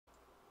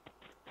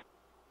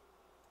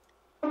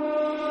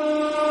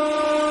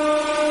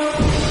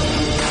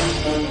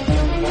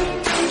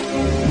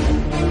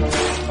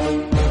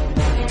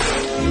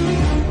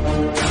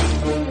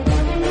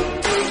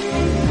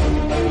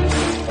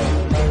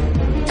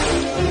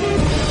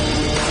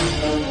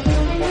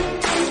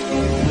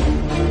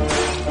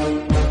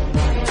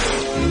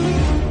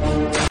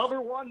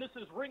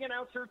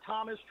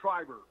Thomas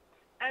Triber.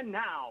 And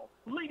now,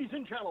 ladies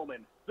and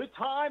gentlemen, the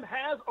time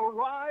has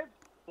arrived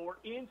for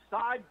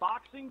Inside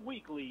Boxing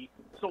Weekly.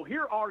 So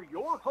here are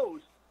your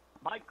hosts,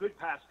 Mike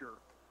Goodpaster,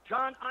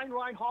 John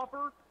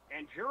Einreinhofer,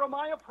 and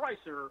Jeremiah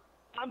Preisser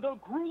on the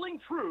Grueling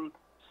Truth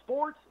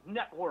Sports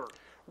Network.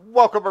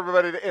 Welcome,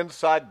 everybody, to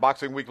Inside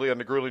Boxing Weekly on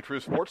the Grueling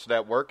Truth Sports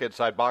Network.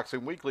 Inside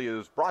Boxing Weekly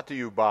is brought to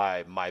you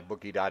by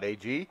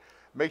MyBookie.ag.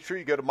 Make sure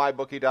you go to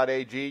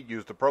MyBookie.ag,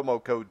 use the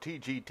promo code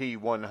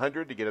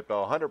TGT100 to get up to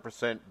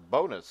 100%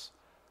 bonus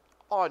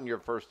on your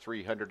first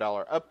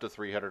 $300, up to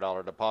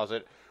 $300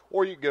 deposit.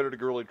 Or you can go to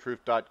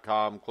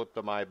thegruelingtruth.com, click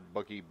the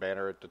MyBookie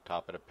banner at the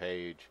top of the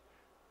page.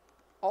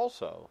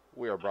 Also,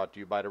 we are brought to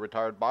you by the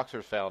Retired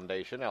Boxers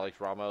Foundation,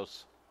 Alex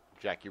Ramos,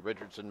 Jackie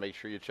Richardson. Make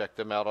sure you check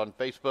them out on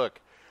Facebook.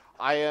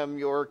 I am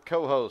your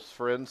co-host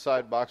for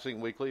Inside Boxing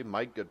Weekly,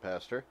 Mike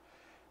Goodpaster.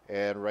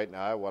 And right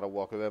now I want to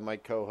welcome in my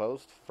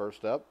co-host.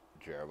 First up,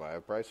 Jeremiah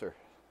Preisser.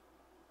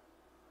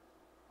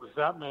 What's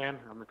up, man?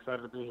 I'm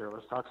excited to be here.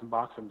 Let's talk some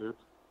boxing, dude.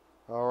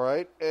 All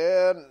right.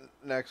 And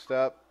next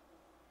up,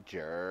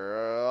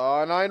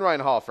 John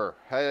Einreinhofer.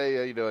 Hey,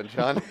 how you doing,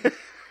 John?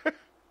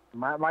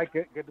 Mike,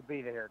 good to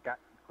be there.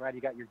 Glad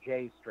you got your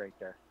J's straight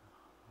there.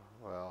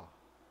 Well,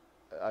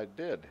 I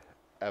did.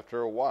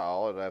 After a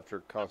while and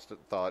after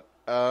constant thought.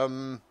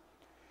 Canelo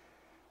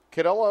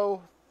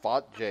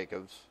fought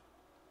Jacobs.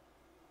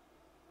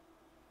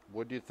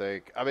 What do you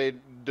think? I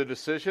mean, the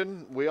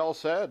decision, we all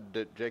said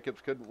that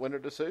Jacobs couldn't win a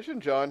decision,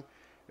 John,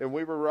 and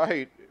we were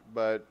right,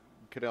 but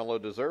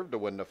Canelo deserved to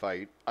win the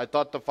fight. I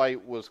thought the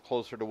fight was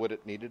closer to what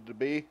it needed to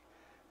be.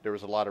 There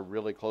was a lot of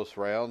really close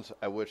rounds.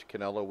 I wish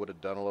Canelo would have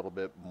done a little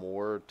bit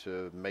more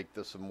to make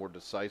this a more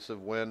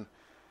decisive win.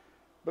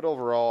 But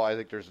overall, I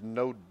think there's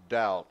no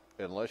doubt,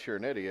 unless you're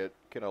an idiot,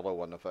 Canelo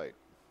won the fight.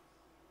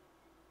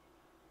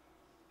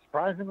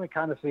 Surprisingly,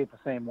 kind of see it the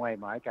same way,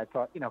 Mike. I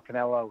thought,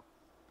 Canelo,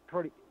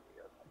 pretty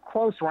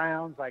close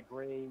rounds, I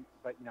agree.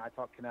 But, I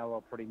thought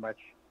Canelo pretty much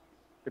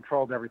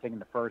controlled everything in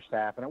the first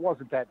half. And it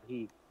wasn't that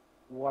he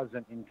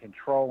wasn't in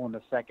control in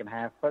the second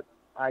half, but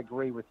I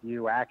agree with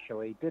you,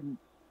 actually. Didn't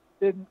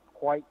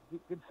quite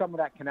did some of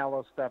that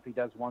Canelo stuff he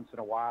does once in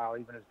a while,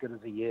 even as good as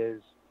he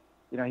is.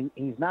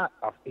 He's not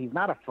a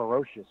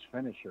ferocious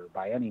finisher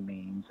by any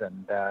means,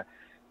 and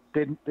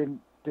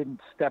didn't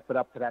step it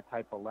up to that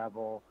type of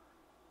level.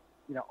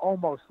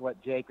 Almost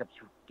let Jacobs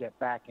get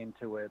back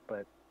into it,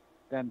 but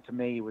then to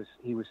me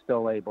he was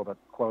still able to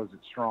close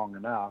it strong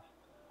enough.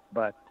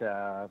 But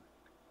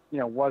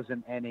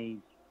wasn't any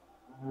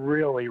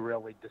really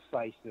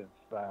decisive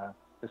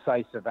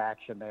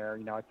action there.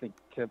 I think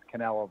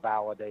Canelo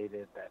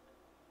validated that.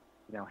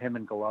 Him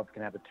and Golovkin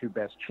can have the two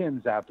best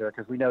chins out there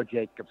because we know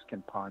Jacobs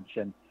can punch.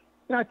 And,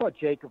 I thought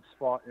Jacobs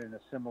fought in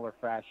a similar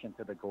fashion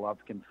to the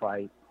Golovkin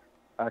fight.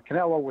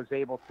 Canelo was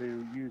able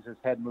to use his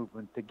head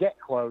movement to get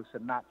close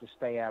and not just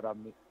stay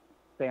on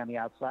the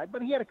outside.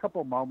 But he had a couple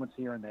of moments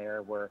here and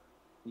there where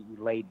he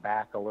laid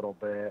back a little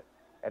bit.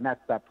 And that's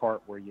that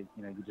part where you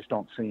just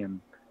don't see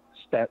him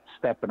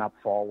stepping up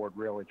forward,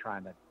 really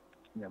trying to,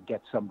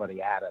 get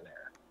somebody out of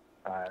there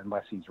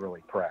unless he's really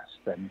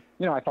pressed. And,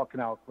 I thought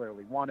Canelo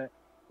clearly won it.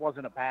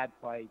 Wasn't a bad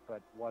fight,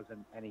 but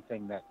wasn't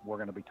anything that we're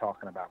going to be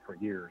talking about for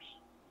years.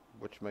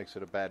 Which makes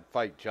it a bad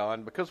fight,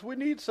 John, because we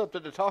need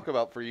something to talk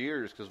about for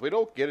years because we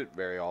don't get it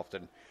very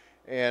often.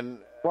 And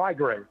well, I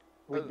agree.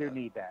 We do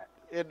need that.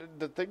 And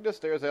the thing that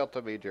stares out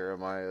to me,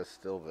 Jeremiah, is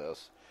still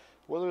this.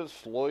 Whether it's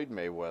Floyd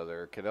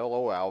Mayweather,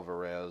 Canelo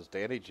Alvarez,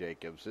 Danny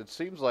Jacobs, it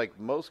seems like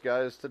most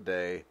guys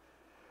today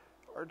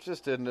are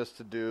just in this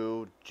to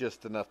do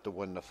just enough to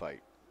win the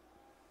fight.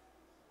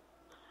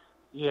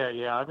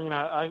 Yeah. I mean,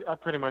 I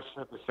pretty much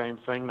said the same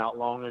thing not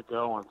long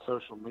ago on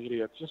social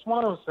media. It's just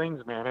one of those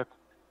things, man.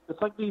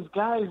 It's like these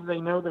guys, they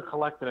know they're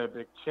collecting a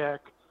big check,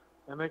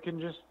 and they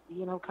can just,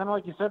 kind of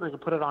like you said, they can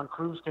put it on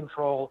cruise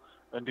control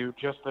and do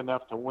just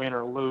enough to win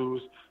or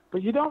lose.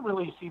 But you don't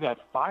really see that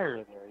fire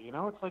there,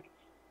 It's like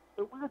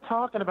we're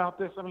talking about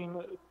this. I mean,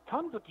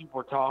 tons of people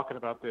were talking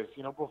about this,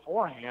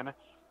 beforehand.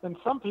 And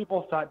some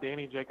people thought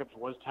Danny Jacobs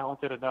was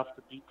talented enough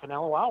to beat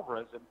Canelo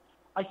Alvarez, and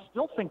I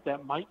still think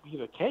that might be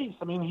the case.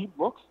 I mean,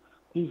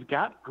 he's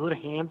got good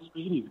hand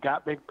speed. He's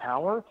got big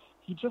power.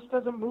 He just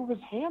doesn't move his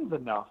hands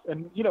enough.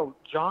 And,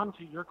 John,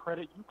 to your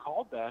credit, you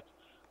called that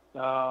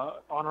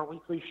on our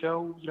weekly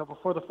show,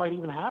 before the fight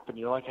even happened.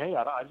 You're like, hey,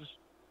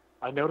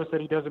 I noticed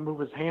that he doesn't move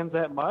his hands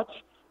that much,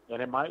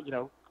 and it might,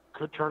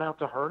 could turn out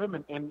to hurt him.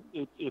 And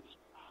it's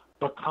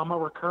become a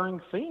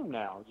recurring theme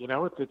now.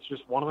 It's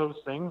just one of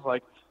those things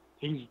like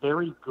he's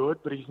very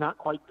good, but he's not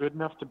quite good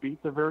enough to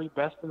beat the very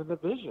best in the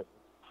division.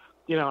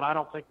 And I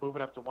don't think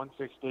moving up to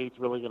 168 is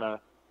really going to,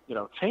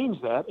 change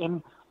that.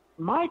 And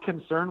my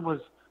concern was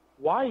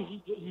why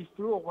he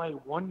threw away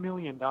 $1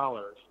 million,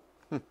 blowing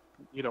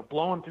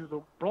through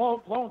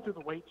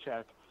the weight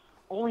check,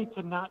 only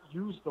to not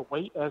use the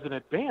weight as an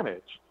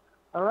advantage.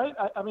 All right.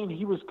 I mean,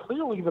 he was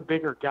clearly the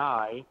bigger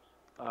guy.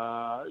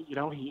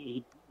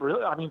 He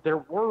really, I mean, there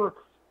were,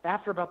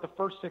 after about the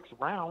first 6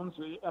 rounds,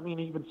 I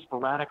mean, even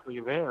sporadically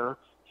there,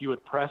 he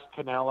would press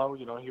Canelo,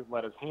 he would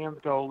let his hands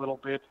go a little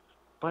bit.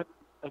 But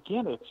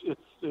again,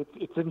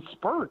 it's in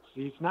spurts.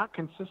 He's not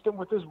consistent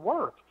with his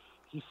work.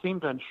 He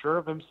seemed unsure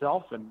of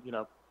himself, and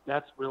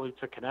that's really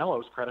to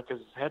Canelo's credit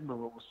because his head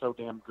movement was so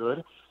damn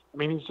good. I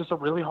mean, he's just a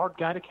really hard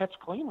guy to catch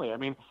cleanly. I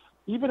mean,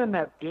 even in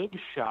that big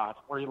shot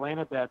where he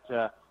landed that,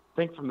 I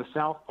think from the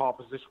southpaw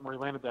position where he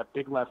landed that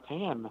big left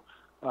hand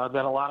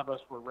that a lot of us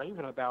were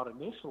raving about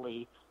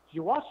initially. If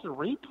you watch the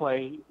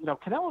replay,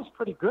 Canelo's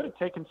pretty good at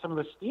taking some of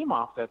the steam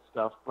off that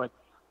stuff, but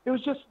it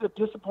was just a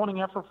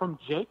disappointing effort from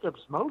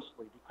Jacobs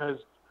mostly because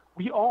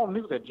we all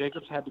knew that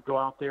Jacobs had to go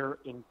out there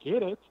and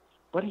get it,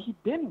 but he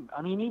didn't.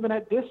 I mean, even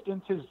at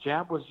distance, his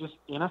jab was just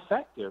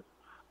ineffective.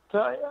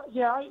 So,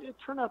 it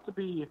turned out to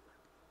be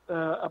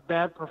a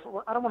bad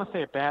performance. I don't want to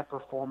say a bad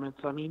performance.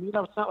 I mean,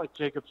 it's not like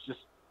Jacobs just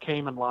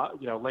came and,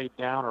 laid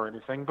down or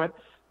anything, but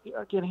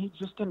again, he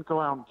just didn't go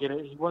out and get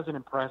it. He wasn't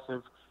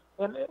impressive.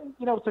 And,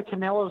 to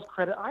Canelo's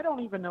credit, I don't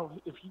even know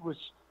if he was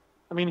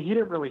 – I mean, he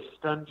didn't really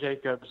stun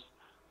Jacobs.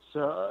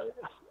 So,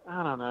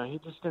 I don't know. He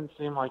just didn't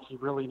seem like he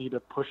really needed to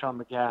push on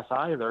the gas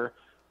either.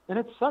 And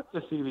it sucked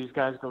to see these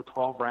guys go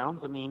 12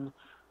 rounds. I mean,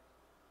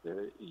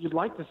 you'd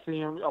like to see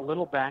him a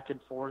little back and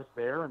forth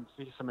there and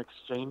see some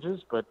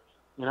exchanges. But,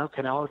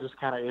 Canelo just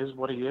kind of is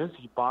what he is.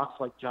 He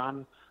boxed like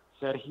John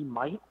said he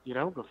might,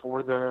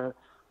 before the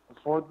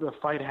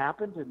fight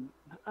happened. And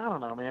I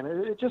don't know, man.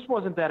 It just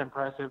wasn't that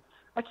impressive.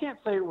 I can't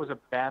say it was a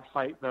bad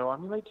fight, though. I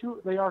mean,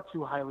 they are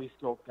two highly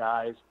skilled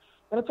guys.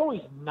 And it's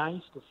always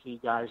nice to see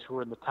guys who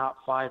are in the top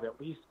 5 at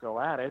least go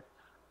at it.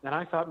 And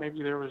I thought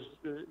maybe there was,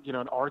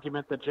 an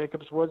argument that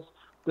Jacobs was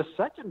the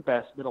second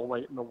best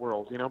middleweight in the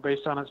world,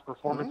 based on his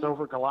performance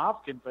over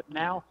Golovkin. But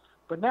now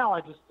I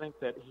just think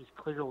that he's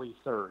clearly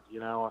third.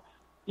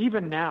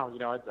 Even now,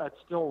 I'd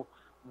still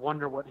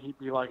wonder what he'd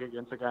be like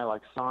against a guy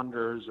like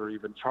Saunders or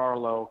even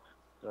Charlo,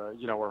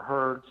 or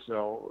Hurd.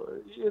 So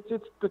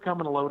it's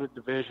becoming a loaded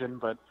division,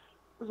 but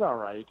it was all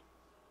right.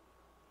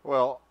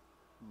 Well,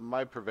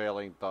 my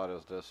prevailing thought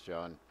is this,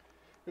 John.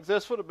 If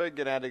this would have been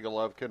Gennady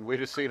Golovkin, we'd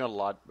have seen a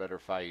lot better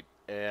fight.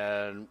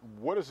 And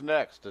what is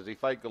next? Does he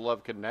fight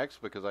Golovkin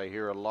next? Because I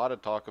hear a lot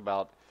of talk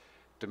about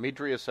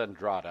Demetrius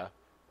Andrade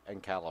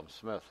and Callum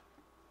Smith.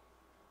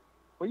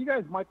 Well, you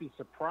guys might be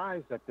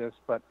surprised at this,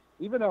 but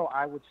even though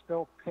I would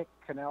still pick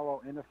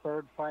Canelo in a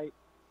third fight,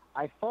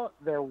 I thought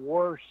there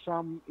were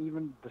some,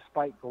 even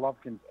despite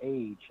Golovkin's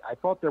age, I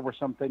thought there were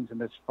some things in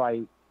this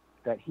fight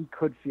that he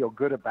could feel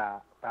good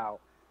about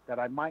that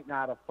I might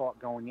not have thought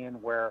going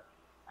in, where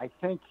I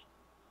think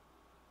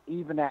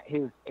even at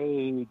his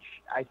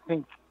age, I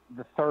think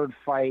the third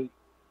fight,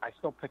 I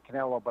still pick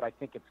Canelo, but I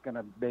think it's going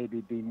to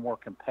maybe be more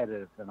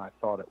competitive than I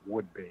thought it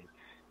would be.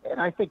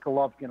 And I think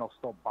Golovkin will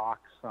still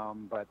box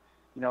some, but,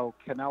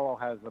 Canelo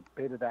has a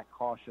bit of that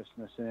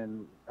cautiousness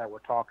in that we're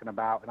talking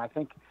about. And I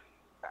think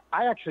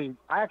I actually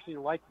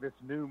like this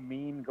new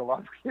mean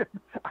Golovkin.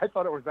 I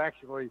thought it was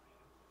actually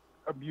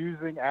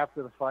amusing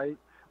after the fight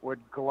when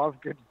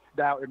Golovkin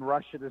now in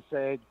Russian is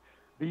saying,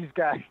 these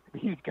guys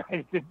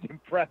didn't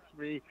impress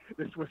me.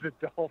 This was a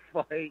dull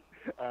fight.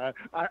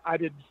 I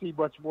didn't see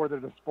much more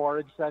than a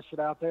sparring session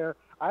out there.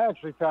 I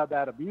actually found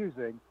that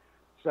amusing.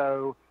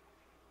 So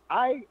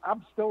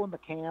I'm still in the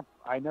camp.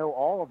 I know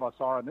all of us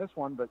are on this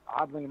one, but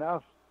oddly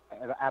enough,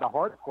 at a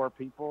hardcore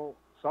people,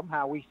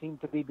 somehow we seem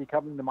to be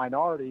becoming the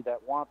minority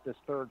that want this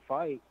third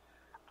fight.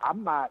 I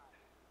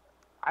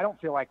don't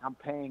feel like I'm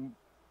paying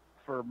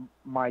for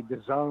my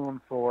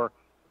DAZN for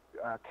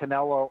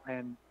Canelo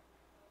and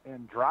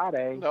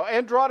Andrade. No,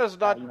 Andrade's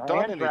not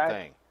done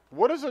anything.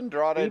 What has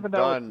Andrade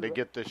done to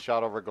get this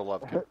shot over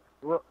Golovkin?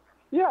 Well,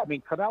 yeah, I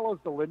mean, Canelo's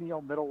the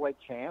lineal middleweight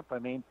champ. I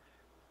mean,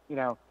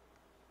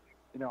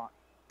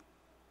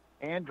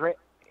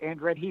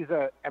 Andrade, he's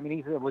a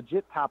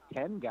legit top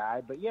 10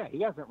 guy, but yeah,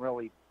 he hasn't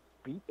really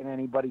beaten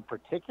anybody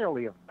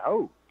particularly of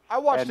note. I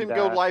watched him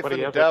go life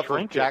and death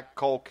with Jack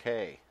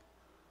Colquet.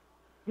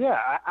 Yeah,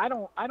 I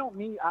don't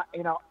need,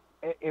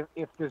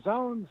 if the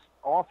zone's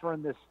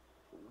offering this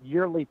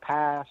yearly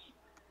pass,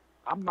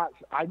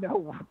 I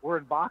know we're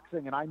in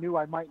boxing and I knew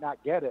I might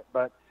not get it,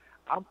 but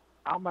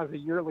I'm as a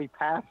yearly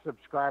pass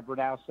subscriber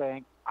now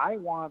saying I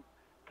want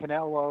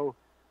Canelo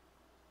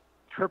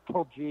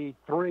Triple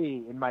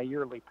G3 in my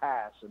yearly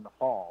pass in the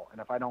fall. And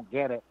if I don't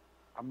get it,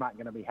 I'm not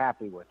going to be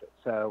happy with it.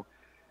 So,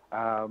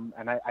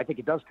 and I think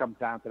it does come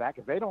down to that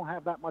because they don't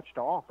have that much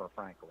to offer,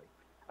 frankly.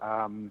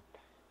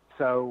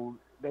 So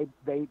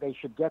they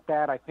should get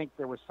that. I think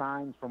there were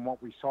signs from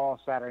what we saw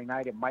Saturday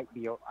night. It might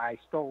be, I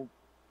still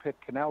pick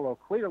Canelo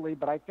clearly,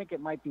 but I think it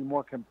might be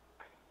more, and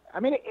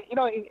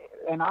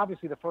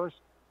obviously the first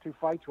two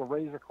fights were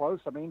razor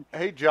close. I mean,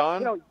 hey,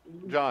 John,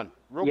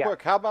 real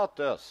quick, how about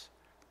this?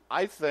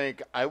 I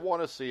think I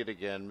want to see it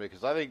again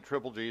because I think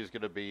Triple G is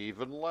going to be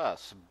even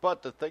less.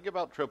 But the thing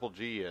about Triple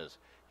G is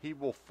he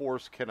will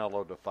force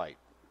Canelo to fight.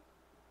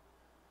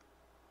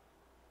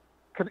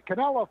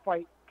 Canelo,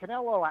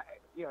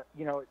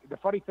 the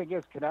funny thing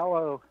is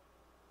Canelo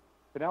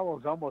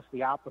is almost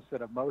the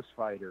opposite of most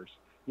fighters.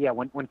 Yeah,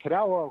 when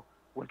Canelo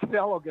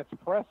gets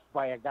pressed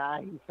by a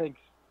guy he thinks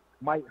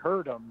might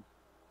hurt him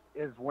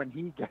is when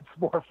he gets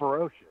more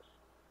ferocious.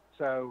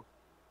 So,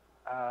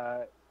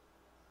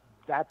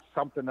 that's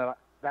something that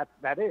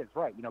is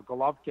right.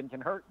 Golovkin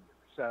can hurt you.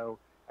 So,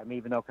 I mean,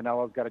 even though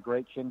Canelo's got a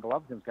great chin,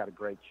 Golovkin's got a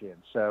great chin.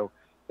 So,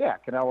 yeah,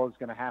 Canelo's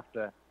going to have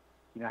to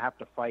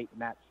fight in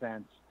that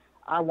sense.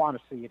 I want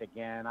to see it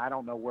again. I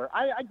don't know where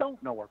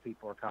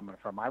people are coming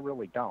from. I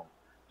really don't.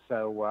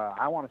 So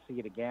I want to see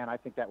it again. I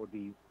think that would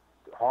be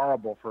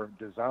horrible for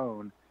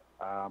DAZN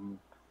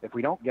if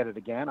we don't get it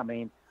again. I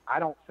mean, I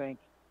don't think,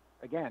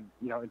 again,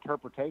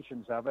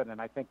 interpretations of it, and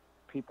I think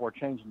people are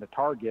changing the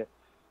target.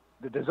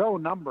 The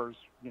DAZN numbers,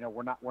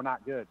 were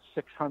not good.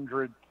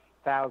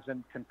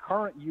 600,000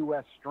 concurrent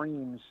U.S.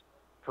 streams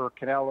for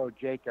Canelo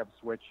Jacobs,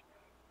 which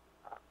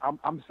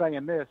I'm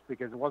saying this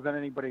because it wasn't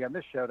anybody on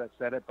this show that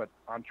said it, but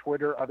on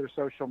Twitter, other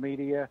social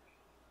media,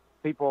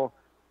 people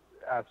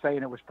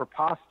saying it was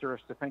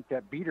preposterous to think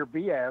that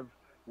Beterbiev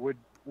would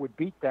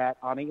beat that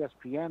on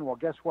ESPN. Well,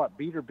 guess what?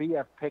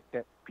 Beterbiev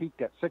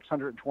peaked at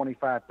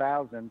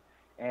 625,000,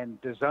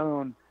 and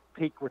DAZN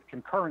peaked with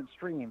concurrent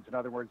streams. In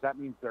other words, that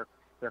means they're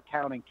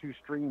counting two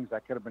streams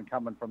that could have been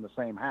coming from the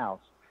same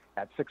house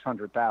at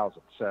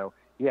 600,000. So,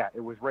 yeah, it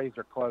was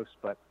razor close,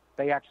 but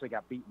they actually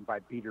got beaten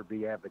by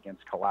Beterbiev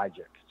against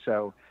Kalajic.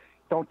 So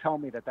don't tell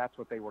me that that's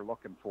what they were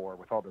looking for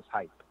with all this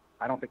hype.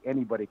 I don't think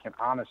anybody can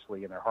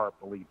honestly in their heart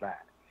believe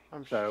that.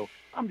 I'm just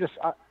making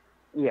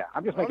a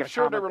comment. I'm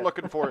sure they were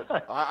looking for it.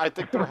 I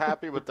think they're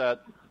happy with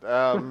that.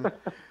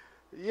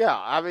 Yeah,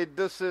 I mean,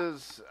 this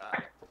is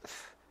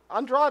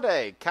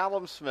Andrade,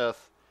 Callum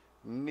Smith.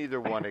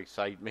 Neither one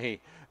excite me.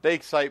 They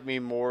excite me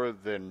more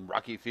than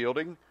Rocky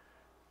Fielding.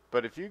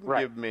 But if you can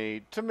give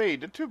me, to me,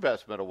 the two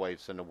best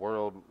middleweights in the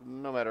world,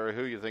 no matter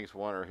who you think's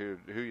one or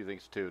who you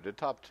think's two, the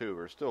top two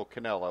are still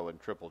Canelo and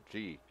Triple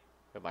G.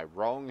 Am I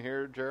wrong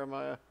here,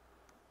 Jeremiah?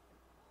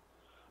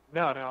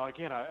 No.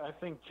 Again, I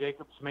think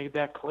Jacobs made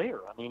that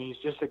clear. I mean, he's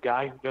just a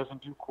guy who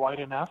doesn't do quite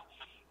enough.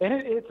 And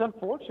it's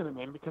unfortunate,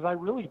 man, because I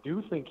really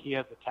do think he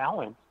has the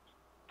talent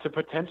to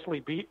potentially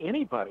beat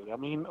anybody. I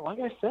mean, like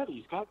I said,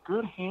 he's got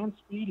good hand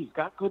speed. He's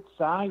got good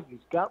size. He's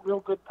got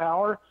real good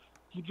power.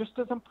 He just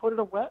doesn't put it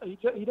away.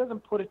 He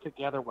doesn't put it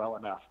together well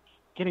enough.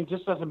 Again, he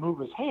just doesn't move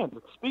his hands.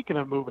 But speaking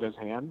of moving his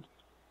hands,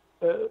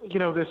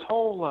 this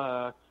whole,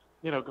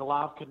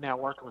 Golovkin now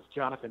working with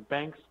Jonathan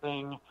Banks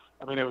thing,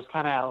 I mean, it was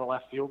kind of out of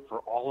left field for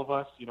all of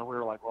us. We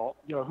were like, well,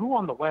 who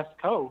on the West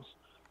Coast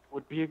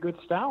would be a good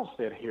style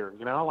fit here?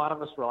 A lot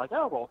of us were like,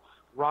 oh, well,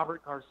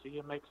 Robert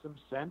Garcia makes some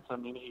sense. I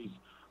mean, he's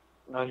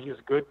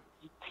a good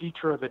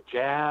teacher of the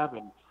jab,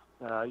 and,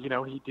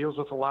 he deals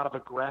with a lot of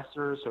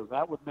aggressors, so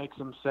that would make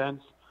some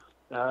sense.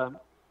 And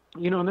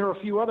there were a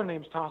few other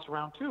names tossed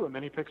around too, and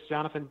then he picks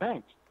Jonathan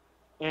Banks.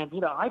 And,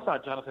 I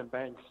thought Jonathan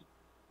Banks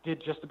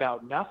did just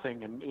about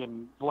nothing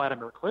in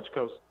Vladimir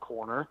Klitschko's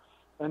corner.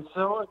 And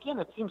so, again,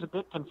 it seems a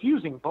bit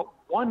confusing. But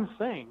one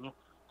thing,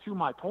 to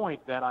my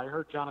point, that I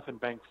heard Jonathan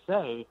Banks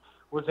say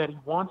was that he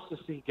wants to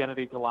see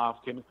Gennady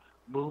Golovkin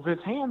move his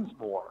hands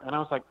more. And I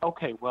was like,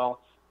 okay, well,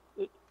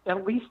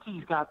 at least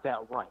he's got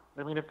that right.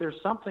 I mean, if there's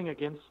something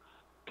against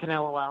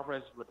Canelo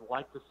Alvarez would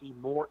like to see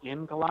more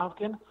in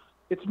Golovkin,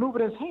 it's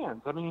moving his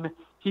hands. I mean,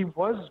 he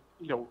was,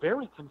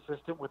 very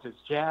consistent with his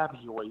jab.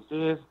 He always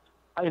is.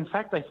 In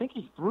fact, I think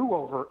he threw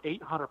over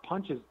 800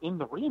 punches in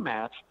the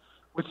rematch,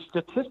 which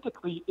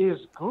statistically is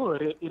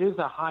good. It is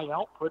a high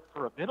output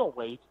for a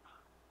middleweight,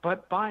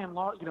 but by and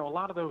large, a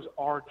lot of those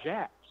are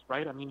jabs,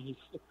 right? I mean,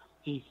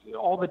 he's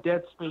all the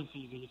dead space.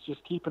 He's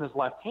just keeping his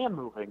left hand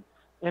moving.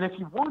 And if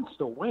he wants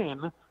to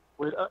win,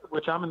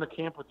 which I'm in the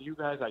camp with you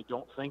guys, I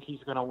don't think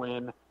he's going to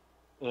win.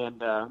 And,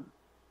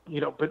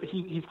 but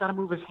he's got to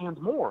move his hands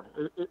more.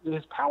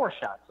 His power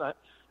shots.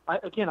 I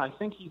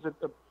think he's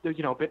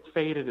a bit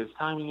faded. His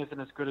timing isn't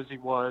as good as he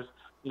was.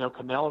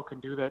 Canelo can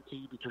do that to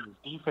you because his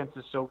defense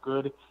is so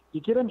good. You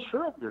get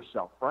unsure of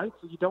yourself, right?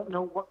 So you don't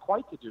know what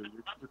quite to do.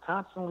 You're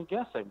constantly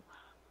guessing.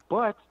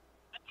 But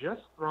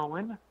just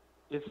throwing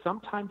is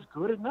sometimes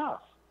good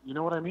enough. You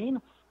know what I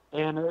mean?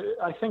 And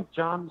I think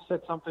John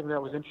said something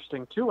that was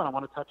interesting too, and I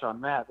want to touch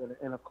on that.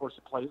 And of course,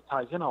 it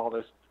ties in all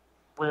this,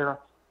 where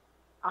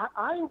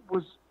I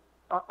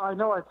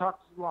know I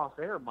talked to you off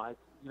air, Mike.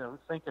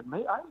 Thinking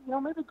maybe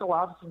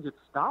Golovkin gets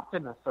stopped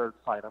in the third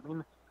fight. I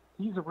mean,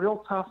 he's a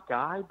real tough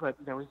guy, but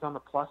he's on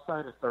the plus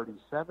side of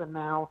 37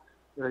 now.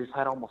 He's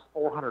had almost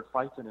 400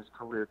 fights in his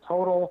career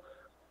total.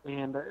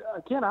 And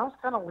again, I was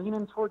kind of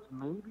leaning towards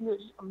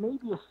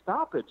maybe a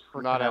stoppage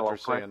for Not Canelo.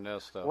 after seeing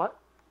this, though. What?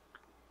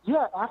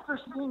 Yeah, after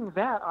seeing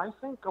that, I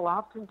think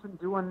Golovkin can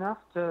do enough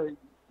to,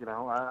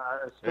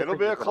 it'll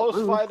be a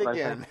close fight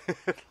again.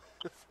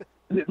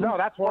 No,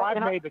 that's where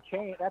I've made the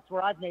change. That's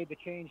where I've made the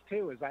change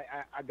too. Is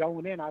I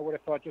going in, I would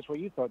have thought just what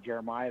you thought,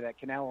 Jeremiah, that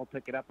Canelo will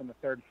pick it up in the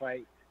third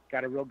fight,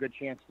 got a real good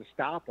chance to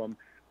stop him.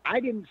 I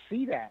didn't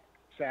see that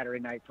Saturday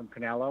night from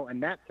Canelo,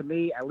 and that to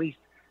me at least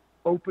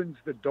opens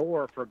the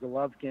door for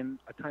Golovkin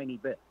a tiny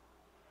bit.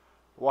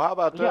 Well, how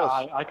about this? Yeah,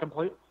 I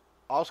completely.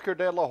 Oscar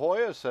De La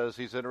Hoya says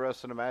he's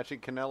interested in matching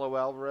Canelo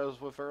Alvarez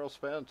with Errol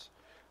Spence.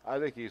 I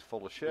think he's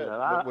full of shit.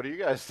 Yeah, what do you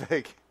guys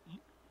think?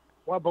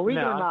 Well, believe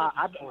it or not,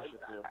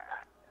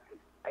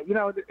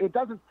 it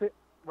doesn't fit.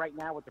 right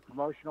now with the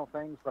promotional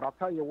things, but I'll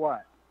tell you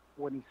what,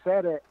 when he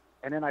said it,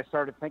 and then I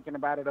started thinking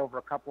about it over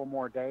a couple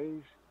more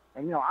days,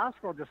 and, you know,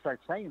 Oscar will just start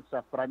saying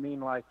stuff, but I mean,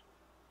 like,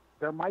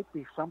 there might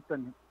be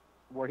something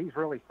where he's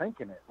really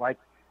thinking it. Like,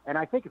 and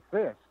I think it's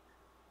this.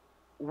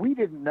 We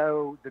didn't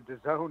know the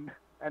DAZN,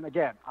 and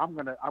again, I'm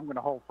gonna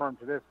hold firm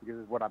to this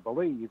because it's what I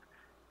believe.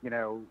 You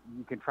know,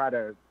 you can try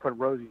to put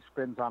rosy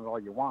spins on it all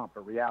you want,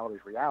 but reality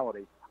is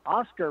reality.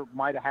 Oscar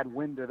might have had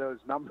wind of those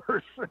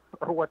numbers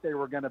or what they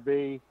were going to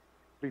be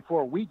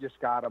before we just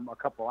got them a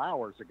couple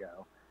hours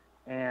ago.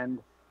 And,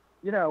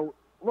 you know,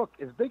 look,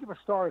 as big of a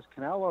star as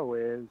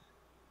Canelo is,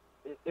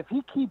 if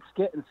he keeps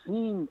getting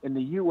seen in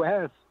the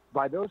U.S.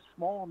 by those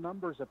small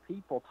numbers of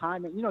people,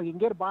 you know, you can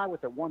get by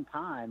with it one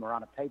time or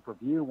on a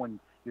pay-per-view when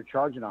you're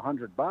charging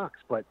 $100,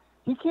 but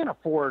he can't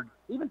afford,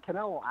 even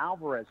Canelo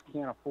Alvarez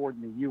can't afford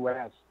in the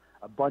U.S.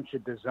 a bunch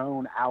of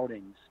DAZN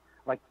outings.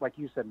 Like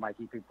you said, Mike,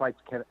 if he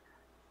fights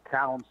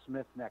Callum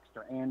Smith next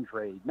or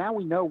Andre, now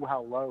we know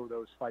how low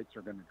those fights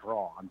are going to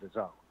draw on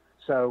DAZN.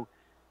 So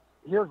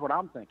here's what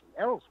I'm thinking.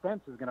 Errol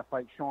Spence is going to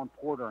fight Sean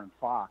Porter and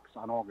Fox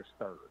on August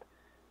 3rd.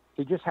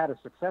 He just had a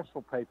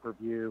successful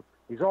pay-per-view.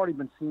 He's already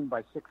been seen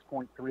by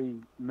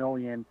 6.3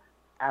 million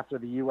after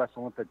the U.S.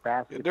 Olympic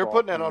basketball. They're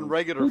putting it on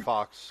regular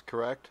Fox,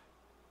 correct?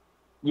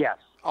 Yes.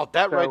 Oh,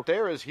 that right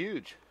there is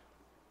huge.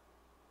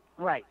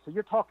 Right. So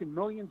you're talking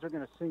millions are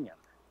going to see him.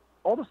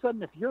 All of a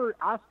sudden, if you're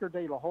Oscar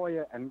De La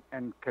Hoya and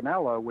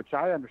Canelo, which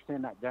I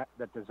understand that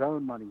the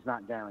zone money's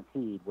not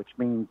guaranteed, which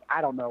means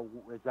I don't know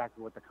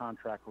exactly what the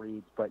contract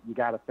reads, but you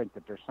got to think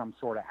that there's some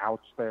sort of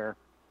ouch there.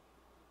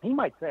 He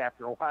might say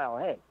after a while,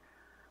 hey,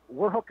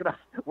 we're hooking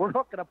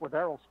up with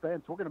Errol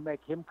Spence. We're going to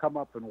make him come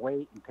up and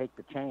wait and take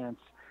the chance,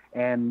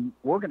 and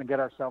we're going to get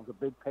ourselves a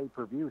big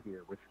pay-per-view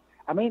here. Which,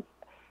 I mean,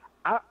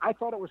 I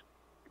thought it was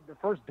the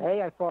first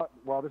day. I thought,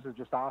 well, this is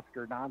just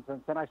Oscar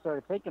nonsense. Then I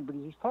started thinking, but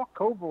he's talked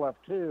Kovalev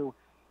too,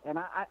 and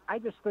I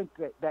just think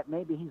that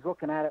maybe he's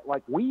looking at it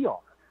like we are.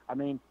 I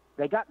mean,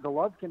 they got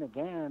Golovkin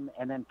again,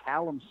 and then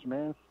Callum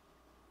Smith,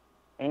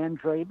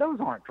 Andre. Those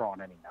aren't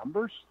drawing any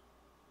numbers,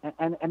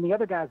 and the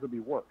other guys would be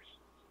worse.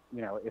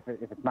 You know, if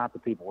it's not the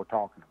people we're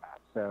talking about.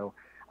 So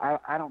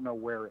I don't know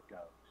where it goes.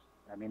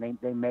 I mean,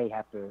 they may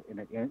have to,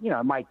 you know,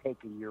 it might take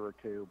a year or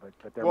two,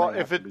 but there well, may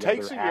have if to it be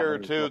takes a other year or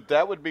avenues. two,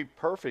 that would be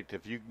perfect.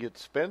 If you can get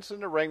Spence in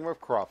the ring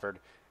with Crawford,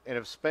 and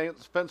if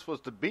Spence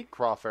was to beat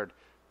Crawford,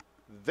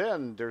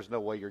 then there's no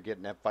way you're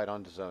getting that fight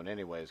on DAZN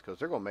anyways, because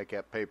they're going to make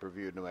that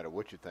pay-per-view no matter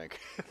what you think.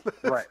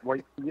 Right. Well,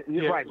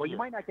 you're right. Well, you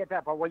might not get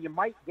that, but what you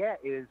might get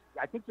is,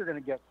 I think you're going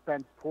to get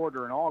Spence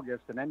Porter in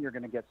August, and then you're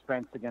going to get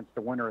Spence against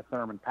the winner of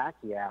Thurman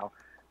Pacquiao.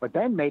 But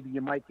then maybe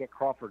you might get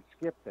Crawford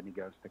skipped, and he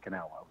goes to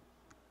Canelo.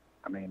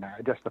 I mean,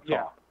 just a thought.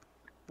 Yeah.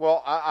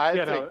 Well, I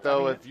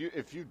think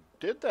if you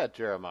did that,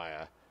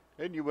 Jeremiah,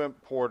 and you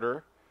went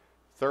Porter,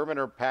 Thurman,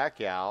 or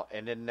Pacquiao,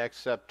 and then next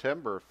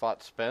September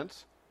fought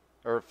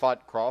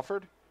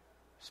Crawford,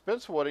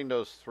 Spence winning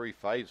those 3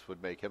 fights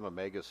would make him a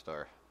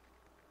megastar.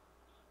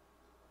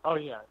 Oh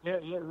yeah,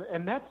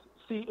 and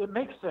it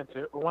makes sense.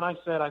 When I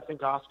said I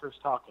think Oscar's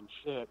talking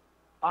shit,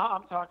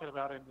 I'm talking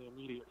about in the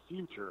immediate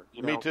future.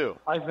 Me too.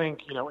 I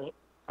think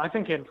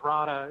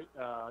Andrade,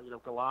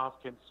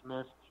 Golovkin,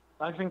 Smith,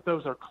 I think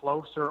those are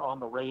closer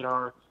on the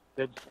radar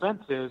than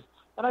Spence is.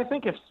 And I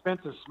think if Spence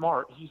is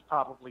smart, he's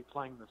probably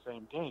playing the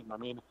same game. I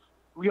mean,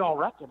 we all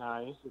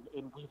recognize,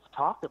 and we've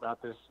talked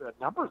about this a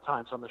number of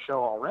times on the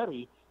show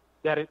already,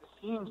 that it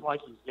seems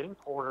like he's getting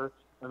Porter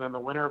and then the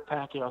winner of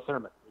Pacquiao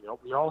Thurman. You know,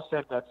 we all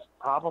said that's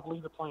probably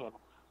the plan.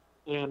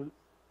 And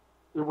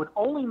it would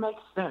only make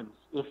sense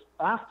if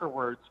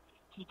afterwards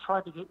he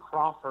tried to get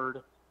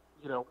Crawford,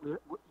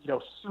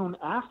 soon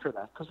after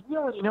that, because we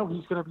already know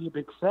he's going to be a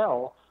big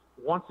sell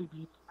once he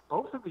beats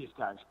both of these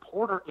guys.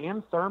 Porter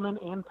and Thurman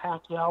and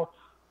Pacquiao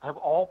have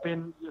all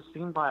been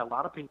seen by a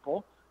lot of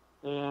people,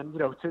 and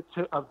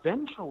to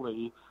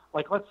eventually,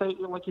 let's say,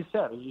 like you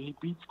said, he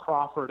beats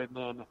Crawford, and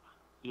then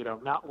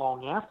not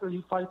long after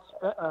he fights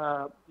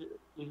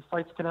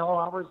Canelo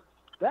Alvarez.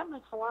 That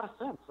makes a lot of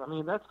sense. I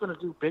mean, that's going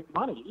to do big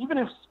money. Even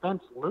if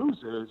Spence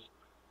loses,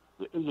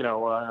 in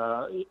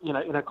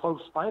a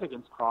close fight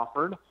against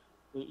Crawford,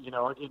 again,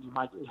 you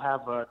might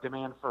have a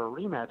demand for a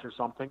rematch or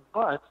something.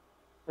 But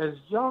as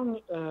young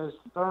as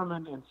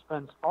Thurman and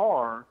Spence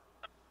are,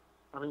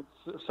 as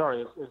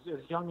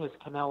young as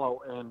Canelo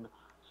and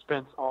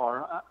Spence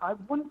are, I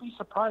wouldn't be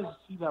surprised to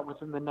see that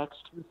within the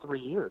next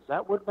 2-3 years.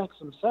 That would make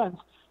some sense.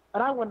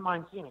 And I wouldn't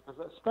mind seeing it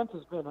because Spence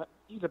has been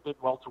he's a big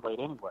welterweight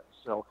anyway,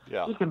 so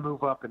he can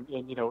move up and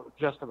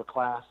adjust to the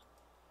class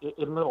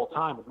in little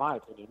time, in my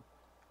opinion.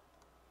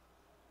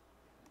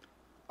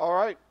 All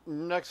right,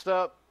 next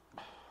up,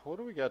 what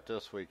do we got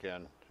this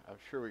weekend? I'm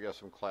sure we got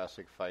some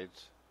classic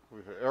fights.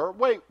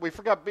 We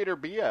forgot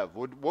Beterbiev.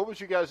 What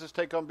was you guys'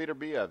 take on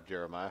Beterbiev,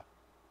 Jeremiah?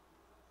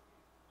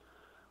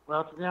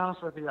 Well, to be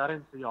honest with you, I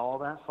didn't see all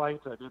that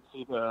fight. I did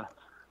see the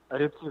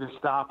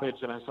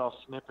stoppage, and I saw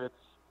snippets.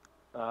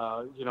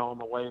 On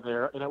the way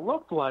there. And it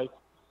looked like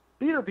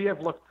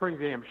Beterbiev looked pretty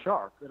damn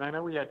sharp. And I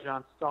know we had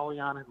John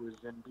Stolian, who was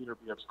in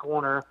Beterbiev's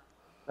corner.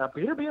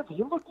 Beterbiev,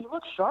 he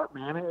looked sharp,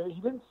 man.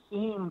 He didn't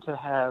seem to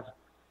have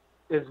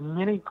as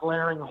many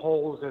glaring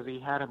holes as he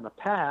had in the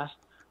past.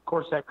 Of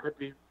course, that could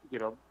be,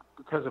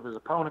 because of his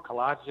opponent,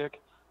 Kalajic.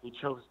 He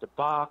chose to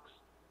box.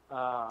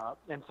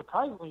 And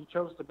surprisingly, he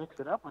chose to mix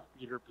it up with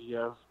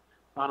Beterbiev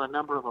on a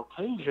number of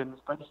occasions,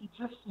 but he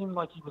just seemed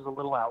like he was a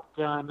little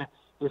outgunned.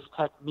 His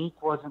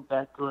technique wasn't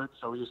that good,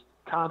 so he was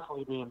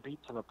constantly being beat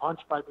to the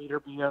punch by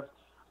Beterbiev.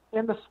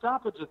 And the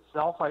stoppage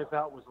itself, I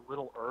thought, was a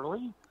little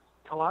early.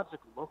 Kalajic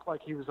looked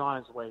like he was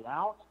on his way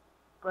out,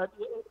 but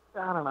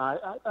I don't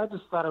know. I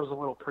just thought it was a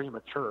little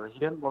premature. He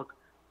didn't look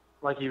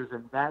like he was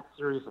in that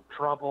serious of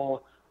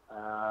trouble.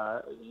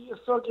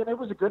 So again, it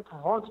was a good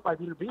performance by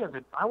Beterbiev,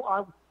 and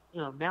I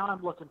now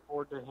I'm looking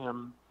forward to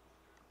him,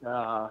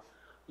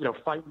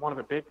 fighting one of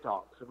the big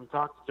dogs. And we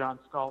talked to John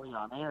Scully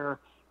on air,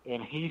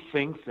 and he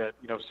thinks that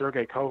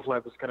Sergey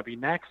Kovalev is going to be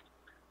next.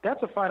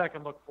 That's a fight I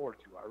can look forward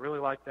to. I really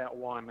like that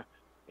one.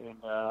 And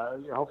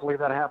hopefully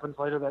that happens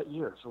later that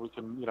year, so we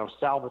can,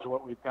 salvage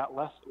what we've got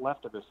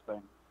left of this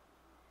thing.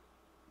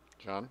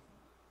 John?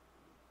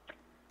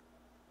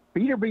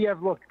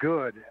 Beterbiev looked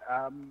good.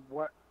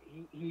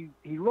 He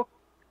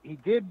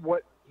did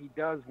what he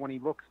does when he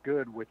looks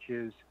good, which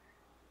is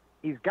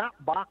he's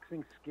got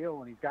boxing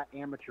skill and he's got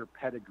amateur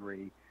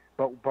pedigree.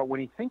 But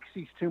when he thinks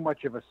he's too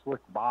much of a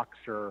slick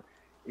boxer,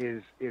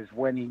 is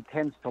when he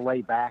tends to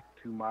lay back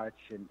too much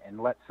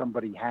and let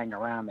somebody hang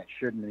around that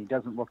shouldn't, and he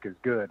doesn't look as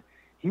good.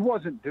 He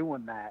wasn't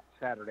doing that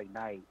Saturday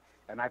night,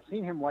 and I've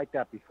seen him like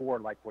that before,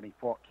 like when he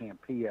fought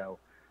Campillo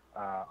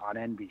on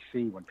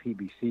NBC when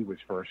PBC was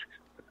first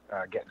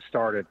getting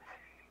started.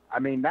 I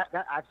mean, that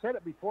I've said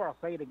it before. I'll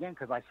say it again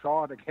because I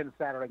saw it again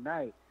Saturday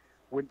night.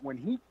 When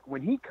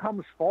he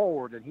comes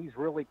forward and he's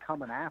really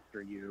coming after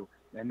you,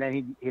 and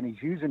then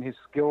he's using his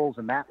skills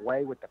in that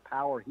way with the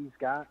power he's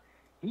got,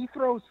 he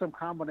throws some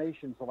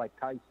combinations like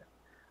Tyson.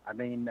 I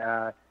mean.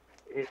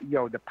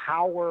 The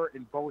power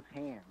in both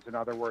hands. In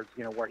other words,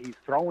 where he's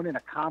throwing in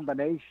a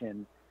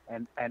combination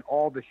and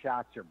all the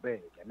shots are big.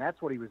 And that's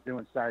what he was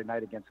doing Saturday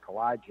night against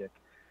Kalajic.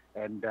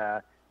 And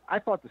I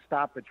thought the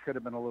stoppage could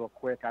have been a little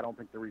quick. I don't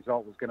think the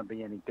result was going to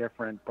be any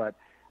different. But,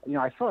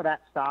 I saw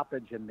that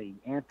stoppage in the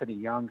Anthony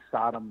Young,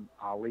 Saddam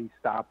Ali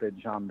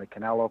stoppage on the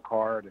Canelo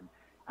card.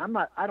 And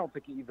I don't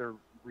think either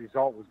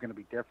result was going to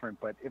be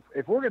different. But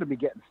if we're going to be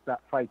getting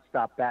fights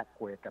stopped that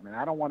quick, I mean,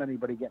 I don't want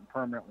anybody getting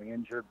permanently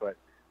injured, but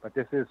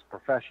this is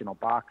professional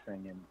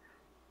boxing, and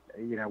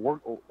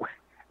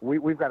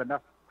we've got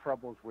enough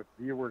troubles with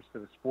viewers to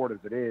the sport as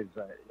it is.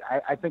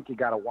 I think you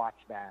got to watch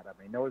that.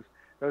 I mean,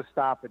 those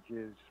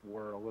stoppages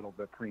were a little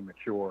bit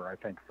premature, I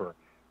think, for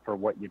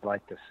what you'd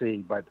like to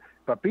see. But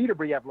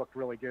Beterbiev looked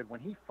really good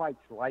when he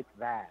fights like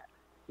that.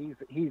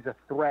 He's a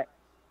threat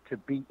to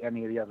beat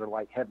any of the other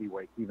light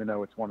heavyweights, even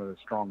though it's one of the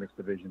strongest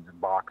divisions in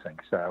boxing.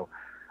 So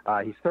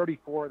he's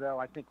 34, though.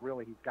 I think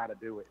really he's got to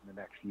do it in the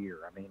next year.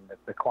 I mean,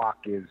 the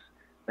clock is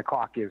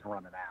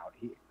running out.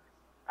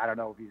 I don't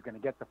know if he's going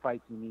to get the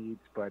fights he needs,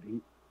 but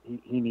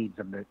he needs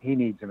them. He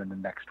needs them in the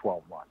next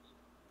 12 months.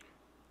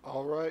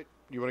 All right.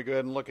 You want to go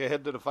ahead and look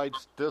ahead to the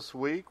fights this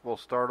week? We'll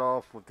start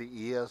off with the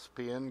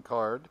ESPN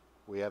card.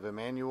 We have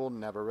Emmanuel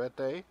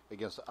Navarrete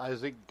against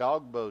Isaac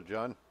Dogbo,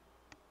 John.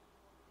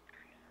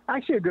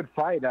 Actually, a good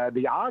fight.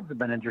 The odds have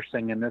been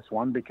interesting in this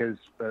one because,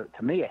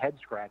 to me, a head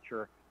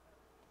scratcher.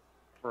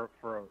 For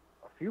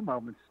a few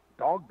moments,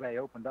 Dogbo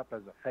opened up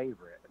as a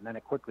favorite, and then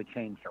it quickly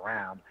changed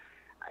around.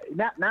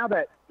 Now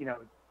that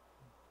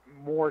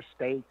more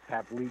states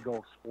have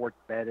legal sports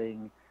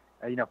betting,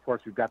 of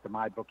course we've got the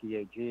MyBookie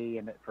AG,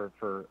 and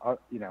for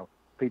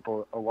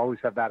people will always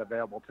have that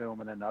available to them,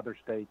 and then other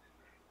states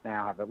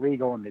now have it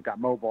legal, and they've got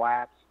mobile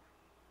apps.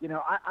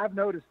 I've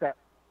noticed that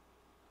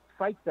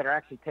fights that are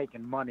actually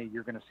taking money,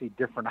 you're going to see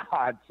different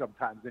odds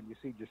sometimes than you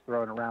see just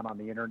thrown around on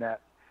the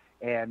internet,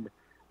 and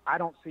I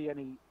don't see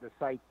the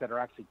sites that are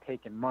actually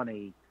taking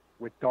money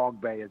with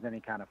Dogbo as any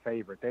kind of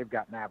favorite. They've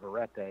got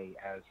Navarrete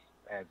as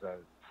a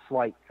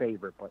slight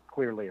favorite, but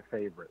clearly a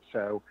favorite.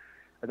 So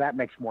that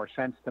makes more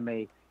sense to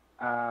me.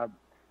 I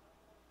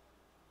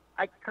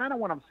kind of,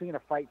 when I'm seeing a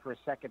fight for a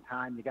second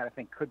time, you got to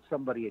think, could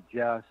somebody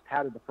adjust?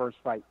 How did the first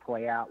fight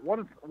play out? One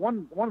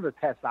of the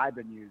tests I've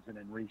been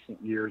using in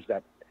recent years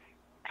that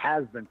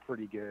has been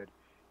pretty good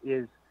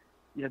is,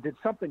 did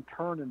something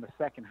turn in the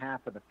second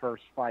half of the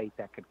first fight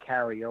that could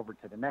carry over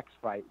to the next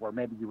fight where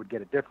maybe you would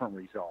get a different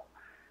result?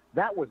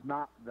 That was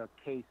not the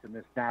case in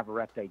this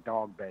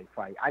Navarrete-Dogbo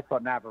fight. I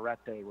thought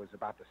Navarrete was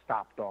about to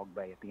stop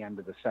Dogbo at the end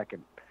of the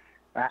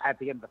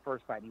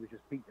first fight. And he was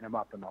just beating him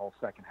up in the whole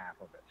second half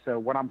of it. So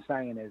what I'm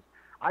saying is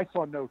I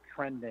saw no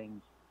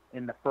trending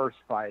in the first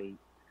fight.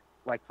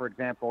 Like, for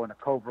example, in a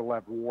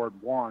Kovalev-Ward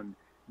 1,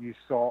 you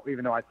saw,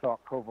 even though I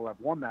thought Kovalev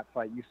won that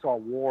fight, you saw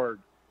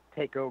Ward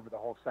take over the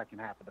whole second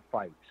half of the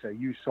fight. So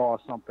you saw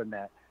something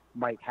that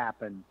might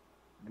happen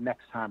the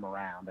next time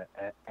around,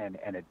 and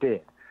it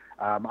did.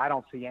 I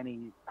didn't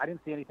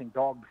see anything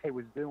Dogbo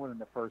was doing in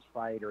the first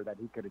fight or that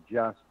he could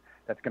adjust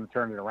that's going to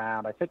turn it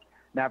around. I think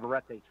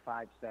Navarrete's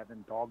 5'7",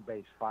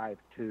 Dogbo's 5'2".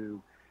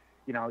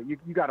 You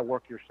got to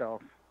work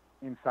yourself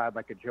inside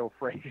like a Joe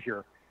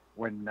Frazier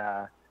when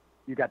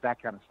you got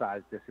that kind of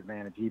size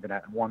disadvantage, even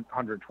at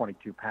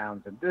 122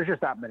 pounds. And there's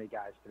just not many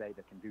guys today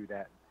that can do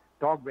that.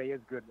 Dogbay is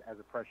good as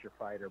a pressure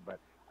fighter, but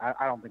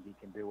I don't think he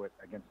can do it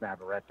against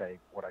Navarrete,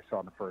 what I saw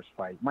in the first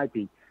fight. Might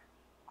be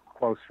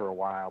close for a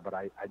while, but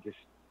I just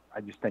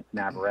think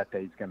Navarrete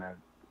is going to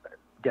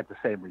get the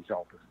same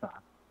result this time.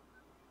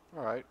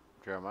 All right,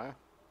 Jeremiah.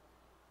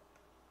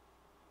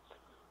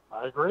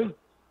 I agree.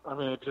 I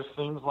mean, it just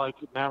seems like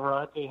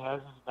Navarrete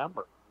has his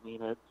number. I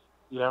mean, it's,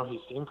 he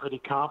seemed pretty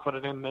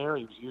confident in there.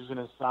 He was using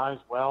his size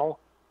well.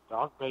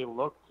 Dogbay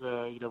looked,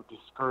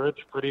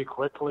 discouraged pretty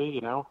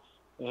quickly,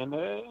 And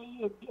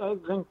I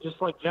think,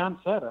 just like John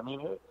said, I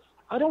mean,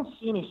 I don't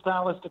see any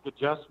stylistic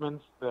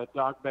adjustments that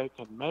Dogbay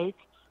can make.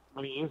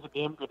 I mean, he is a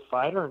damn good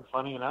fighter, and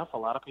funny enough, a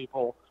lot of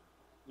people,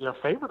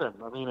 favored him.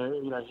 I mean,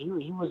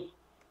 he was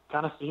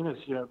kind of seen as,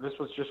 this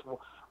was just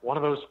one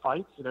of those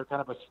fights, kind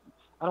of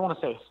I don't want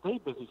to say a stay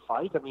busy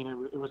fight. I mean,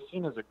 it was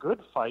seen as a good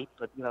fight,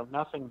 but,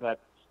 nothing that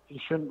he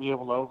shouldn't be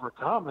able to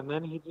overcome. And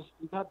then he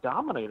got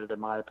dominated, in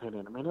my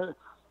opinion. I mean, it's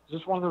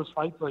just one of those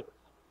fights like,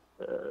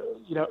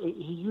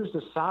 he used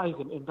his size,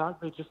 and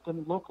Dogbay just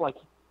didn't look like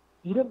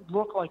he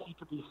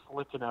could be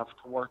slick enough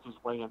to work his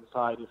way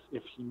inside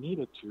if he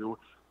needed to.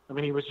 I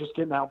mean, he was just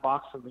getting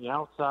outboxed from the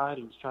outside.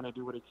 He was trying to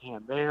do what he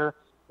can there,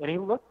 and he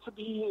looked to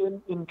be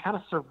in kind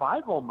of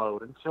survival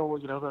mode until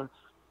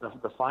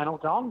the final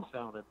gong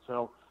sounded.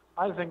 So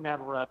I think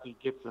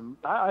Navarrete gets him.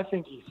 I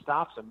think he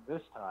stops him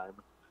this time.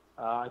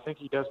 I think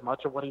he does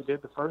much of what he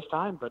did the first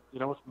time, but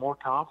with more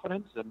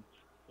confidence and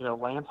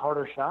lands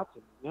harder shots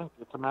and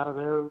gets him out of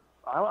there.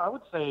 I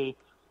would say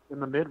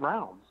in the mid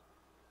rounds.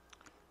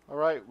 All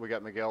right, we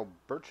got Miguel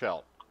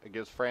Berchelt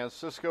against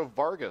Francisco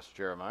Vargas,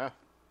 Jeremiah.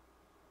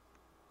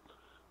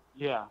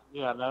 Yeah.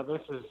 Now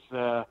this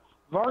is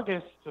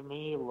Vargas to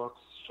me looks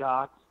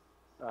shot.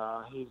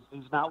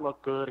 He's not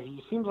looked good.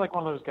 He seems like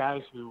one of those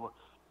guys who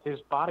his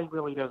body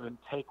really doesn't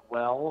take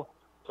well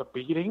to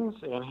beatings,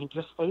 and he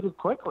just faded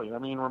quickly. I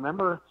mean,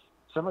 remember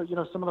some of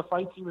the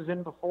fights he was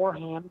in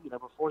beforehand.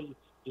 Before he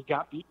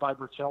got beat by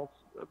Berchelt.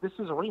 This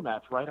is a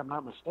rematch, right? I'm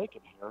not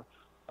mistaken here.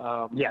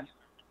 Yes.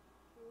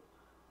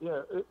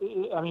 Yeah,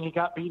 I mean, he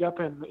got beat up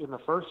in the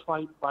first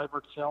fight by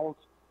Berchelt.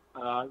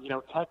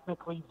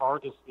 Technically,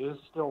 Vargas is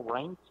still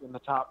ranked in the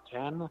top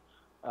 10,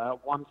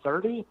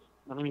 130.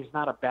 I mean, he's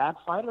not a bad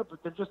fighter,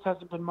 but there just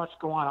hasn't been much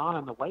going on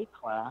in the weight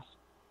class.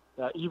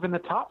 Even the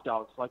top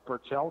dogs like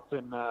Berchelt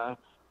and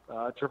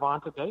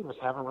Gervonta Davis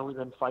haven't really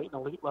been fighting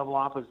elite-level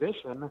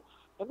opposition.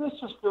 And this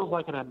just feels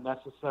like an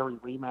unnecessary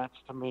rematch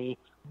to me.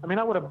 I mean,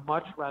 I would have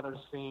much rather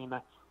seen,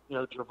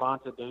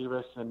 Gervonta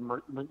Davis and,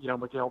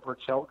 Miguel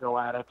Berchelt go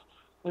at it.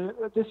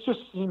 This just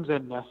seems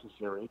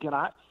unnecessary. Again,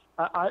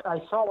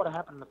 I saw what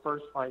happened in the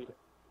first fight.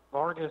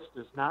 Vargas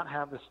does not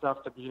have the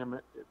stuff to beat him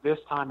this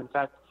time. In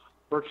fact,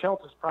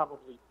 Berchelt is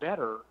probably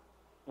better,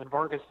 and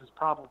Vargas is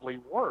probably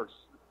worse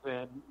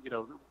than,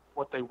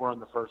 what they were in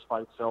the first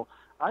fight. So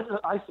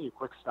I see a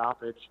quick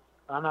stoppage.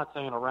 I'm not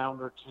saying a round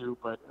or two,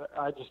 but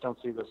I just don't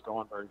see this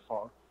going very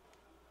far.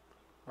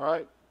 All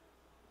right,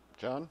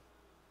 John?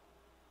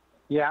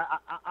 Yeah,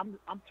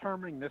 I'm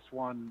terming this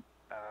one,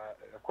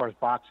 of course,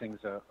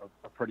 boxing's a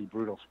pretty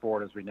brutal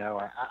sport, as we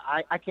know.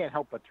 I can't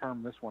help but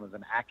term this one as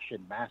an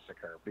action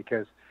massacre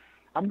because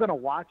I'm going to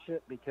watch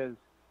it because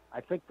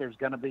I think there's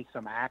going to be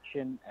some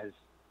action as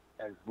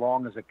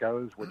long as it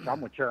goes, which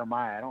I'm with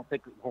Jeremiah. I don't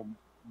think it will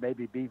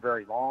maybe be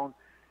very long.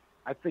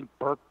 I think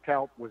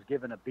Berchelt was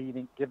giving him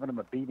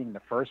a beating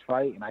the first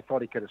fight, and I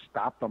thought he could have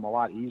stopped him a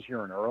lot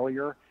easier and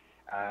earlier.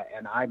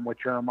 And I'm with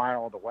Jeremiah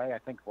all the way. I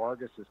think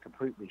Vargas is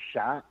completely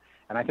shot.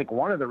 And I think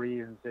one of the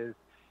reasons is,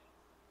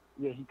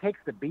 he takes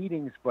the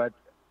beatings, but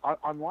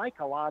unlike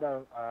a lot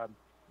of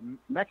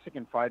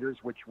Mexican fighters,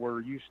 which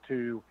were used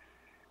to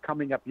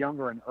coming up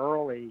younger and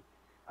early,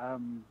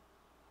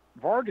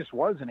 Vargas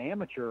was an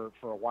amateur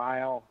for a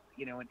while,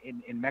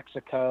 in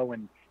Mexico,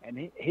 and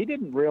he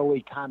didn't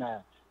really kind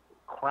of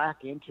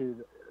crack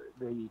into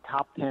the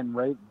top 10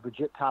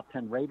 legit top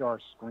 10 radar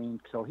screen.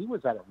 So he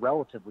was at a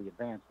relatively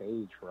advanced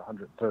age for a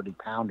 130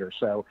 pounder.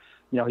 So,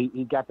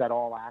 he got that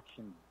all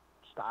action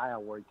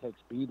style where he takes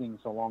beatings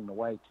along the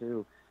way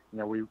too.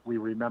 We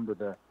remember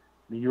the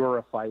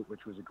Miura fight,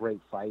 which was a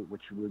great fight,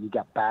 which really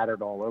got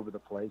battered all over the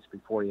place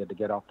before he had to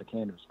get off the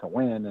canvas to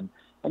win. And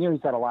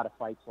he's had a lot of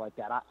fights like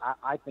that.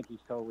 I think he's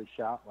totally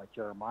shot like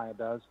Jeremiah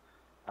does.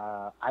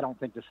 I don't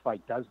think this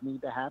fight does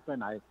need to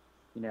happen.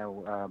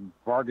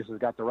 Vargas has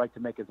got the right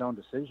to make his own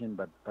decision,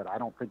 but I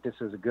don't think this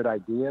is a good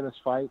idea, this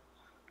fight.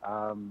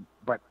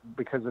 But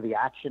because of the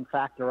action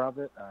factor of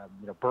it,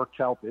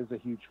 Berchelt is a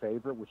huge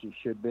favorite, which he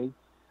should be.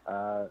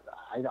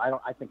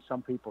 I think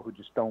some people who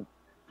just don't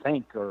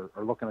think or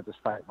are looking at this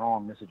fight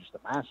wrong. This is just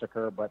a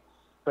massacre, but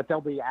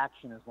there'll be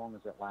action as long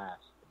as it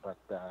lasts. But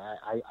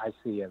I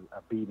see a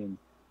beating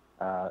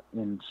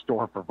in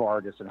store for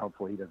Vargas, and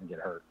hopefully he doesn't get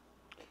hurt.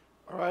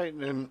 All right,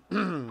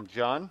 and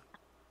John,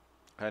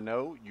 I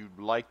know you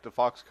like the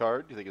Fox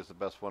card. You think it's the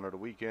best one of the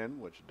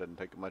weekend, which doesn't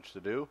take much to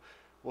do.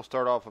 We'll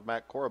start off with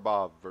Matt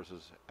Korobov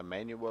versus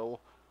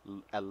Emmanuel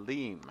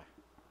Aleem.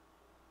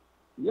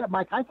 Yeah,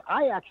 Mike,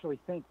 I actually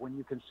think when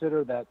you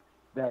consider that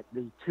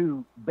the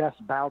two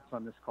best bouts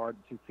on this card,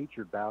 the two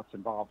featured bouts,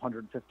 involve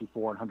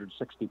 154 and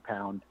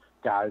 160-pound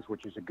guys,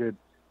 which is a good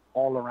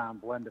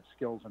all-around blend of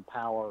skills and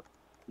power,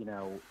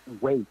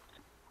 weight.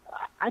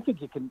 I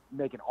think you can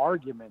make an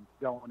argument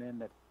going in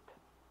that,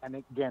 and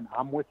again,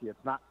 I'm with you,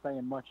 it's not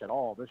saying much at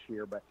all this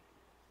year, but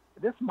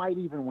this might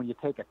even, when you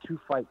take a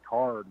two-fight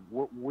card,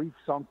 we've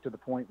sunk to the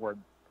point where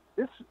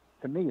this,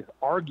 to me, is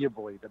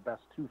arguably the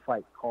best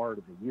two-fight card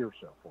of the year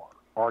so far,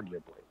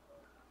 arguably.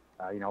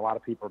 A lot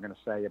of people are going to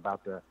say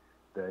about the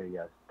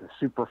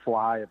super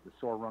fly of the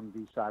Sorung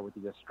V-side with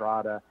the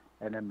Estrada,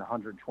 and then the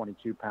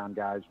 122-pound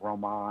guys,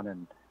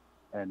 Roman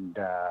and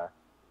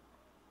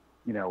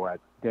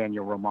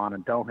Daniel Roman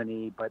and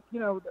Doheny. But,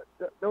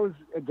 those,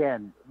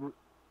 again,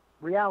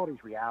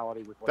 reality's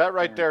reality. With what that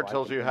right there like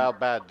tells you how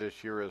bad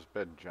this year has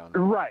been, John.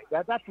 Right.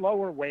 That's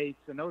lower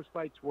weights, and those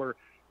fights were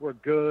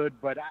good,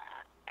 but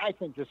I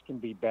think this can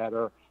be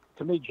better.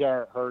 To me,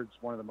 Jarrett Hurd's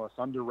one of the most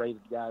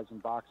underrated guys in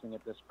boxing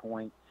at this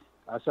point.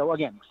 So,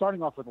 again,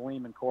 starting off with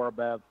Aleem and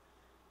Korobov,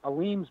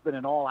 Aleem's been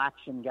an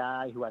all-action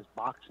guy who has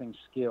boxing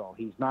skill.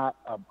 He's not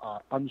an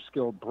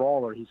unskilled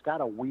brawler. He's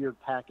got a weird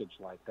package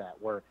like that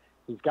where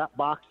he's got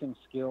boxing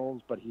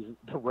skills, but he's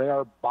the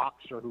rare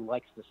boxer who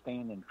likes to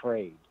stand and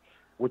trade,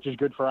 which is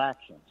good for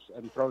actions,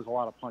 and he throws a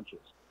lot of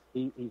punches.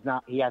 He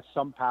has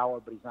some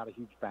power, but he's not a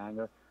huge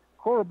banger.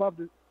 Korobov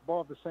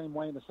the same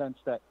way in the sense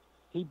that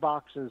he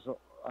boxes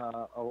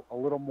a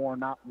little more,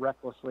 not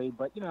recklessly,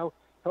 but,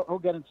 he'll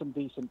get in some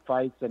decent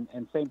fights,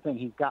 and same thing,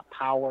 he's got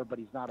power, but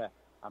he's not a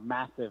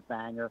massive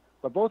banger.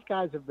 But both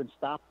guys have been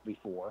stopped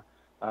before.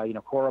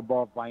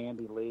 Korobov by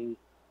Andy Lee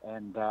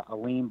and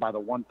Aleem by the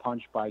one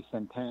punch by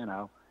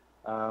Centeno.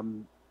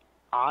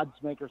 Odds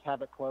makers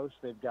have it close.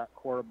 They've got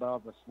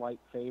Korobov a slight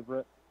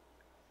favorite.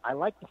 I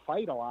like the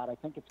fight a lot. I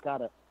think it's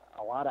got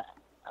a lot of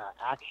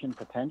action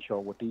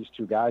potential with these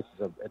two guys.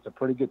 It's a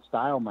pretty good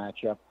style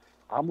matchup.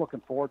 I'm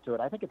looking forward to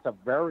it. I think it's a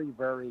very,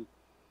 very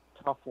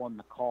tough one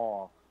to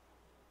call.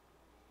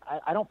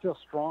 I don't feel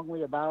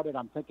strongly about it.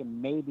 I'm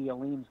thinking maybe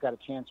Aleem's got a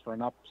chance for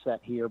an upset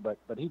here, but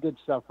he did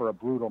suffer a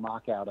brutal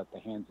knockout at the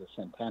hands of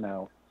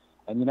Centeno,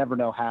 and you never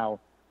know how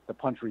the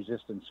punch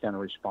resistance is going to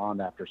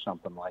respond after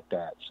something like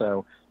that.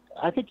 So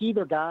I think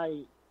either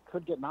guy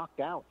could get knocked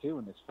out, too,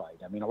 in this fight.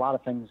 I mean, a lot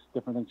of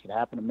different things could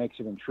happen. It makes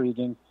it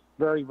intriguing.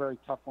 Very, very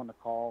tough one to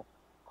call.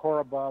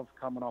 Korobov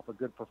coming off a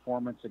good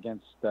performance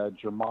against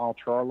Jamal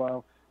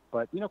Charlo,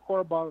 but,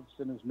 Korobov's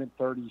in his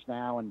mid-30s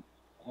now,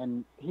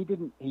 and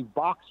he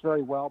boxed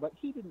very well, but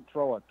he didn't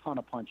throw a ton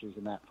of punches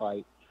in that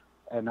fight,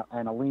 and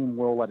Aleem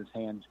will let his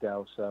hands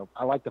go. So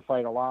I like the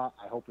fight a lot.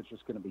 I hope it's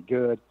just going to be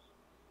good.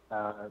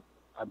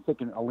 I'm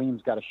thinking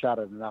Aleem's got a shot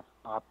at enough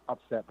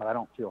upset, but I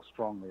don't feel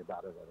strongly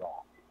about it at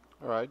all.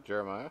 All right,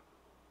 Jeremiah.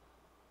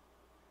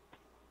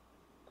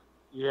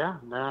 Yeah,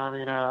 no, I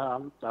mean, I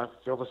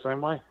feel the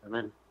same way. I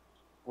mean,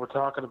 we're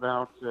talking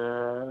about,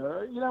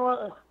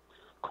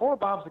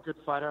 Korobov's a good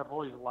fighter. I've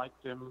always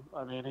liked him.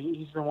 I mean,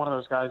 he's been one of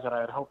those guys that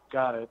I had hoped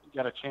got a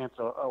chance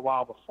a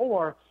while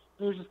before.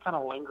 He was just kind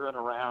of lingering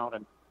around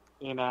and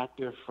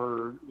inactive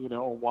for,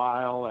 a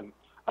while. And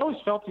I always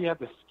felt he had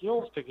the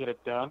skills to get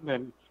it done,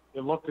 and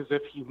it looked as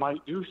if he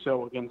might do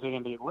so against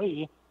Andy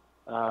Lee,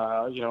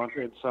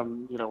 in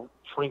some,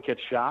 trinket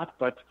shot.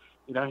 But,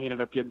 he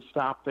ended up getting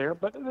stopped there.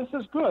 But this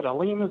is good.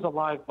 Aleem is a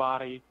live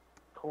body.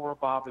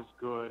 Korobov is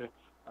good.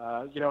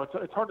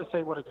 It's hard to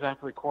say what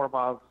exactly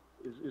Korobov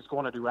is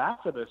going to do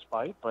after this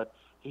fight, but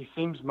he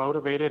seems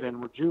motivated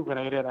and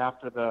rejuvenated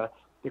after the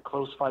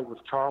close fight with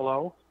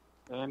Charlo.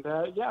 And,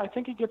 I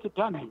think he gets it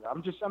done here.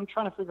 I'm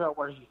trying to figure out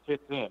where he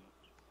fits in.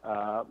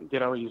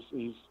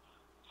 He's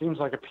seems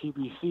like a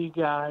PBC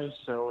guy,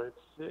 so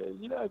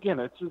it's, again,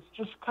 it's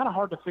just kind of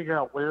hard to figure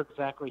out where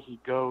exactly he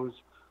goes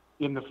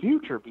in the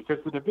future because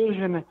the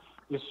division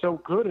is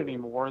so good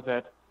anymore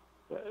that,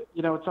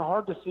 it's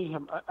hard to see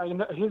him.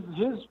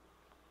 His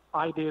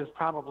idea is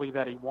probably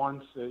that he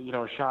wants,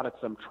 a shot at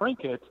some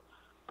trinket.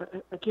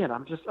 But again,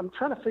 I'm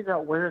trying to figure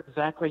out where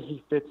exactly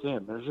he fits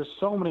in. There's just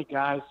so many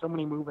guys, so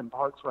many moving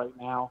parts right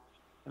now,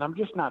 and I'm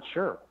just not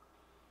sure.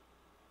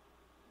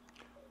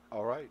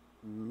 All right,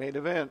 main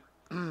event,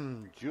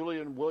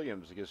 Julian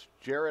Williams against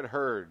Jarrett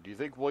Hurd. Do you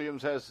think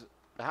Williams has,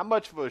 how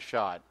much of a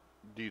shot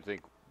do you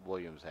think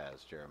Williams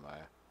has,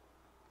 Jeremiah?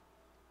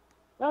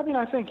 I mean,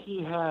 I think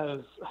he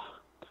has,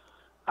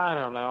 I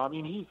don't know. I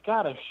mean, he's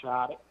got a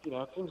shot.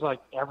 It seems like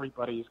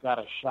everybody's got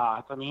a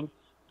shot. I mean,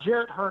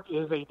 Jarrett Hurd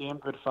is a damn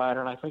good fighter,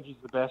 and I think he's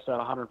the best at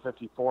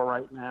 154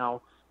 right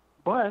now.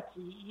 But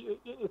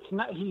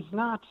he's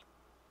not,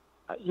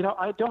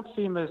 I don't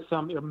see him as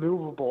some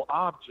immovable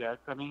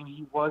object. I mean,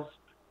 he was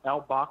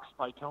outboxed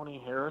by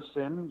Tony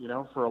Harrison,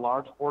 for a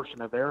large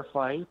portion of their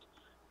fight.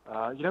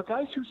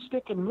 Guys who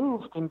stick and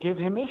move can give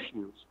him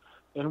issues,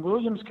 and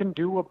Williams can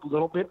do a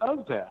little bit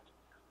of that.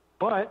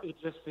 But it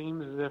just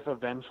seems as if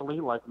eventually,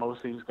 like most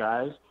of these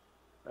guys,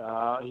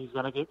 he's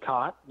going to get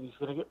caught, he's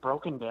going to get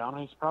broken down,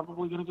 and he's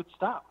probably going to get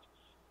stopped.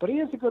 But he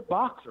is a good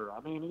boxer.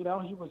 I mean, he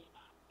was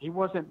He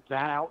wasn't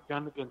that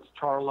outgunned against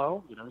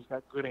Charlo. You know, he's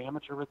got good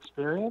amateur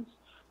experience.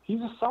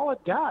 He's a solid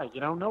guy. You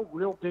know, no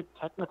real big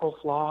technical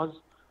flaws.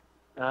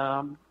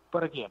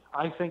 But again,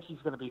 I think he's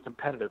going to be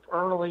competitive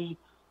early.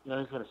 You know,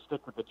 he's going to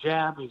stick with the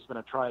jab. He's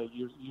going to try to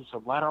use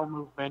some lateral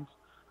movement.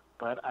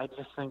 But I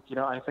just think, you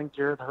know, I think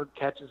Jarrett Hurd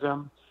catches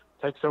him,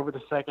 takes over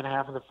the second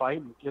half of the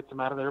fight, and gets him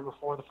out of there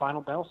before the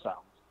final bell sounds.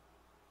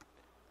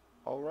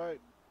 All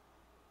right.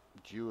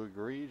 Do you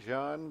agree,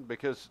 John?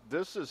 Because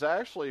this is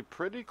actually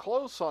pretty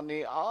close on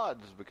the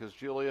odds because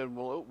Julian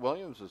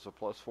Williams is a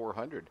plus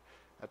 400.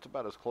 That's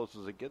about as close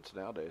as it gets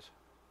nowadays.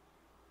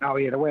 Oh,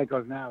 yeah, the way it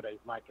goes nowadays,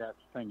 Mike, that's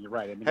the thing. You're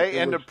right. I mean, hey,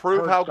 and to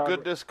prove how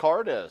good this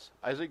card is,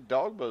 Isaac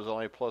Dogba is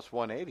only plus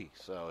 180.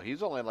 So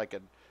he's only like you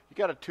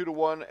got a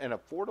 2-1 and a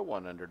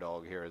 4-1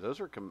 underdog here. Those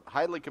are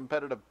highly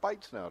competitive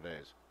fights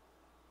nowadays.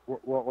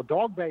 Well,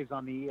 Dogbay's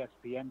on the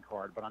ESPN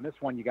card, but on this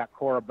one you got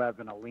Beterbiev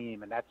and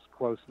Aleem, and that's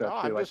close to. No,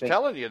 I'm just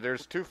telling you,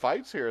 there's two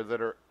fights here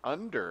that are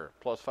under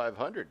plus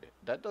 500.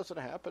 That doesn't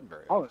happen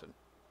very often.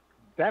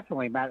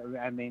 Definitely, Matt.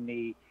 I mean,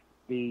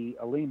 the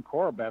Aleem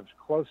Beterbiev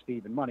close to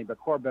even money, but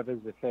Beterbiev is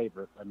the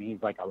favorite. I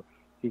mean,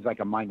 he's like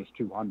a minus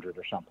 200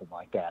 or something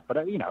like that.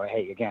 But you know,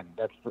 hey, again,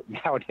 that's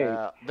nowadays.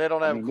 They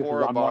don't have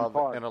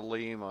Beterbiev and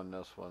Aleem on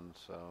this one,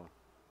 so.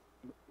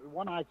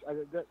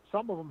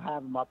 Some of them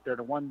have them up there.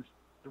 The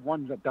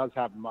ones that does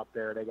have them up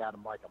there, they got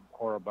them like a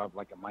Beterbiev,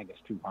 like a minus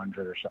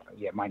 200 or something.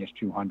 Yeah, minus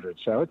 200.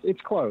 So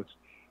it's close.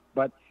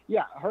 But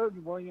yeah, Hurd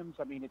and Williams.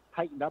 I mean, it's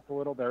tightened up a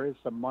little. There is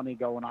some money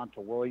going on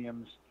to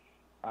Williams.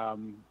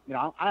 You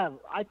know,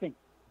 I think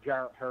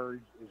Jarrett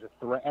Hurd is a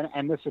threat,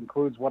 and this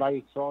includes what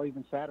I saw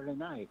even Saturday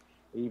night.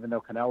 Even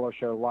though Canelo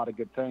showed a lot of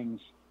good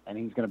things, and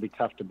he's going to be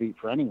tough to beat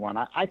for anyone,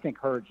 I think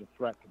Hurd's a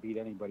threat to beat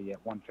anybody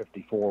at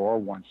 154 or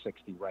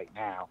 160 right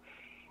now.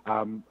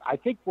 I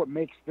think what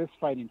makes this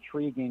fight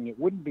intriguing, it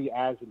wouldn't be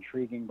as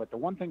intriguing, but the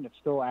one thing that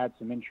still adds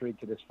some intrigue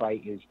to this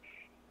fight is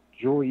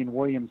Julian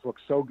Williams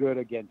looks so good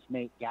against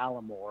Nate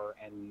Gallimore,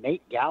 and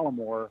Nate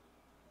Gallimore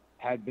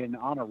had been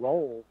on a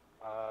roll.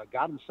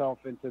 Got himself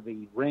into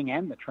the ring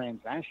and the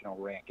transnational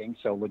rankings,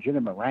 so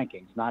legitimate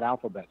rankings, not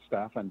alphabet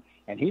stuff. And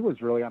he was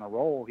really on a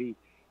roll. He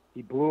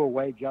blew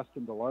away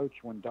Justin DeLoach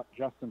when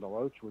Justin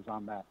DeLoach was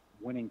on that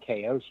winning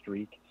KO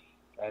streak.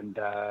 And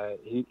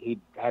he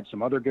had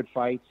some other good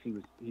fights. He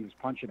was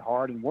punching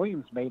hard, and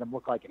Williams made him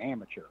look like an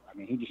amateur. I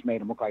mean, he just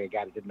made him look like a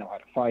guy that didn't know how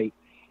to fight,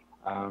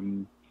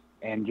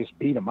 and just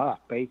beat him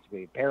up,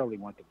 basically. Barely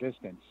went the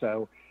distance.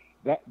 So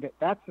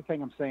that's the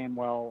thing I'm saying.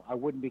 Well, I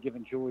wouldn't be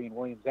giving Julian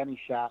Williams any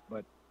shot,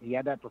 but he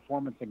had that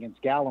performance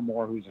against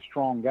Gallimore, who's a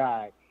strong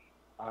guy.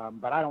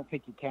 But I don't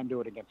think he can do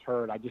it against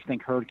Hurd. I just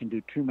think Hurd can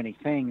do too many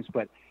things.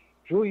 But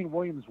Julian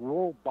Williams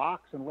will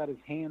box and let his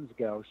hands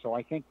go. So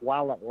I think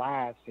while it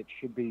lasts, it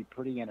should be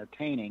pretty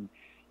entertaining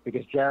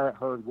because Jarrett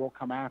Hurd will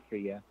come after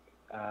you.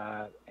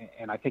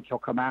 And I think he'll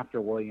come after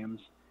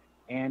Williams.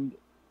 And,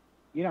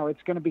 you know,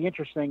 it's going to be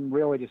interesting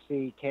really to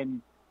see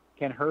can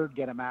Hurd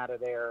get him out of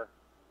there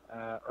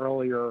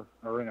earlier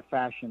or in a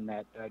fashion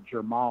that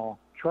Jermall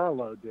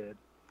Charlo did.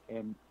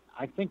 And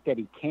I think that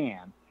he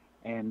can.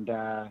 And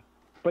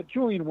but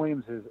Julian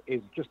Williams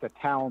is just a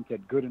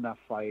talented, good enough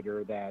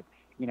fighter that,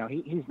 you know,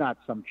 he's not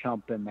some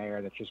chump in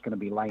there that's just going to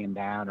be laying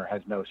down or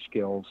has no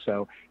skills.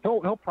 So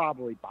he'll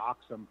probably box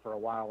him for a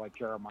while, like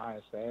Jeremiah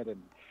said.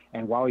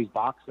 And while he's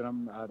boxing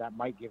him, that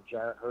might give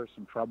Jarrett Hurd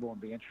some trouble and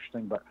be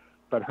interesting.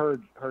 But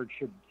Hurd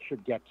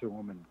should get to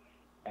him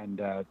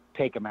and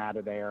take him out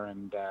of there.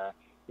 And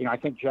you know, I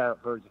think Jarrett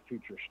Hurd's a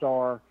future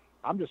star.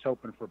 I'm just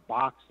hoping for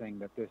boxing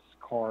that this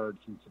card,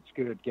 since it's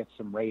good, gets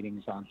some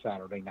ratings on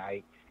Saturday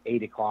night,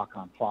 8 o'clock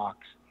on Fox.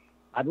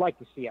 I'd like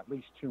to see at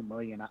least 2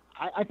 million.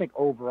 I think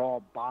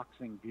overall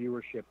boxing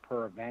viewership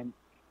per event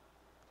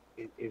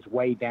is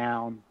way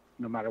down,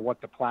 no matter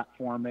what the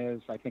platform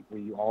is. I think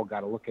we all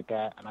got to look at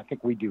that, and I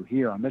think we do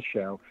here on this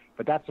show,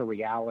 but that's a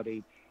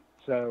reality.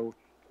 So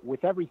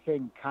with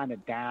everything kind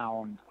of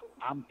down,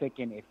 I'm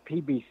thinking if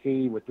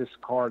PBC with this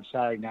card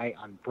Saturday night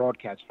on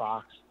Broadcast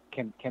Fox,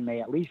 can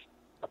they at least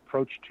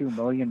approach 2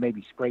 million,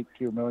 maybe scrape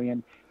 2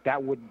 million?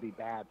 That wouldn't be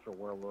bad for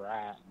where we're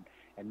at,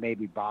 and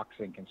maybe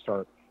boxing can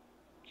start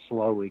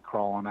slowly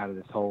crawling out of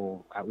this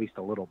hole at least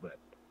a little bit.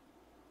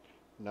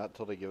 Not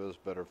till they give us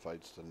better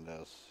fights than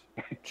this.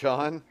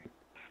 John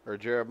or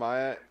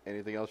Jeremiah,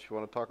 anything else you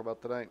want to talk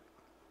about tonight?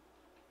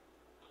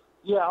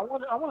 Yeah,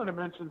 I wanted to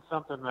mention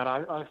something that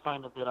I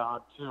find a bit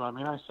odd too. I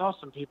mean, I saw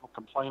some people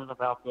complaining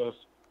about this,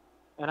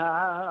 and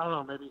I don't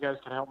know, maybe you guys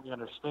can help me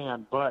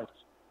understand, but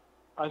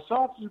I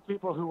saw a few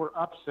people who were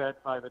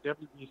upset by the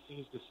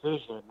WBC's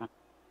decision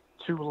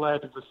to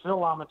let Vasil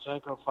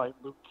Lomachenko fight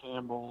Luke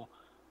Campbell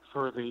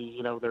for the,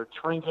 you know, their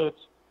trinket.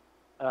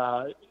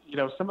 You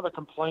know, some of the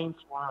complaints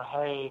were,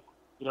 hey,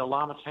 you know,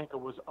 Lomachenko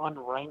was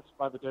unranked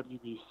by the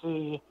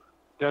WBC,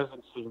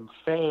 doesn't seem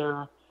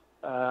fair.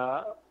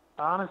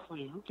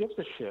 Honestly, who gives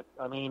a shit?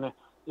 I mean,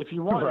 if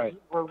you want, right.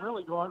 We're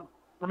really going,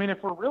 I mean, if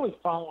we're really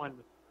following,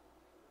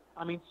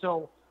 I mean,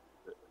 so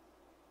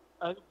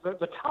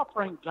the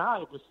top-ranked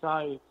guy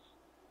besides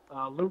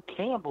Luke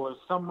Campbell is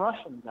some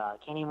Russian guy.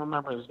 I can't even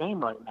remember his name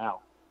right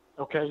now.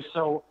 Okay,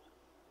 so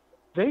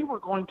they were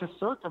going to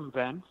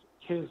circumvent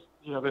his,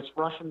 this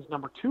Russian's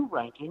number 2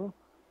 ranking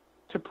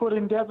to put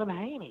in Devin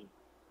Haney.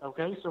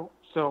 Okay,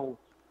 so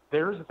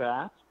there's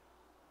that,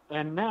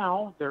 and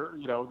now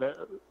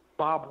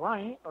Bob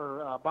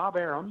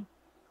Arum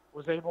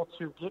was able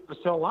to get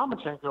Vasyl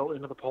Lomachenko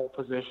into the pole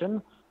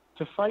position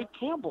to fight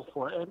Campbell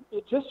for it. And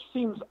it just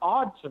seems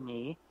odd to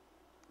me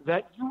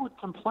that you would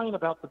complain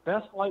about the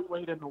best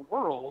lightweight in the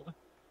world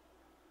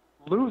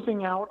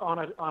losing out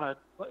on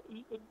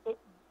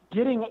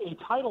getting a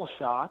title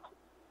shot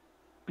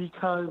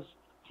because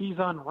he's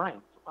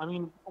unranked. I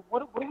mean, what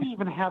do we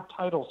even have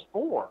titles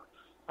for?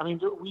 I mean,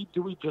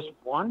 do we just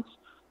want,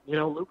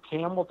 Luke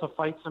Campbell to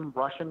fight some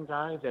Russian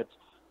guy that,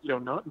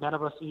 none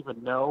of us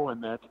even know,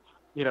 and that,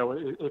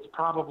 it's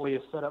probably a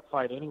set-up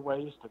fight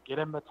anyways to get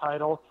him the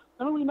title?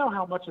 I mean, we know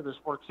how much of this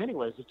works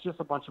anyways. It's just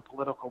a bunch of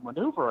political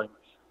maneuvering.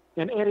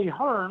 And Eddie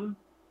Hearn,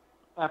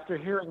 after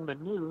hearing the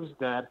news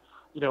that,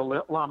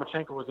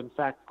 Lomachenko was in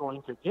fact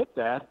going to get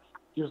that,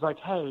 he was like,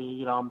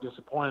 hey, I'm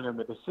disappointed in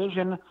the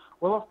decision.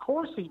 Well, of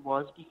course he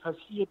was, because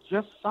he had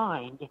just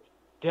signed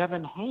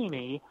Devin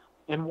Haney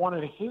and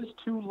wanted his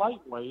 2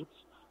 lightweights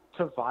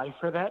to vie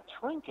for that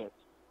trinket.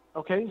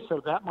 Okay,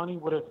 so that money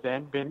would have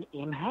then been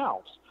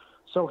in-house.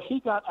 So he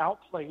got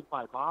outplayed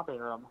by Bob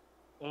Arum,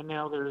 and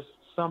now there's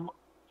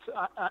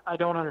I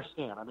don't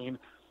understand. I mean,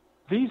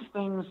 these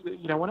things,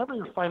 whenever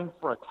you're fighting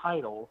for a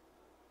title,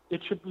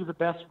 it should be the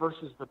best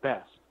versus the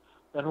best.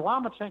 And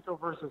Lomachenko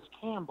versus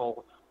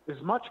Campbell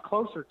is much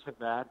closer to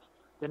that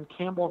than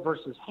Campbell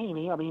versus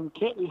Haney. I mean,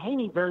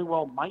 Haney very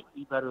well might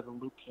be better than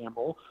Luke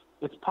Campbell.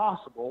 It's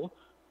possible,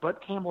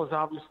 but Campbell is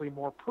obviously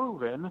more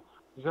proven.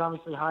 He's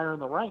obviously higher in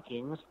the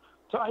rankings.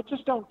 So I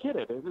just don't get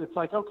it. It's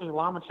like, okay,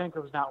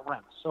 Lomachenko's not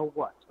ranked. So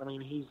what? I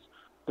mean, he's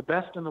the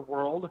best in the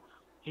world.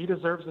 He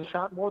deserves a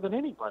shot more than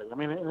anybody. I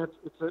mean,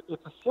 it's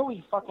a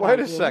silly fucking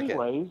idea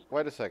anyways.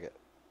 Wait a second.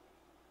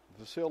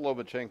 Vasyl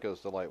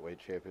Lomachenko's the lightweight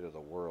champion of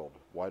the world.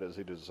 Why does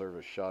he deserve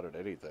a shot at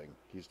anything?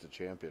 He's the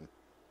champion.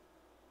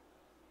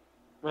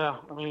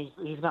 Well, I mean,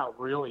 he's not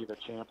really the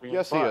champion.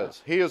 Yes, he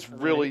is. He is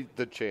really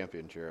the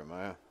champion,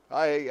 Jeremiah.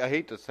 I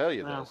hate to tell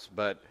you this,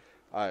 but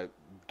I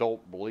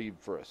don't believe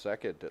for a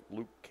second that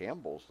Luke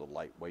Campbell's the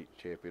lightweight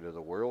champion of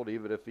the world,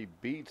 even if he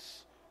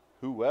beats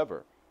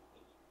whoever.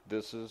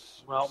 This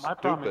is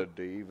stupid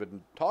to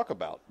even talk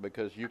about,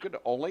 because you could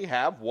only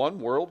have one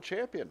world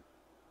champion.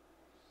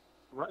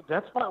 Right,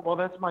 that's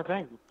my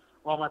thing.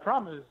 Well, my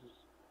problem is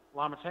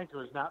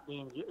Lomachenko is not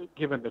being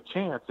given the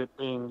chance at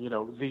being,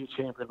 the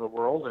champion of the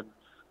world, and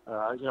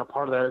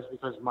part of that is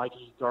because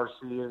Mikey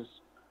Garcia's,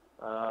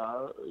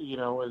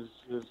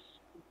 his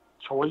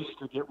choice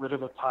to get rid of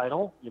the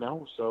title,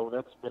 so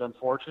that's a bit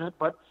unfortunate.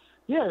 But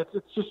yeah,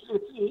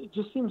 it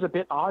just seems a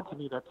bit odd to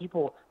me that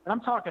people, and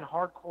I'm talking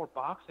hardcore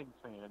boxing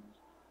fans,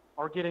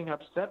 are getting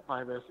upset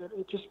by this.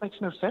 It just makes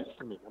no sense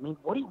to me. I mean,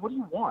 what do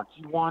you want?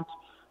 Do you want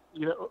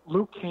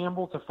Luke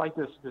Campbell to fight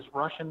this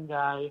Russian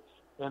guy,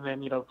 and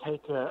then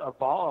take a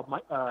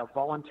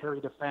voluntary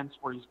defense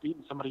where he's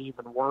beaten somebody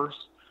even worse,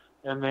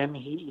 and then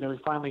he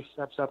finally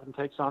steps up and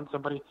takes on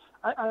somebody?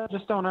 I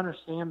just don't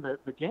understand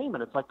the game,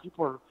 and it's like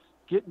people are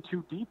getting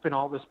too deep in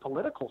all this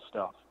political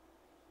stuff.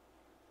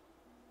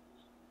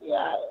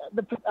 Yeah,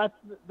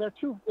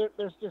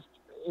 there's just,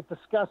 it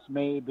disgusts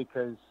me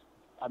because,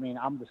 I mean,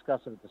 I'm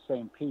disgusted at the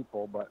same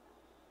people, but,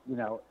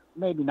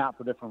 maybe not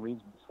for different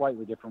reasons,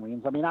 slightly different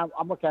reasons. I mean, I'm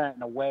looking at it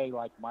in a way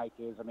like Mike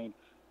is. I mean,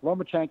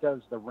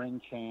 Lomachenko's the ring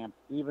champ.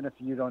 Even if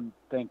you don't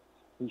think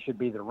he should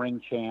be the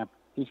ring champ,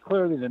 he's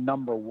clearly the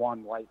number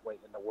 1 lightweight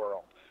in the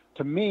world.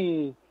 To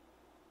me,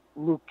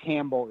 Luke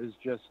Campbell is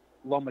just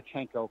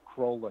Lomachenko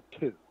Krolla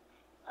 2.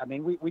 I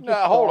mean, we just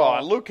hold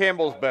on. Luke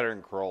Campbell's better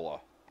than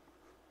Krolla.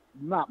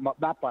 Not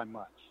by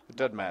much. It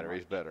doesn't matter.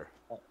 He's better.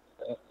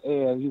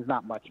 He's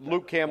not much better.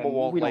 Luke Campbell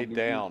won't lay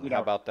down.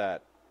 How about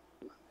that?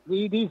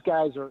 These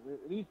guys are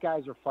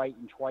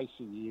fighting twice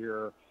a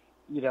year.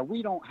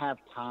 We don't have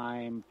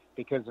time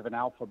because of an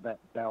alphabet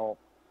belt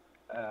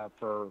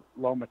for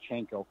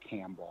Lomachenko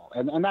Campbell,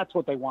 and that's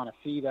what they want to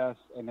feed us.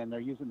 And then they're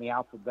using the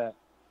alphabet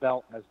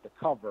belt as the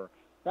cover.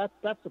 That's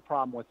the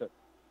problem with it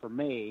for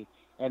me.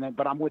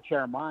 But I'm with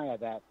Jeremiah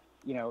that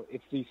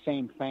it's these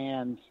same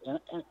fans and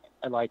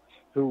like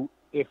who,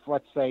 if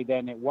let's say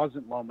then it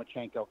wasn't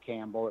Lomachenko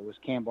Campbell, it was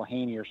Campbell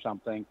Haney or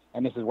something,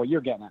 and this is what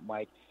you're getting at,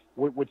 Mike,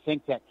 would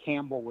think that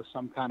Campbell was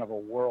some kind of a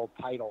world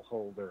title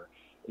holder,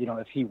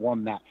 if he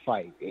won that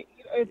fight.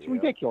 It's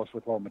ridiculous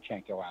with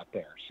Lomachenko out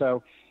there.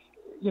 So,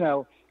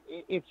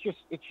 it's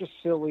just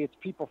silly. It's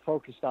people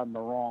focused on the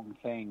wrong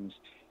things.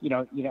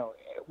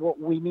 What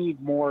we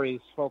need more is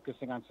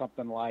focusing on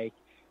something like,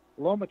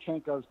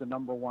 Lomachenko's the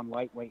number 1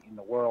 lightweight in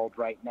the world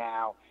right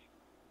now.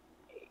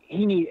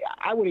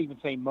 I would even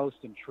say most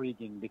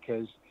intriguing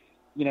because,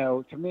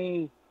 to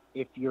me,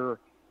 if you're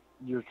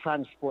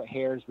trying to split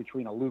hairs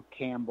between a Luke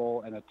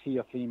Campbell and a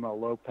Teofimo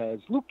Lopez,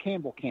 Luke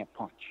Campbell can't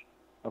punch,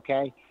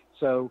 okay?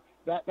 So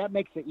that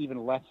makes it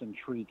even less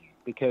intriguing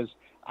because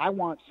I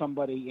want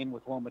somebody in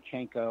with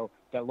Lomachenko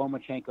that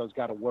Lomachenko's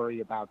got to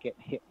worry about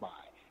getting hit by.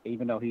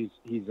 even though he's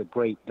a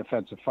great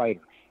defensive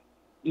fighter.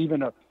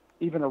 Even a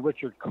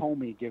Richard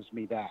Comey gives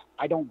me that.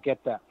 I don't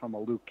get that from a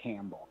Luke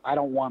Campbell. I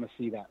don't want to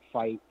see that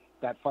fight.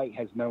 That fight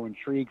has no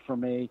intrigue for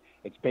me.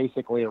 It's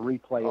basically a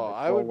replay of the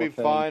I would be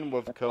thing. fine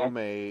with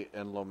Comey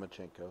and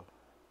Lomachenko.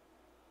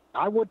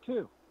 I would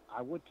too,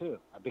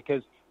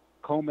 because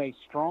Comey's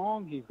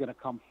strong. He's going to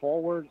come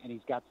forward, and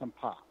he's got some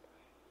pop.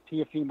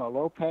 Teofimo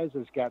Lopez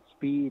has got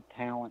speed,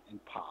 talent, and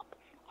pop.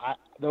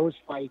 Those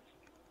fights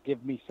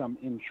give me some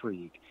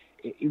intrigue.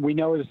 We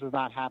know this is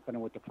not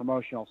happening with the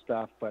promotional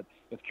stuff, but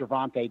if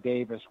Gervonta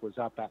Davis was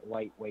up at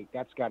lightweight,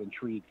 that's got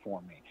intrigue for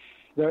me.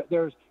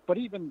 But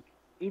even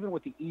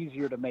with the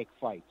easier to make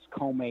fights,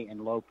 Comey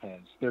and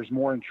Lopez, there's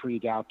more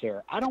intrigue out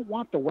there. I don't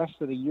want the rest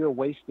of the year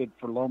wasted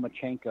for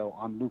Lomachenko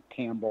on Luke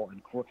Campbell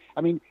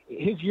and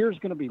his year is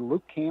going to be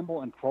Luke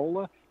Campbell and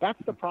Krolla. That's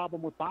the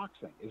problem with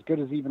boxing. As good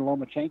as even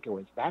Lomachenko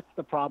is, that's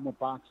the problem with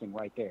boxing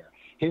right there.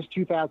 His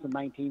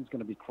 2019 is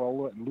going to be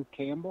Krolla and Luke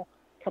Campbell.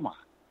 Come on.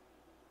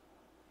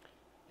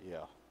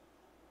 Yeah.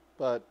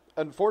 But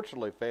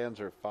unfortunately,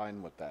 fans are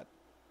fine with that.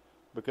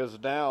 Because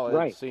now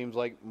it seems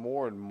like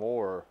more and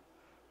more,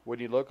 when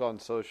you look on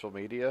social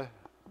media,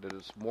 that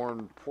it's more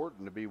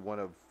important to be one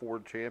of 4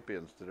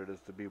 champions than it is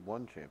to be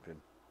one champion.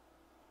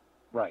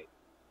 Right.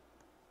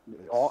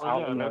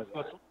 The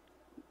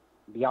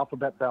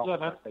alphabet belt,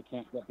 they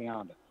can't get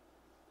beyond it.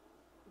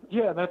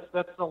 Yeah,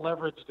 that's the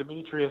leverage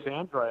Demetrius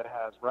Andrade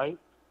has, right?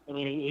 I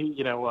mean,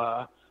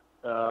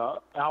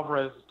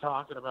 Alvarez is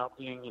talking about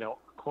being,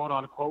 quote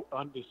unquote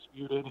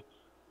undisputed.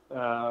 He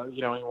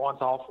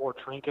wants all 4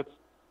 trinkets.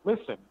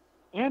 Listen,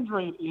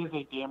 Andrade is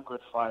a damn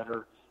good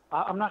fighter.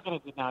 I'm not going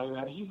to deny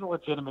that. He's a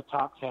legitimate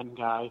top 10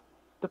 guy.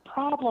 The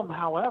problem,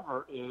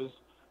 however, is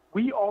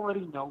we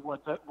already know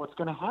what's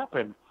going to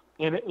happen.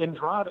 And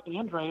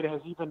Andrade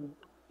has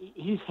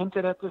he's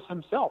hinted at this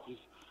himself. He's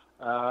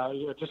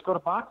just go to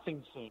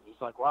Boxing Scene. He's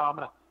like, well, I'm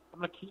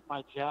gonna keep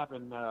my jab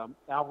in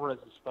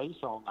Alvarez's face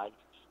all night.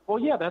 Well,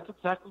 yeah, that's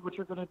exactly what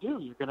you're going to do.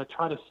 You're going to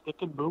try to stick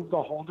and move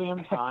the whole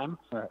damn time.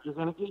 Right. You're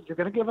going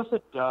to give us a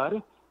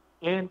dud.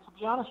 And to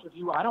be honest with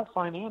you, I don't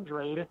find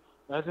Andrade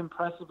as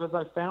impressive as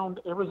I found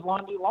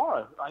Erislandy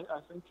Lara. I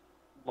think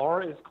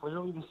Lara is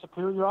clearly the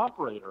superior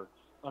operator.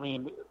 I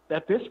mean,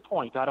 at this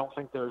point, I don't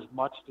think there's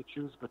much to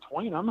choose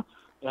between them,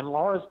 and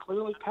Lara's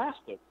clearly past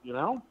it,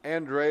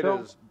 Andrade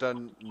has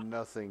done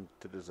nothing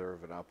to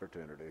deserve an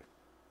opportunity.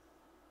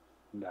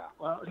 No.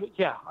 Well,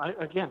 yeah.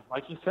 Again,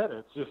 like you said,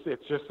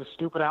 it's just a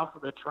stupid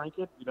alphabet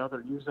trinket.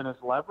 They're using as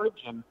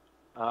leverage, and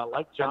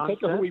like John said,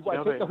 think of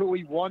who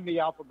he won the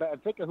alphabet.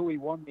 Think of who he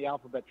won the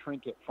alphabet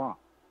trinket from.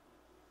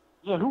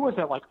 Yeah, who was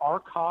that? Like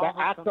Arkov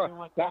or something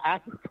like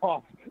that?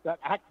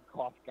 That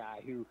Akakov guy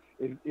who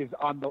is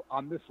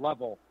on this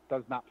level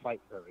does not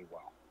fight very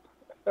well.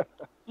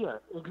 Yeah,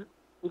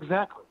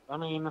 exactly. I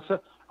mean,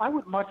 so I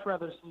would much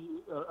rather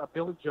see a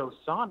Billy Joe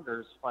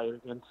Saunders fight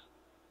against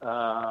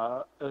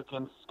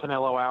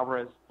Canelo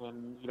Alvarez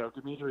than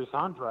Demetrius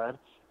Andrade,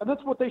 and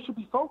that's what they should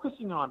be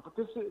focusing on. But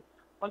this is,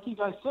 like you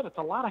guys said, it's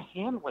a lot of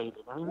hand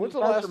waving. I mean, when's the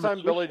last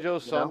time Billy Joe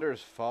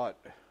Saunders fought?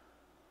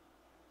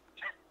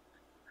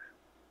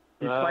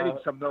 He's fighting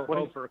some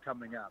Hofer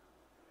coming up.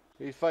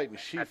 He's fighting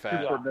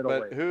Shifat,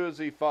 but who has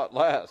he fought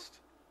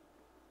last?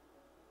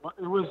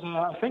 It was,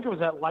 I think it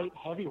was at light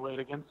heavyweight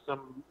against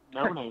some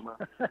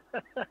no-namer.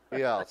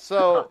 Yeah,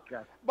 so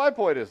my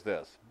point is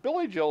this.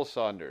 Billy Joe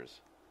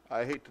Saunders,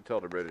 I hate to tell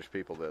the British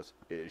people this,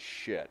 is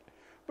shit.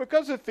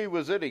 Because if he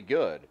was any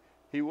good,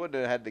 he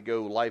wouldn't have had to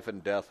go life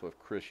and death with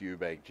Chris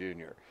Eubank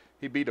Jr.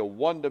 He beat a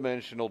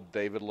one-dimensional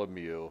David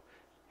Lemieux.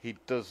 He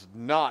does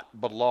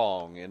not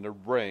belong in the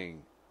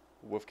ring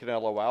with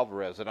Canelo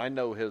Alvarez, and I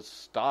know his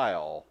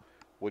style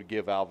would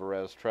give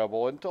Alvarez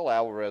trouble until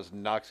Alvarez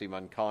knocks him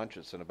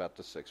unconscious in about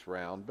the 6th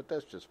round, but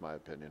that's just my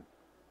opinion.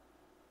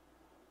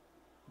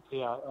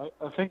 Yeah,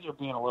 I think you're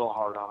being a little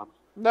hard on him.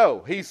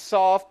 No, he's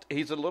soft.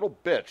 He's a little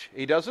bitch.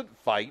 He doesn't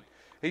fight.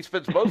 He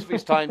spends most of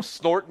his time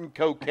snorting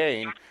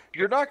cocaine.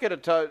 You're not going to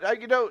tell...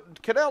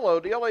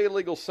 Canelo, the only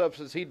illegal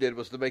substance he did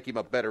was to make him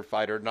a better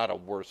fighter, not a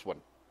worse one.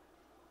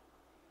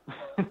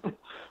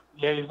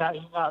 Yeah, he's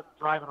not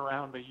driving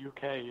around the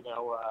UK,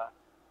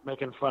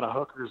 making fun of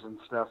hookers and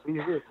stuff. He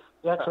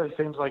actually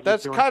seems like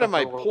that's he's doing kind of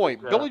my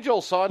point. Bit, Billy Joe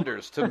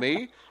Saunders, to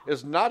me,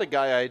 is not a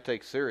guy I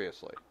take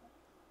seriously.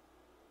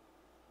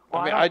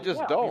 Well, I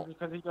just don't.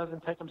 Because he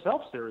doesn't take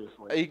himself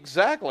seriously.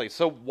 Exactly.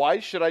 So why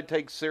should I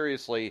take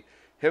seriously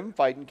him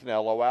fighting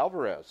Canelo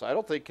Alvarez? I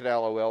don't think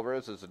Canelo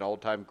Alvarez is an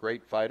all-time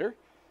great fighter,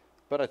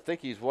 but I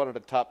think he's one of the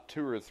top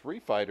 2 or 3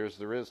 fighters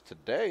there is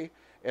today.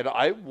 And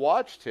I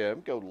watched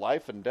him go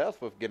life and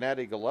death with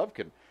Gennady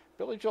Golovkin.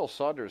 Billy Joe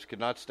Saunders could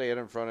not stand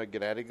in front of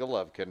Gennady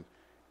Golovkin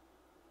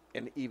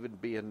and even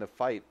be in the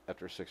fight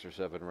after 6 or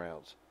 7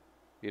 rounds.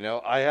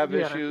 I have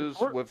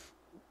issues with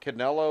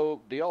Canelo,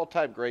 the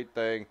all-time great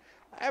thing.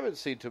 I haven't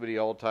seen too many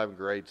all-time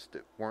greats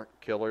that weren't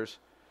killers.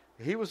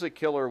 He was a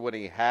killer when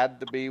he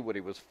had to be, when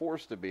he was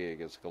forced to be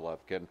against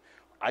Golovkin.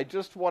 I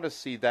just want to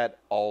see that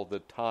all the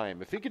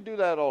time. If he could do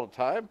that all the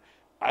time,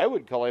 I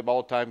would call him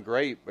all-time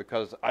great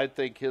because I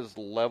think his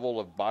level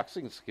of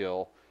boxing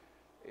skill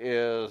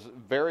is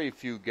very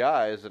few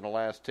guys in the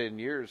last 10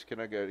 years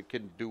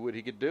can do what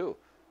he could do.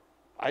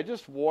 I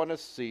just want to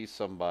see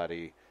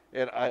somebody,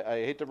 and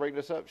I hate to bring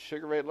this up,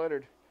 Sugar Ray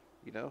Leonard,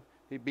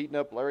 he beaten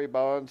up Larry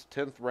Bonds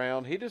 10th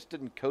round. He just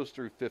didn't coast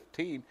through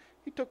 15.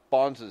 He took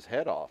Bonds'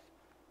 head off.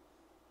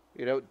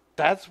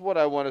 That's what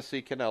I want to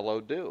see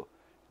Canelo do.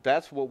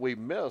 That's what we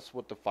miss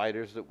with the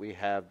fighters that we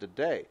have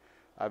today.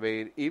 I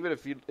mean, even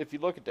if you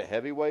look at the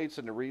heavyweights,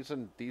 and the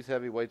reason these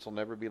heavyweights will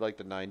never be like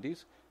the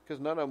 90s, because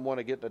none of them want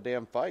to get in a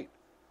damn fight.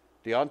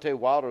 Deontay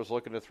Wilder's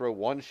looking to throw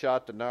one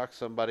shot to knock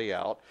somebody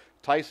out.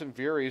 Tyson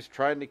Fury's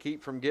trying to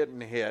keep from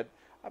getting hit.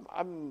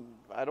 I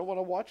don't want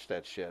to watch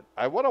that shit.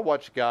 I want to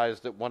watch guys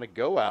that want to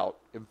go out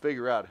and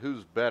figure out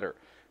who's better,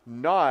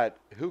 not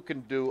who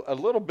can do a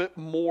little bit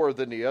more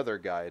than the other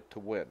guy to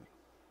win.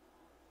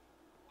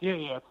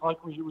 Yeah, it's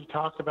like we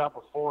talked about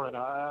before, and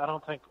I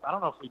don't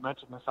know if we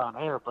mentioned this on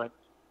air, but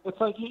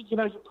it's like you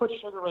put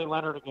Sugar Ray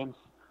Leonard against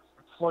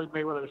Floyd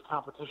Mayweather's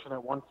competition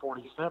at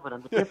 147,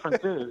 and the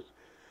difference is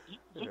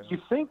you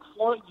think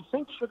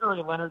Sugar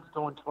Ray Leonard's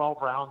going 12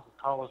 rounds with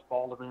Carlos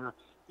Baldomir.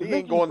 He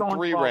ain't going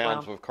 3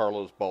 rounds with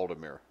Carlos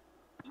Baldomir.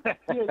 Yeah,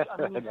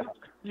 I mean,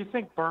 you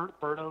think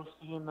Berto's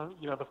seeing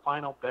the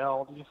final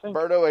bell? Do you think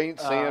Berto ain't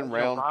seeing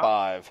round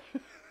 5?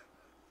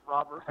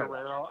 Robert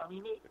Guerrero. I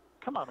mean,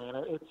 come on,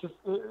 man.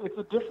 It's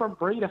a different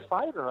breed of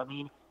fighter. I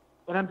mean,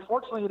 and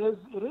unfortunately,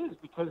 it is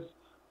because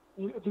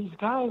these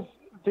guys,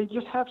 they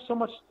just have so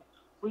much.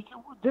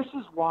 This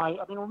is why.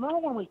 I mean, remember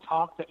when we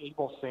talked to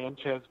Abel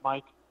Sanchez,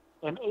 Mike,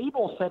 and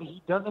Abel said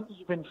he doesn't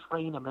even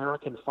train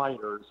American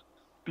fighters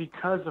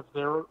because of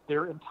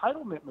their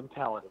entitlement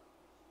mentality.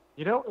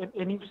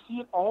 And you see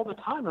it all the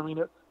time. I mean,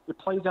 it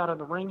plays out in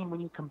the ring, and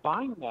when you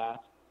combine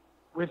that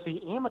with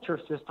the amateur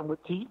system,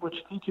 which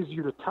teaches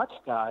you to touch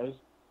guys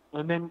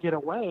and then get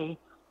away,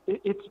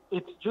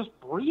 it's just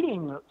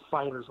breeding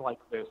fighters like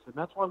this, and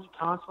that's why we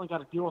constantly got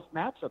to deal with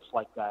matchups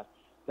like that.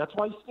 That's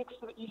why he sticks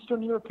to the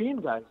Eastern European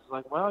guys. It's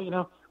like, well,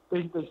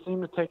 they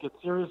seem to take it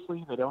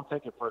seriously. They don't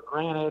take it for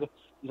granted.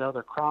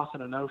 They're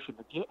crossing an ocean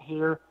to get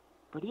here.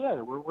 But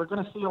yeah, we're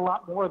going to see a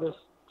lot more of this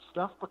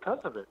stuff because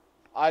of it.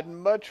 I'd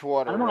much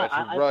rather watch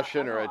a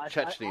Russian or a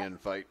Chechnyan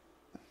fight.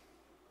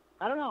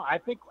 I don't know. I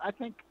think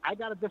I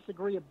got to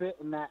disagree a bit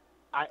in that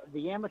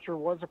the amateur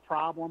was a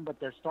problem, but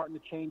they're starting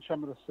to change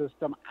some of the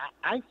system.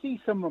 I see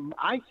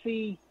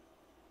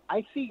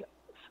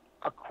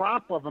a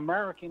crop of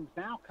Americans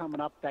now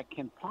coming up that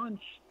can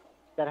punch,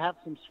 that have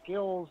some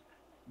skills,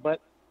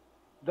 but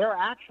they're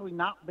actually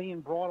not being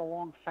brought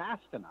along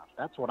fast enough.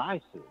 That's what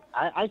I see.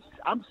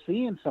 I'm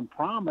seeing some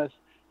promise,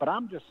 but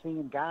I'm just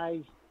seeing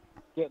guys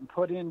getting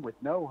put in with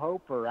no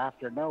hoper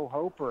after no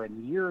hoper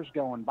and years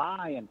going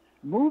by, and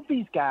move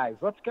these guys.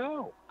 Let's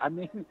go. I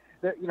mean,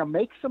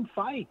 make some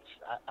fights.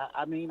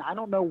 I mean, I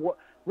don't know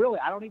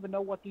I don't even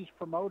know what these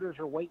promoters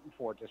are waiting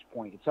for at this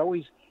point. It's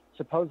always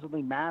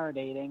supposedly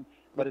marinating.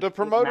 But the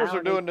promoters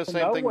are doing the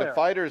same thing the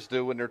fighters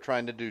do when they're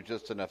trying to do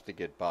just enough to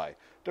get by.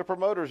 The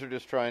promoters are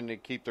just trying to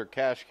keep their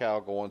cash cow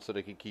going so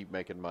they can keep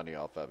making money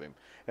off of him.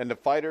 And the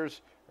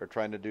fighters are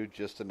trying to do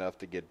just enough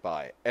to get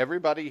by.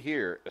 Everybody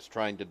here is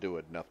trying to do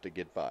enough to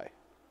get by.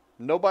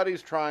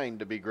 Nobody's trying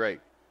to be great.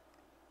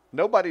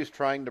 Nobody's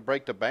trying to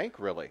break the bank,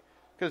 really.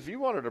 Because if you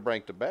wanted to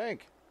break the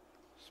bank,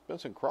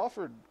 Spence and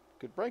Crawford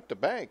could break the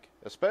bank,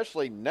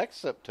 especially next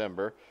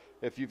September.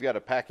 If you've got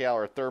a Pacquiao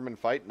or Thurman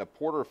fight and a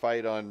Porter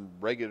fight on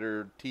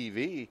regular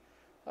TV,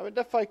 I mean,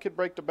 that fight could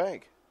break the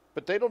bank.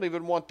 But they don't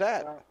even want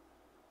that.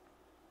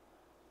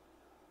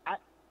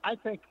 I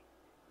think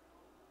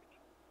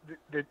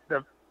the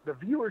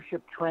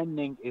viewership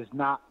trending is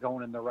not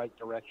going in the right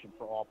direction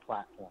for all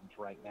platforms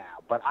right now.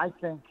 But I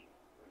think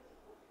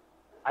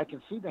I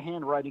can see the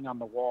handwriting on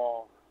the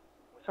wall.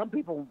 Some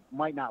people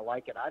might not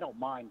like it. I don't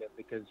mind it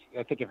because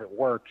I think if it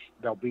works,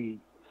 there'll be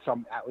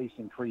some at least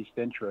increased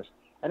interest.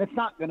 And it's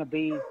not going to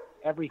be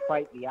every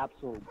fight the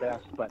absolute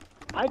best, but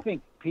I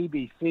think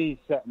PBC is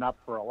setting up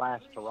for a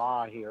last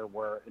hurrah here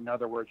where, in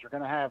other words, you're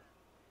going to have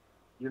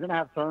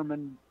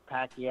Thurman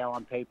Pacquiao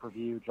on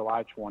pay-per-view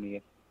July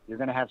 20th. You're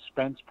going to have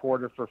Spence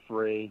Porter for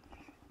free.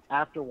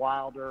 After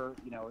Wilder,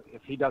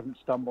 if he doesn't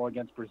stumble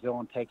against Brazil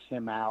and takes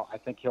him out, I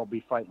think he'll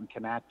be fighting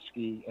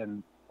Kanatsky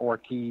and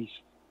Ortiz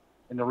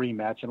in the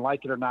rematch. And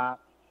like it or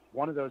not,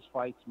 one of those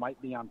fights might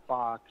be on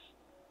Fox.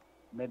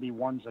 Maybe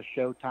one's a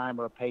Showtime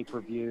or a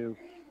pay-per-view.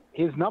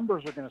 His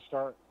numbers are going to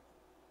start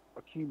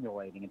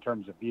accumulating in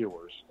terms of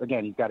viewers.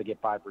 Again, he's got to get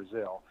by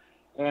Brazil.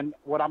 And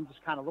what I'm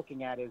just kind of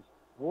looking at is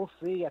we'll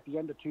see at the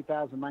end of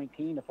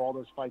 2019 if all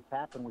those fights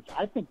happen, which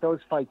I think those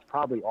fights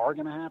probably are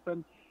going to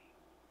happen.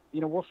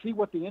 We'll see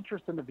what the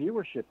interest in the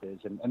viewership is.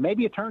 And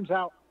maybe it turns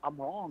out I'm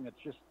wrong.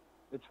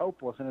 It's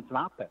hopeless and it's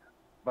not there.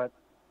 But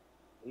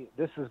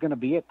this is going to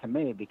be it to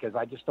me because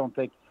I just don't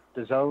think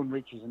the zone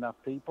reaches enough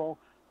people.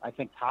 I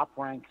think Top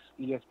Rank's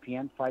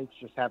ESPN fights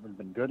just haven't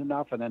been good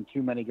enough, and then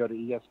too many go to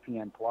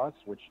ESPN Plus,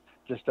 which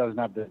just doesn't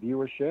have the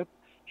viewership.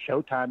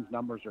 Showtime's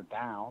numbers are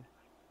down.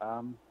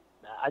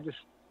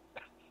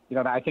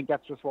 I think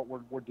that's just what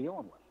we're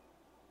dealing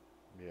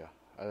with. Yeah,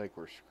 I think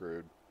we're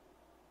screwed.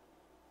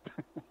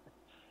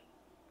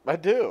 I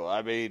do.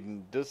 I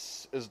mean,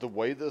 this is the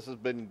way this has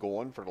been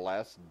going for the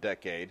last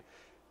decade,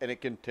 and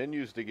it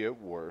continues to get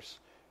worse.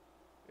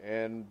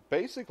 And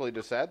basically,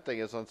 the sad thing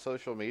is on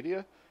social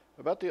media,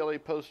 about the only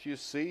posts you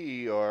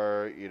see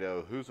are,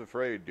 who's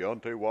afraid,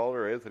 Deontay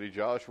Wilder, Anthony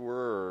Joshua,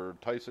 or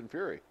Tyson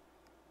Fury.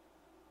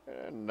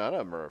 And none of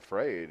them are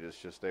afraid. It's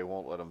just they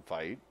won't let them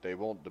fight. They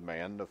won't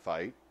demand the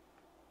fight.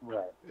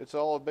 Right. It's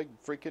all a big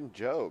freaking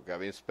joke. I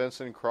mean,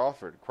 Spence and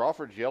Crawford.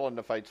 Crawford's yelling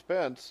to fight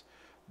Spence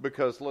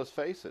because, let's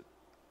face it,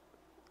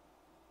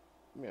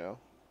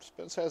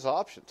 Spence has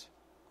options.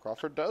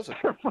 Crawford doesn't.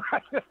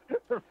 Right.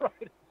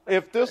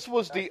 If this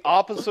was the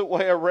opposite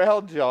way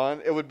around,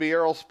 John, it would be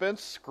Errol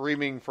Spence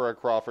screaming for a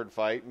Crawford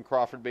fight, and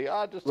Crawford be,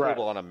 just hold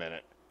on a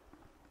minute.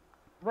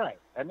 Right,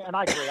 and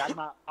I agree.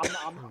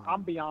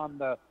 I'm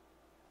beyond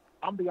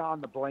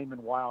the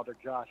blaming Wilder,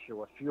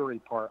 Joshua, Fury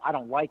part. I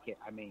don't like it.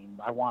 I mean,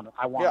 I want.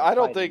 Yeah, I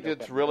don't think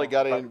it's really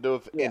got anything to do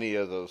with any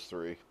of those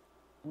three.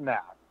 No,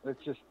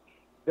 it's just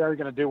they're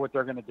going to do what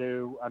they're going to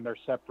do on their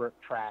separate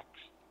tracks,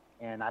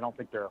 and I don't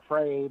think they're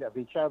afraid of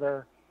each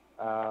other.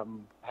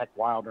 Heck,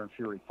 Wilder and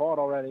Fury fought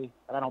already,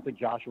 and I don't think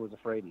Joshua was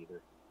afraid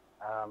either.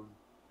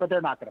 But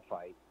they're not going to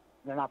fight.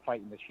 They're not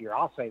fighting this year.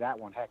 I'll say that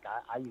one. Heck,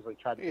 I usually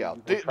try to. Yeah,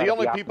 the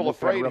only people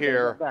afraid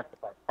here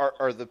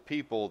are the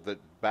people that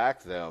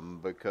back them,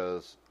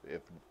 because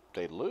if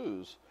they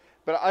lose.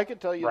 But I can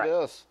tell you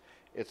this.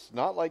 It's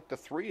not like the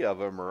three of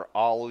them are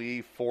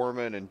Ali,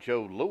 Foreman, and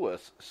Joe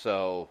Louis.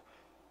 So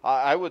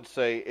I would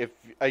say if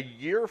a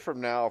year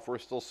from now, if we're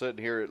still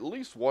sitting here, at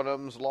least one of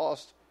them's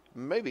lost,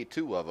 maybe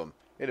two of them.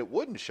 And it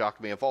wouldn't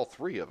shock me if all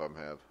three of them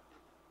have.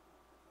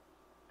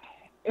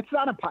 It's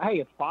not hey,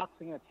 it's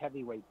boxing. It's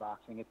heavyweight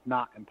boxing. It's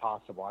not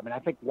impossible. I mean, I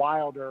think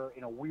Wilder,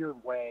 in a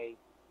weird way,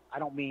 I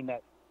don't mean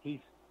that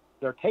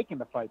they're taking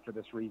the fight for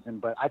this reason,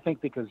 but I think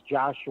because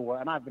Joshua,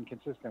 and I've been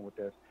consistent with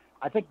this,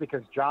 I think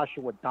because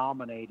Joshua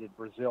dominated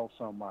Brazil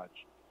so much.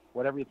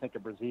 Whatever you think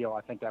of Brazil,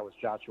 I think that was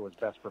Joshua's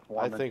best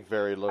performance. I think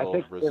very little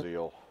of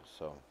Brazil.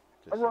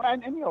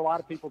 And a lot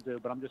of people do,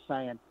 but I'm just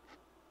saying,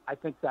 I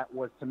think that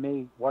was, to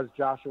me, was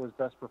Joshua's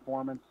best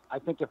performance. I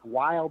think if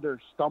Wilder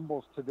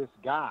stumbles to this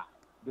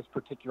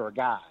particular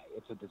guy,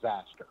 it's a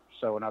disaster.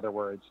 So, in other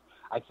words,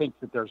 I think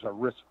that there's a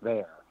risk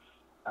there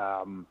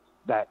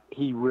that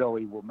he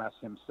really will mess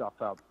himself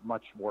up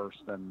much worse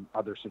than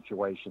other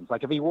situations.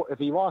 Like if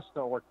he lost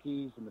to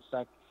Ortiz in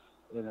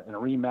a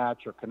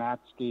rematch, or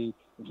Kanatsky,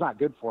 it's not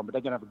good for him. But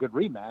they can have a good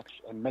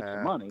rematch and make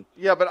some money.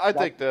 Yeah, but I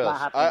think this.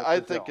 I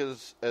think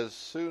as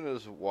soon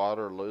as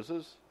Wilder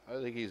loses, I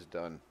think he's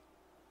done.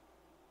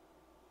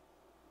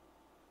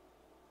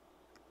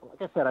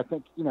 Like I said, I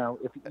think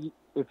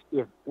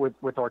if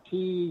with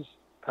Ortiz,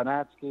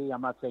 Kanatsky,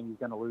 I'm not saying he's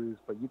going to lose,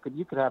 but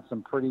you could have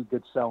some pretty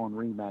good selling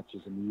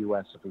rematches in the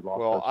U.S. if he lost.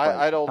 Well,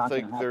 I don't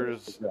think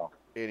there's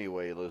any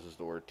way he loses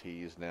to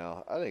Ortiz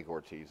now. I think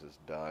Ortiz is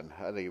done.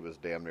 I think he was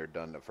damn near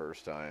done the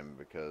first time,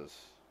 because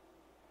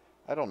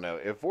I don't know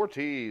if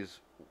Ortiz.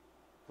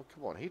 Well,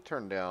 come on, he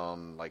turned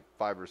down like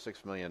 $5 or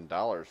 $6 million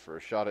for a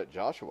shot at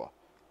Joshua.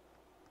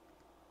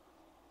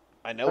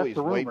 I know he's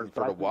waiting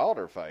for the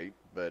Wilder fight,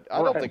 but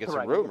I don't think it's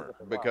a rumor,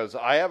 because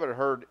I haven't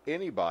heard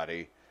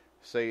anybody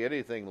say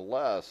anything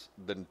less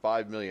than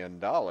 $5 million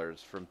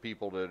from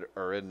people that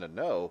are in the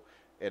know,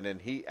 and then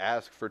he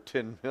asked for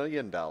 $10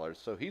 million.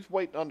 So he's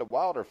waiting on the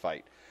Wilder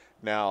fight.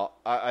 Now,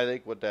 I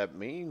think what that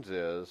means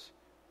is,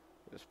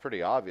 it's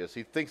pretty obvious.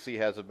 He thinks he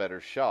has a better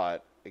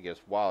shot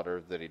against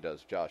Wilder than he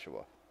does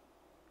Joshua.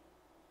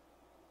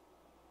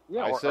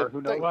 Yeah, or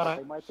who knows? They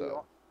might be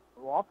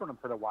offering him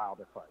for the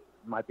Wilder fight.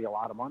 It might be a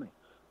lot of money.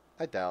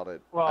 I doubt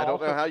it. Well, I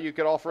don't know how you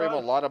could offer him a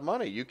lot of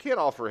money. You can't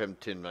offer him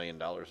 $10 million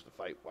to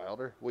fight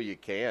Wilder. Well, you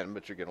can,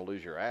 but you're going to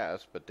lose your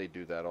ass. But they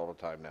do that all the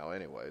time now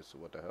anyway, so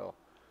what the hell?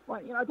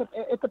 Well,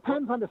 it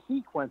depends on the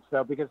sequence,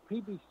 though, because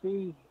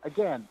PBC,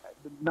 again,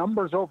 the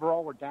numbers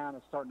overall are down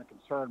and starting to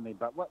concern me.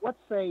 But let's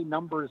say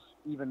numbers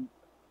even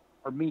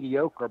are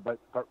mediocre, but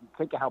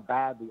think of how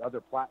bad the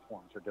other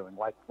platforms are doing,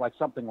 like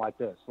something like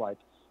this.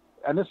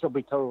 And this will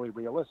be totally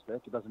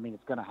realistic. It doesn't mean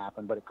it's going to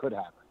happen, but it could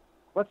happen.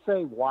 Let's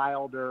say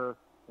Wilder,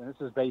 and this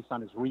is based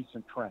on his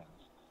recent trends,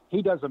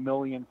 he does $1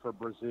 million for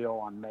Brazil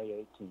on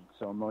May 18th,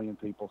 so 1 million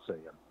people see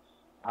him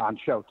on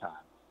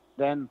Showtime.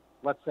 Then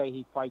let's say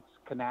he fights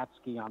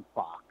Kanatsky on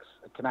Fox.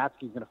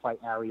 Kanatsky's going to fight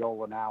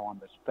Areola now on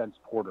the Spence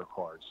Porter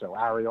card, so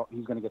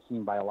he's going to get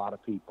seen by a lot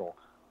of people.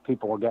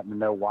 People are getting to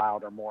know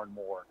Wilder more and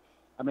more.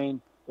 I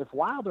mean, if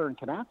Wilder and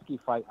Kanatsky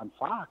fight on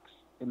Fox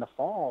in the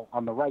fall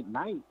on the right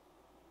night,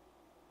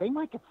 they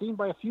might get seen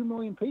by a few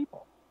million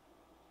people.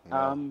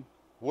 No.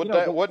 What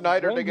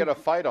night are they going to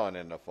fight on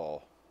in the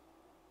fall?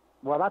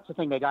 Well, that's the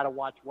thing. They got to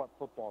watch what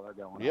football they're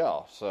going on.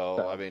 Yeah,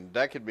 so, I mean,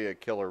 that could be a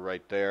killer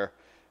right there.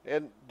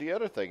 And the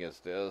other thing is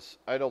this.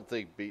 I don't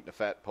think beating a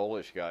fat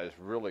Polish guy is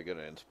really going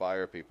to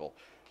inspire people.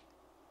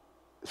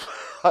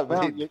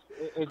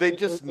 They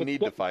just need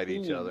to fight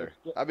each other.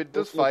 I don't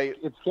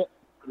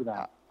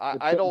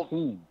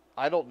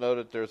know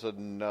that there's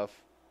enough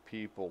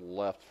people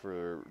left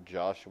for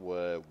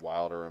Joshua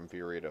Wilder and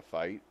Fury to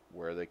fight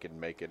where they can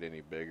make it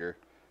any bigger.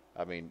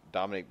 I mean,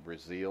 Dominic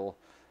Breazeale,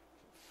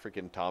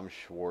 freaking Tom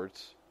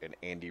Schwartz, and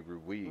Andy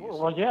Ruiz.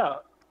 Well, yeah.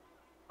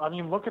 I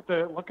mean, look at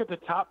the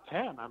top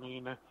 10. I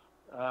mean,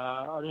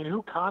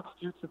 who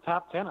constitutes the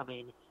top 10? I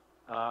mean,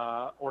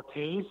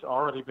 Ortiz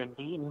already been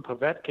beaten,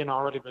 Povetkin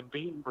already been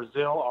beaten,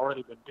 Breazeale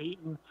already been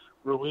beaten,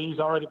 Ruiz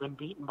already been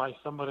beaten by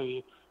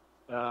somebody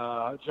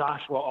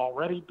Joshua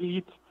already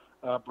beat.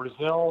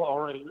 Breazeale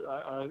already,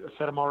 I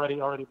said him already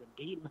been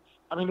beaten.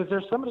 I mean, is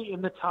there somebody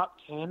in the top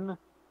 10?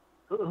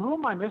 Who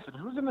am I missing?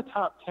 Who's in the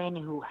top 10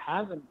 who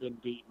hasn't been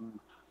beaten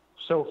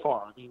so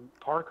far? I mean,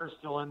 Parker's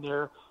still in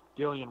there.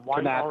 Dillian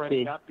White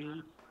already got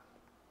beat.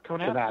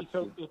 Konatsky.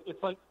 So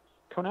it's like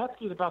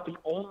Konatsky is about the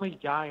only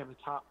guy in the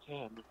top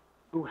 10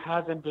 who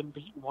hasn't been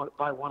beaten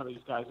by one of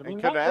these guys. I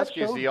mean,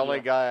 Konatsky is the only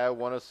guy I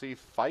want to see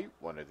fight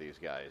one of these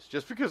guys.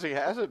 Just because he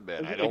hasn't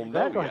been, I don't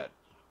know yet.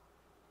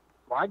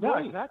 Well, I agree.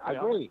 Yeah, exactly. I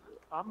agree.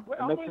 I'm makes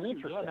with it you.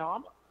 interesting.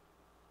 I'm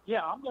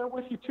there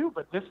with you too.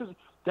 But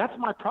that's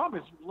my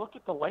problem. Is you look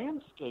at the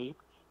landscape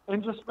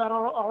and just about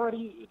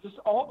already, just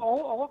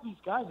all of these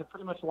guys have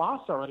pretty much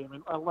lost already. I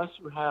mean, unless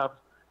you have,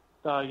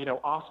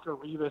 Oscar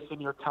Rivas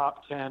in your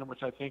top 10,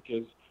 which I think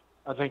is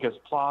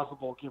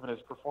plausible given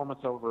his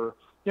performance over,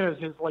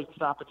 his late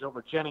stoppage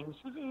over Jennings.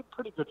 He's a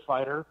pretty good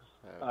fighter.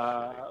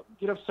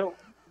 So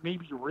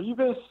maybe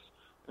Rivas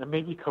and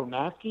maybe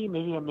Konatsky.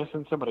 Maybe I'm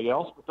missing somebody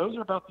else, but those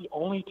are about the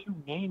only two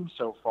names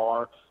so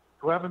far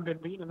who haven't been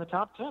beaten in the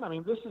top 10. I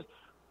mean,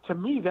 to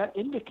me, that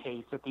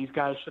indicates that these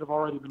guys should have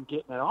already been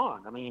getting it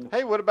on. I mean,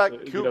 hey, what about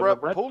Kubrat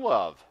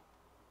Pulev?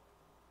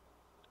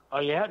 Oh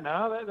yeah,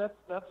 no,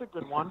 that's a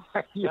good one.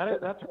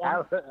 That's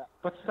one.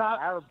 But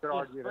Arab could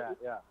argue that.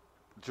 Yeah.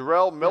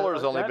 Jarrell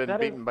Miller's only been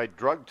beaten by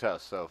drug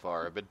tests so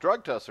far, but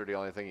drug tests are the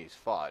only thing he's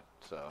fought.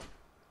 So.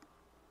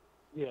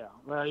 Yeah.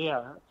 Well,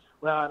 yeah.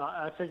 Well, and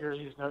I figure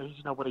he's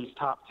nobody's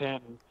top 10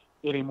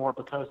 anymore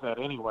because of that,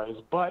 anyways.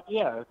 But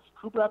yeah, it's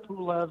Kubrat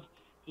Pulev.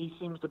 He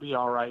seems to be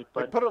all right.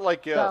 But put it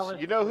like this: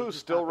 you know who's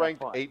still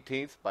ranked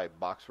 18th by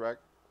BoxRec?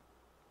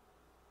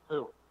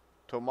 Who?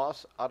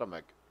 Tomas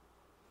Adamek.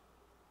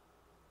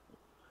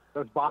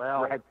 Those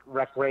box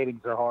rec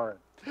ratings are hard.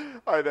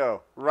 I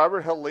know.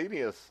 Robert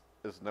Helenius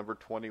is number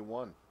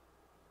 21.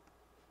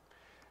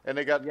 And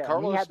they got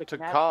Carlos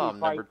Takam,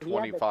 number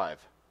 25.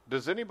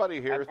 Does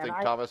anybody here think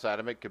Thomas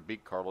Adamek could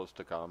beat Carlos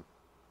Takam?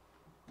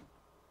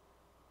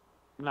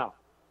 No.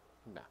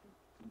 No.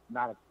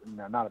 Not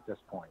at this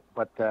point.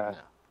 But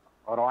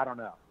although I don't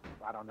know.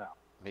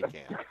 He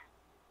can't.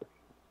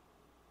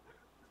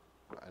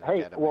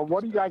 Hey, well,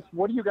 what do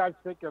you guys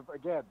think of,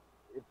 again,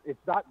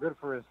 it's not good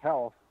for his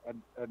health,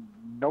 and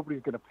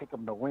nobody's going to pick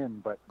him to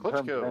win, but in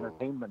terms of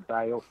entertainment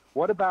value,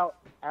 what about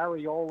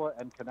Arreola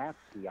and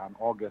Konatsky on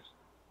August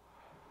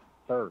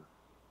 3rd?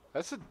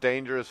 That's a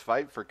dangerous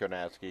fight for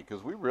Konatsky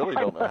because we really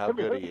don't know how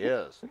good he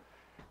is.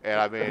 And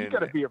I mean, it's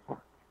going to be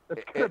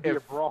a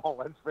brawl.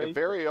 Let's face it. If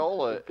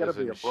Arreola is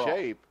in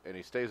shape and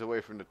he stays away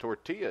from the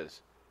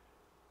tortillas,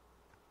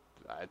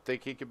 I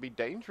think he could be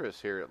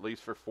dangerous here at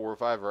least for 4 or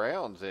 5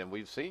 rounds. And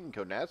we've seen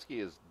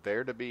Konatsky is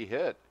there to be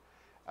hit.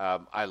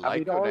 I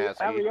like Konatsky.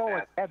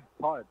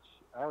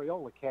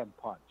 Arreola can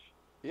punch.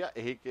 Yeah,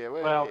 he can.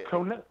 Well,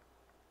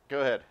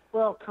 go ahead.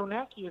 Well,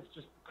 Konatsky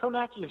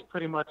is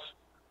pretty much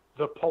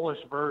the Polish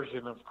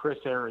version of Chris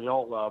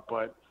Arreola,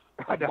 but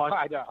a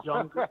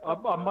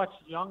much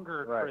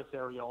younger right. Chris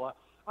Arreola.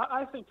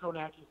 I think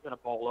Konatsky's going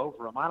to bowl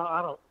over him.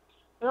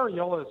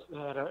 Arreola's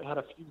had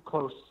a few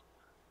close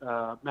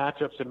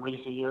matchups in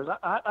recent years.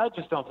 I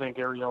just don't think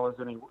Arreola's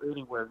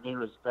anywhere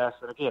near his best.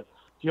 And again,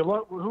 if you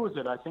look, who is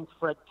it? I think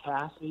Fred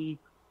Cassie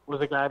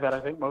was a guy that I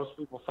think most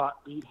people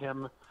thought beat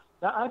him.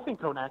 I think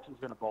Konatsky's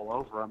going to bowl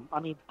over him. I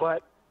mean,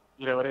 but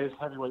it is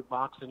heavyweight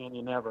boxing, and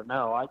you never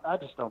know. I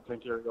just don't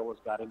think Arreola's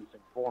got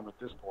anything for him at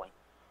this point.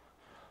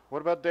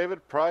 What about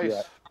David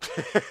Price?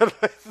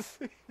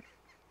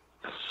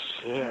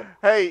 Yeah.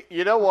 Hey,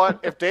 you know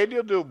what? If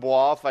Daniel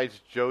Dubois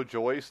fights Joe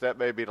Joyce, that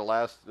may be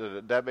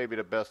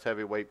the best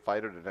heavyweight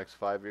fighter in the next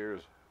 5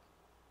 years.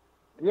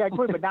 Yeah, I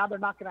agree, but now they're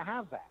not going to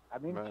have that. I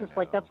mean, it's just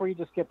like that's where you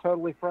just get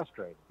totally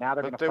frustrated. Now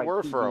they're going to fight. But they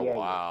were for a CBA.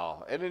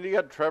 while. And then you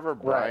got Trevor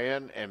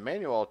Bryan and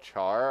Manuel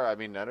Char. I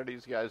mean, none of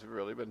these guys have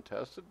really been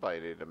tested by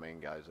any of the main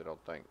guys, I don't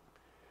think.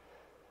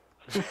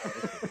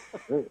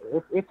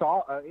 It's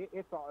all.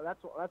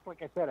 That's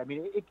like I said. I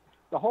mean,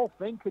 the whole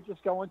thing could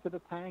just go into the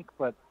tank,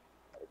 but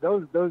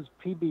those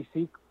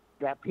PBC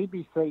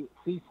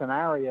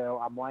scenario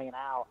I'm laying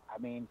out. I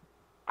mean,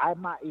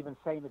 I'm not even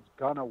saying it's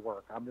gonna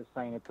work. I'm just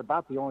saying it's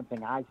about the only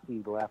thing I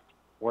see left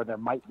where there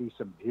might be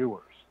some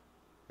viewers.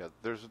 Yeah,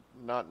 there's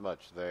not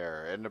much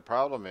there, and the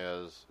problem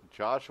is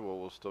Joshua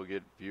will still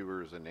get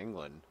viewers in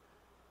England.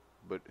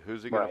 But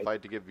who's he going to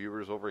fight to get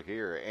viewers over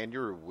here?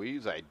 Andrew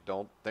Ruiz, I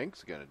don't think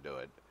is going to do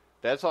it.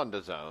 That's on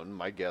DAZN.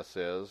 My guess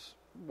is,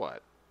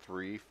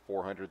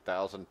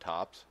 300,000-400,000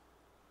 tops?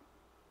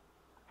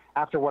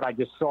 After what I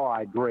just saw,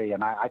 I agree.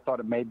 And I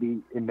thought it may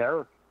be, in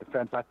their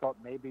defense, I thought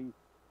maybe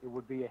it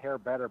would be a hair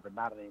better, but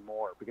not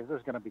anymore because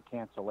there's going to be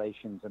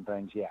cancellations and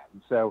things yet.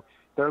 And so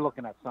they're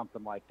looking at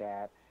something like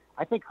that.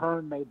 I think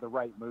Hearn made the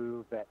right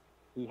move that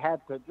he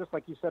had to, just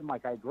like you said,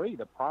 Mike, I agree.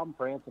 The problem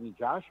for Anthony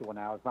Joshua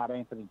now is not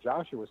Anthony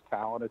Joshua's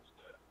talent. It's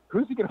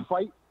who's he going to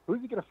fight? Who's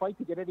he going to fight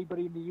to get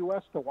anybody in the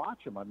U.S. to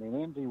watch him? I mean,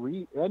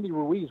 Andy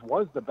Ruiz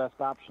was the best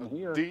option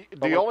here.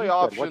 The only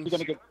option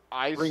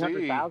I see,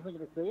 300,000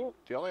 going to see it?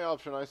 The only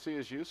option I see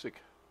is Usyk.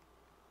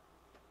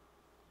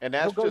 And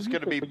that's just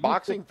going to be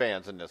boxing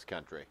fans in this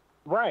country.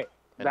 Right.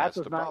 And that's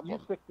the problem.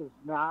 Usyk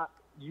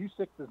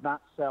does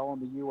not sell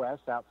in the U.S.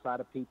 outside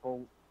of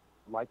people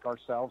like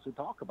ourselves who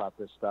talk about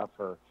this stuff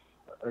or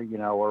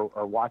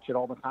watch it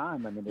all the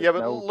time. I mean, yeah,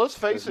 but let's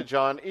face it,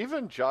 John.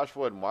 Even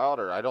Joshua and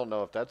Wilder, I don't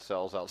know if that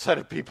sells outside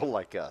of people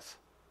like us.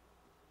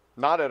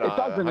 Not at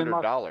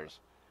 $100,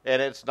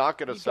 and it's not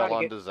going to sell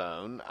on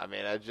DAZN. I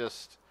mean,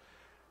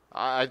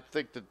 I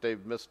think that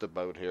they've missed a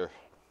boat here.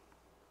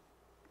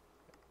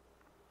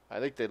 I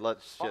think they let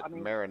shit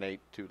marinate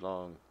too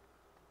long.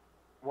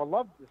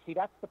 Well,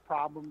 that's the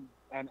problem,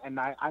 and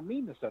I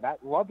mean this, so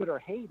that love it or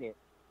hate it,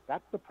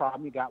 that's the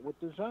problem you got with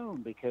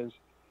DAZN, because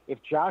if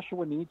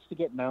Joshua needs to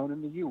get known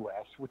in the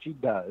U.S., which he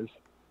does,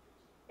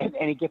 and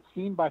he gets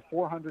seen by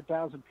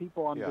 400,000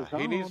 people on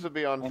DAZN. He needs to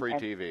be on free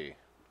TV.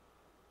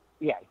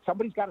 Yeah,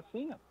 somebody's got to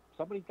see him.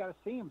 Somebody's got to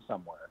see him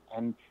somewhere.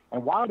 And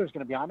Wilder's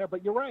going to be on there,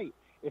 but you're right.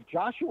 If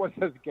Joshua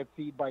doesn't get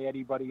seen by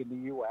anybody in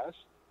the U.S.,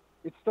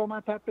 it's still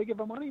not that big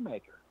of a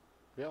moneymaker.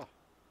 Yeah.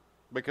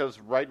 Because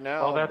right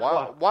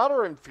now,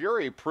 Wilder and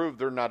Fury proved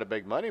they're not a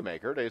big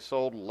moneymaker. They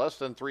sold less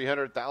than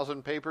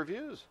 300,000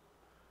 pay-per-views.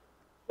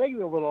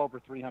 Maybe a little over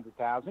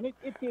 300,000. It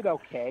did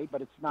okay,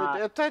 but it's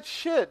not. That's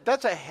shit.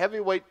 That's a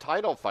heavyweight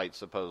title fight,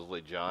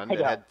 supposedly, John.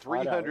 It had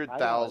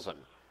 300,000.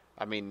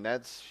 I mean,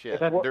 that's shit.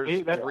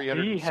 There's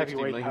 360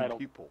 million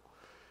people.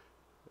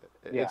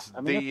 Yeah. It's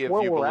if you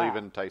believe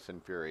in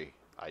Tyson Fury.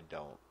 I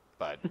don't.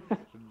 But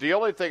the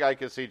only thing I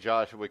could see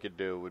Joshua could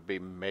do would be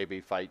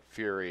maybe fight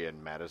Fury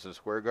in Madison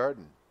Square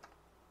Garden.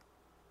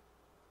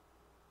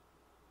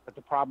 But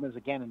the problem is,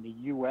 again, in the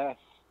U.S.,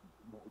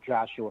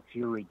 Joshua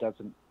Fury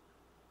doesn't.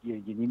 You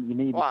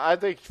need. Well, I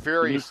think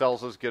Fury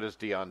sells as good as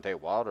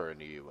Deontay Wilder in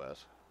the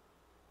U.S.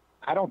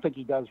 I don't think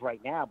he does right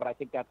now, but I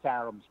think that's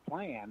Aram's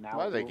plan. Now,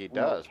 I think he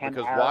does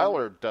because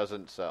Wilder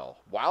doesn't sell.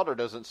 Wilder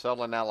doesn't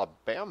sell in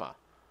Alabama.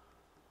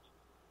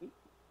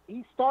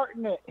 He's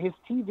starting to. His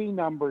TV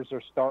numbers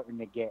are starting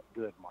to get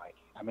good, Mike.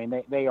 I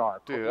mean, they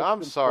are. Dude,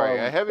 I'm sorry.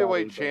 A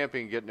heavyweight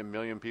champion getting 1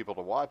 million people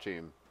to watch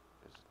him.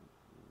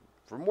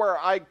 From where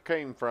I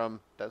came from,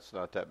 that's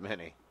not that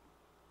many.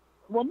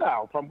 Well,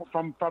 no.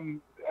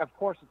 From of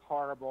course, it's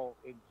horrible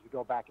if you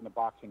go back into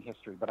boxing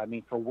history, but I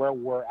mean, for where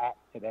we're at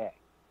today.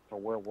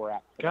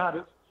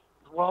 God,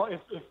 well, if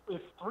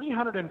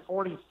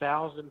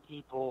 340,000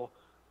 people,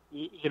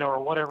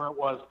 or whatever it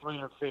was,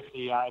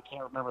 350, I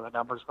can't remember the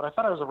numbers, but I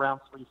thought it was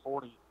around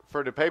 340.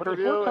 For the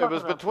pay-per-view, it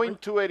was between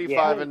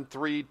 285 and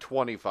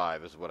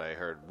 325 is what I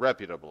heard,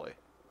 reputably.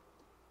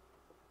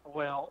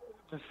 Well,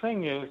 the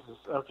thing is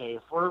okay,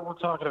 if we're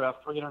talking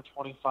about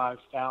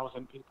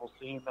 325,000 people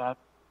seeing that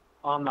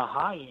on the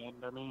high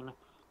end, I mean,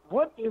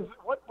 what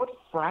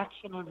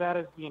fraction of that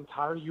is the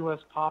entire U.S.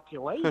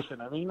 population?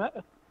 I mean,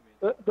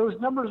 those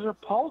numbers are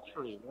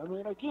paltry. I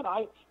mean, again,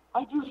 I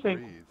do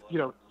think,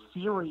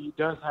 Fury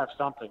does have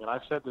something, and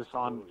I've said this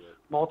on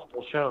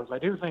multiple shows. I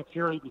do think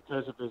Fury,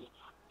 because of his,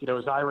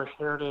 his Irish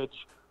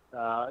heritage,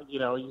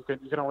 you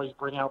can always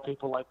bring out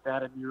people like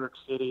that in New York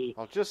City.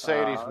 I'll just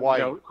say he's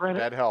white.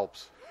 That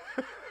helps.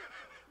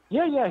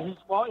 Yeah, he's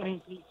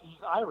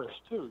Irish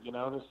too,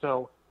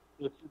 so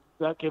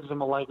that gives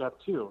him a leg up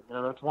too.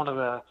 That's one of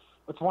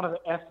the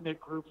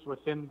ethnic groups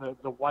within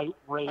the white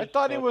race. I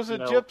thought he was a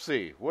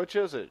gypsy. Which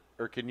is it,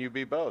 or can you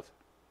be both?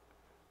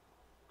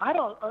 I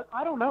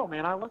don't know,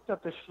 man. I looked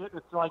up this shit.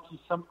 It's like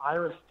he's some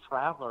Irish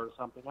traveler or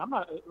something. I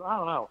don't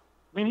know.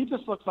 I mean, he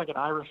just looks like an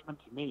Irishman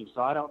to me.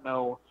 So I don't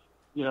know,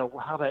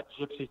 how that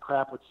gypsy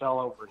crap would sell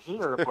over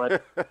here.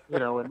 But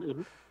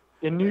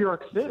in New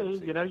York City,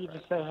 you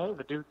just say, hey,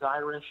 the dude's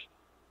Irish,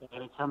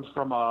 and he comes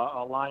from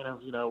a line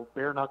of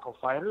bare knuckle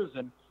fighters,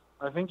 and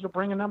I think you'll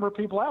bring a number of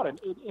people out. And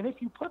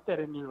if you put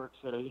that in New York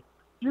City,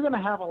 you're going to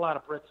have a lot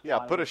of Brits. Yeah,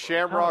 put a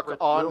shamrock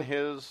on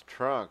his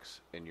trunks,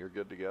 and you're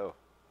good to go.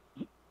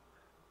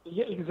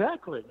 Yeah,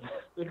 exactly.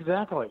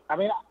 I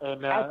mean,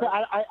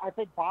 I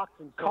think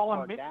boxing. Call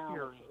him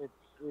Fury.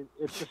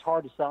 It's just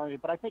hard to sell anything,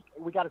 but I think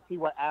we got to see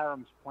what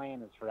Aram's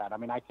plan is for that. I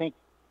mean, I think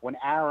when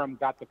Aram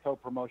got the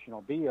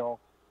co-promotional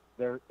deal,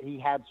 he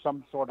had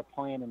some sort of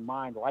plan in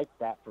mind like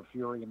that for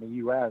Fury in the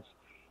U.S.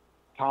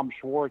 Tom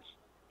Schwartz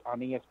on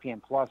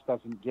ESPN Plus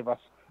doesn't give us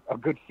a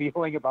good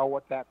feeling about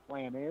what that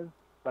plan is,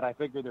 but I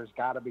figure there's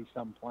got to be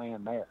some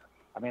plan there.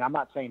 I mean, I'm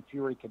not saying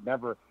Fury could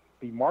never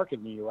be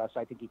marketed in the U.S.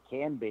 I think he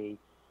can be.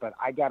 But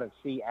I got to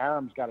see,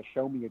 Aram's got to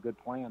show me a good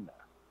plan there.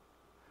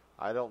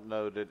 I don't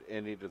know that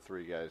any of the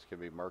three guys can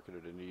be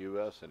marketed in the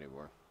U.S.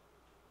 anymore.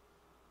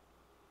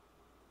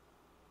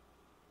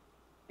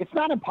 It's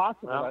not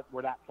impossible that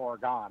we're that far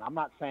gone. I'm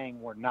not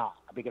saying we're not,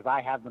 because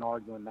I have been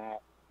arguing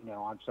that,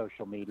 on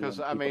social media. Because,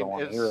 and I people mean, don't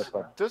want to hear it,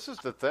 but this is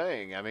the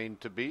thing. I mean,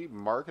 to be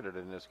marketed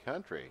in this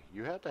country,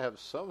 you have to have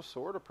some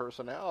sort of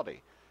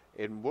personality.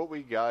 And what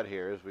we got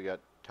here is we got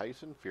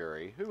Tyson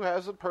Fury, who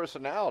has a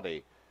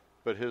personality,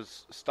 but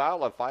his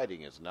style of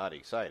fighting is not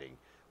exciting.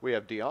 We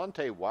have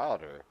Deontay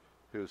Wilder,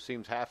 who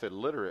seems half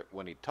illiterate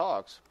when he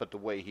talks, but the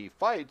way he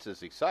fights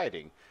is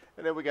exciting.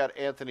 And then we got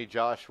Anthony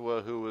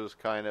Joshua, who is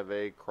kind of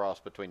a cross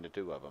between the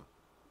two of them.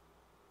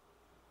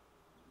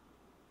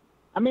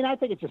 I mean, I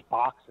think it's just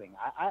boxing.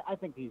 I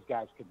think these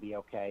guys could be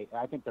okay.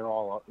 I think they're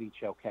all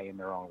each okay in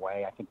their own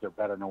way. I think they're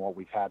better than what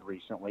we've had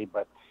recently,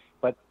 but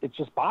it's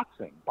just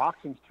boxing.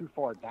 Boxing's too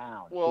far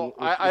down. Well,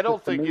 I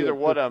don't think either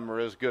one of them are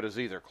as good as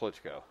either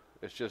Klitschko.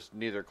 It's just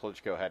neither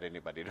Klitschko had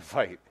anybody to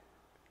fight.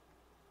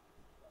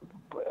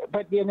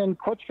 But then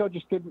Klitschko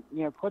just didn't.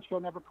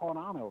 Klitschko never caught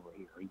on over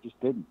here. He just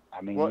didn't.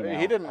 I mean,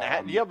 he didn't.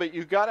 Yeah, but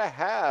you got to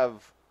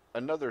have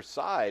another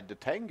side to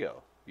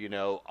tango.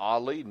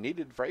 Ali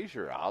needed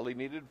Frazier. Ali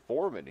needed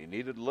Foreman. He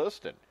needed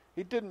Liston.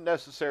 He didn't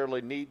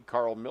necessarily need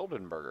Carl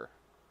Mildenberger.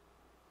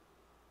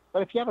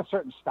 But if you have a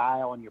certain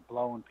style and you're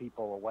blowing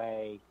people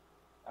away,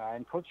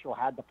 and Klitschko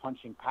had the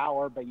punching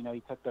power, but he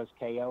took those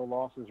KO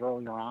losses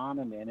earlier on,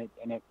 and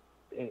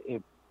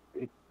it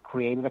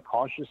created a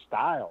cautious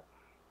style,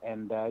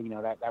 and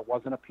that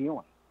wasn't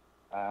appealing.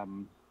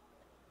 And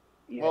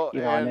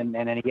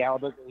then he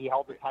held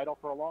the title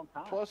for a long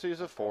time. Plus,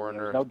 he's a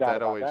foreigner. No doubt that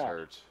about always that.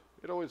 hurts.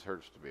 It always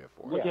hurts to be a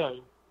foreigner.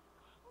 Yeah.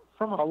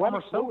 But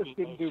Lennox Lewis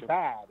didn't do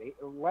bad.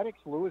 Lennox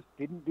Lewis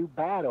didn't do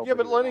bad over Yeah,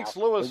 but here Lennox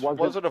now. Lewis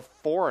wasn't a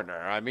foreigner.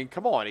 I mean,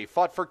 come on. He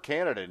fought for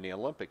Canada in the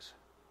Olympics.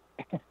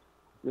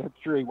 That's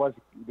true. He was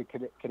the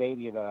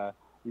Canadian.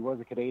 He was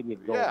a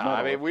Canadian gold medalist.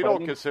 I mean, we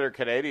don't consider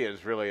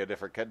Canadians really a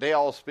different. They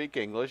all speak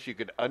English. You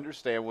could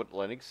understand what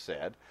Lennox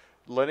said.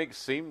 Lennox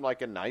seemed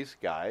like a nice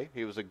guy.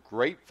 He was a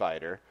great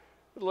fighter.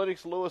 But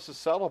Lennox Lewis is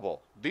sellable.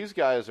 These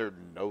guys are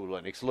no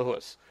Lennox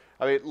Lewis.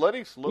 I mean,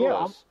 Lennox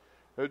Lewis,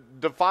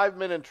 the 5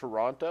 men in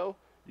Toronto,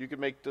 you could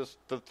make this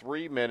the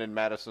 3 men in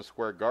Madison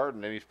Square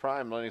Garden, and he's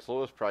prime. Lennox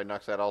Lewis probably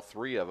knocks out all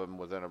 3 of them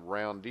within a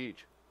round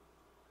each.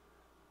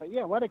 But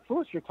yeah, Lennox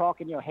Lewis, you're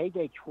talking,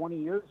 heyday 20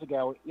 years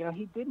ago.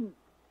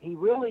 He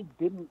really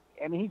didn't.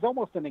 I mean, he's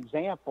almost an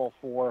example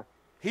for.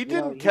 He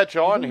didn't catch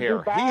on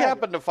here. He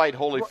happened to fight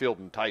Holyfield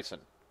and Tyson.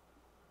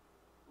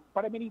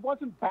 But I mean, he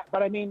wasn't.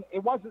 But I mean,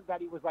 it wasn't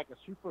that he was like a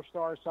superstar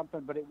or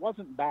something. But it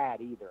wasn't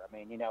bad either. I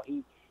mean,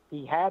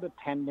 he had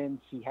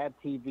attendance. He had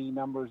TV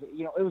numbers.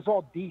 It was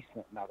all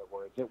decent. In other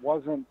words, it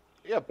wasn't.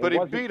 Yeah, but he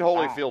beat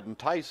Holyfield and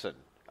Tyson.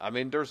 I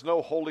mean, there's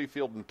no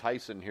Holyfield and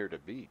Tyson here to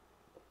beat.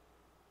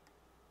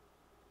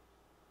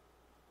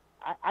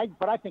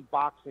 But I think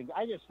boxing.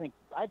 I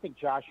think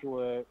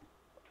Joshua,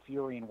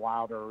 Fury, and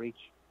Wilder are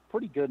each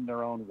pretty good in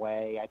their own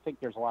way. I think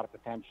there's a lot of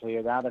potential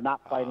here. Now they're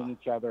not fighting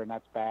each other, and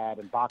that's bad.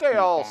 And boxing. They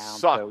all down,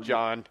 suck,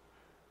 John.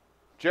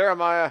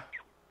 Jeremiah,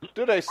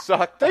 do they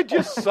suck? They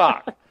just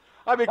suck.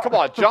 I mean, come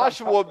on.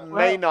 Joshua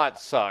may not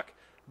suck,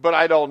 but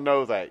I don't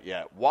know that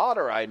yet.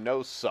 Wilder, I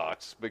know,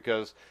 sucks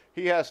because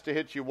he has to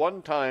hit you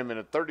one time in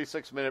a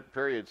 36-minute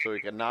period so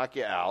he can knock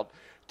you out.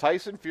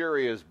 Tyson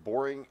Fury is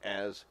boring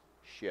as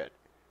shit.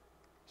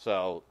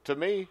 So, to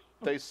me,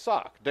 they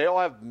suck. They all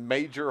have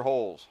major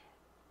holes.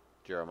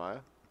 Jeremiah?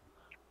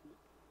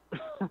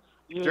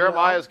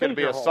 Jeremiah's going to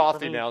be a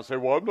softy now and say,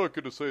 well, I'm not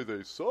going to say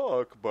they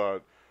suck,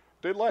 but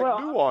they lack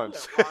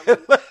nuance.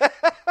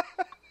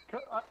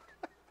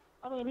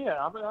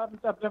 I'm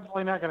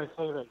definitely not going to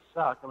say they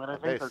suck. I mean, I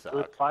think they're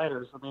good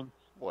fighters. I mean,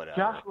 whatever.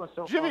 Joshua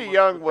Jimmy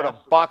Young would have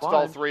boxed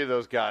all 3 of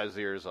those guys'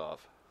 ears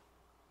off.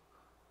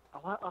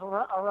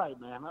 All right,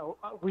 man.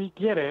 We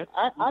get it.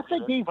 I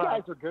think these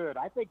guys are good.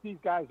 I think these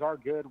guys are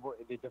good.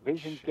 The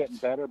division's getting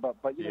better, but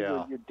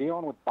you're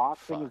dealing with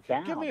boxing is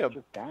down. Give me a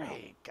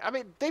break. I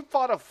mean, they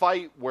fought a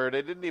fight where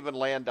they didn't even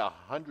land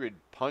 100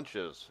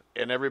 punches,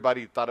 and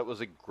everybody thought it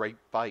was a great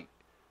fight.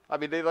 I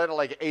mean, they landed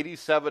like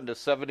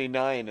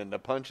 87-79 in the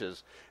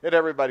punches, and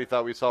everybody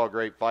thought we saw a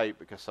great fight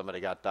because somebody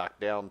got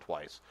knocked down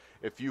twice.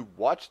 If you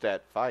watch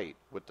that fight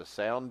with the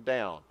sound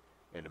down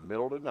in the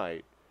middle of the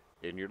night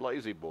in your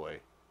lazy boy,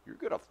 you're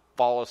going to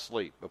fall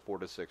asleep before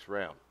the 6th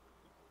round.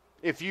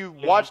 If you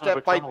watch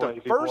that fight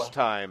the first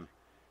time,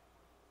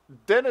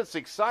 then it's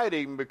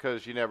exciting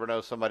because you never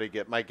know somebody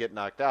might get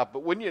knocked out.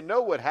 But when you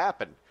know what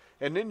happened,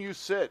 and then you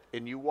sit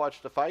and you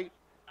watch the fight,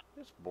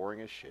 it's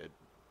boring as shit.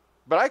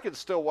 But I could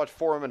still watch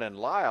Foreman and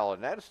Lyle,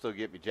 and that'd still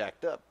get me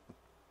jacked up.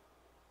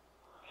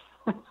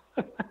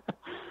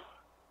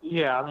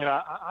 Yeah,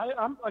 I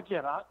mean,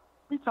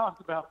 we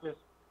talked about this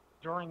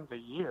during the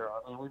year.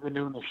 I mean, we've been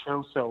doing the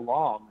show so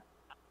long.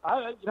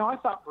 I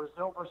thought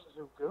Brazil versus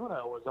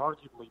Uguna was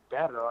arguably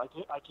better. I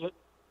get,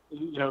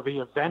 the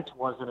event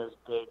wasn't as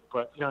big,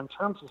 but in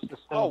terms of sustained.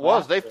 Oh, it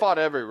was. They fought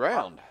every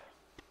round.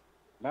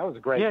 That was a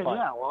great fight.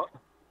 Yeah, well,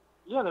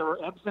 yeah, there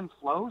were ebbs and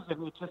flows,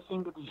 and it just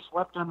seemed to be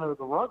swept under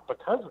the rug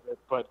because of it.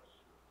 But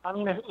I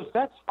mean, if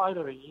that's fight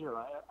of the year,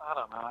 I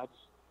don't know.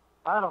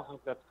 I don't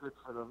think that's good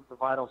for the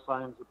vital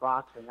signs of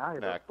boxing either.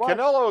 Nah,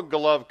 Canelo and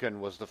Golovkin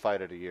was the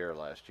fight of the year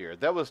last year.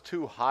 That was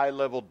 2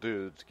 high-level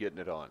dudes getting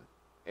it on.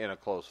 in a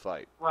close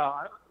fight.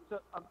 Well,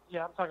 I'm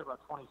talking about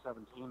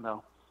 2017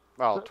 though.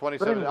 Well, But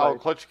 2017. anyway,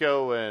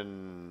 Klitschko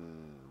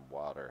and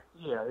Wilder.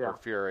 Yeah. Or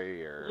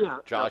Fury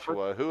or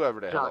Joshua, whoever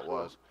the hell it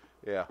was.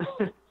 Yeah.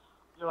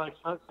 You're like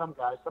some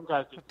guys.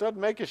 It doesn't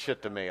make a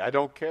shit to me. I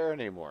don't care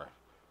anymore.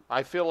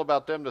 I feel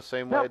about them the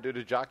same way I do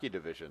the jockey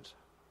divisions.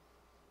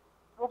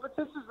 Well, but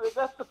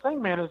that's the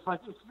thing, man. It's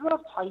like if you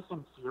have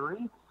Tyson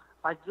Fury,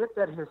 I get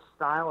that his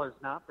style is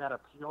not that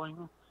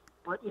appealing,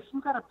 but if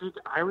you got a big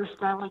Irish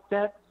guy like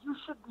that, you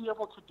should be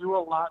able to do a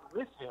lot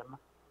with him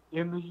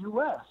in the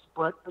U.S.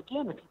 But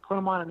again, if you put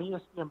him on an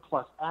ESPN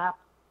Plus app,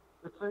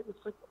 it's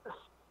like,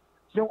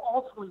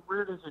 ultimately,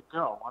 where does it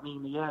go? I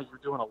mean, yeah, you're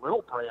doing a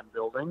little brand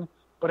building,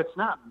 but it's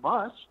not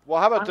much.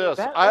 Well, how about this?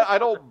 I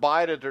don't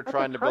buy that they're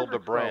trying to build a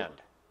brand.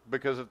 Trove.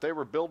 Because if they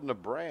were building a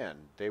brand,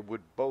 they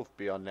would both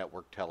be on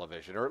network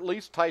television. Or at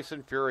least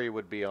Tyson Fury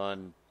would be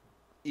on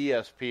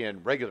ESPN,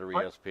 regular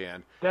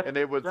ESPN, and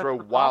they would throw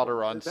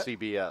Wilder on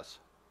CBS.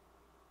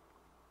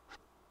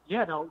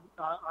 Yeah, no,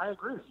 I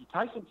agree with you.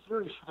 Tyson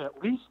Fury should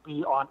at least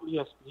be on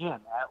ESPN,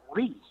 at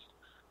least.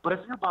 But if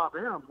you're Bob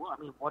Arum,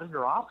 I mean, what are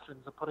your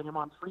options of putting him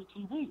on free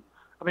TV?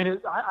 I mean,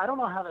 I don't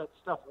know how that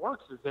stuff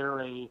works. Is there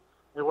a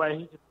way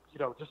he could,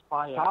 just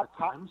buy a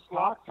time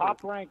slot?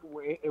 Top Rank,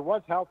 it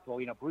was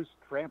helpful. Bruce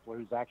Trampler,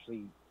 who's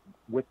actually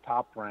with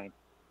Top Rank,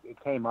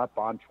 it came up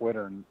on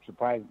Twitter, and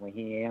surprisingly,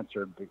 he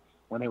answered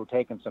when they were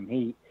taking some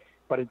heat.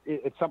 But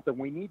it's something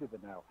we needed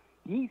to know.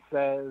 He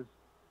says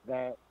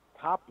that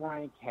Top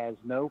Rank has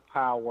no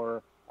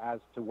power as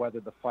to whether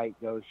the fight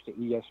goes to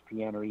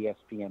ESPN or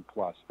ESPN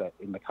Plus. That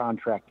in the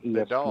contract, ESPN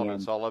they don't.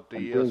 It's all up to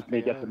and ESPN.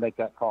 Disney get to make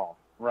that call,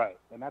 right?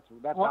 And that's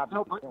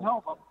obviously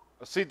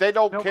See, they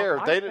don't No, care.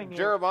 but They my thing is-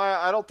 Jeremiah,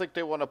 I don't think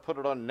they want to put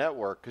it on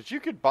network because you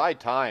could buy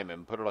time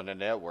and put it on the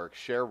network,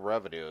 share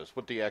revenues.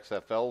 What the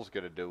XFL is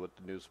going to do with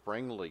the new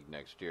spring league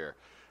next year,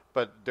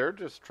 but they're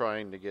just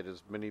trying to get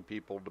as many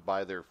people to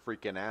buy their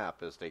freaking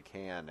app as they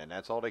can, and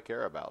that's all they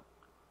care about.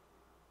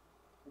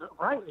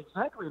 Right,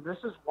 exactly. This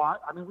is why,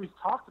 we've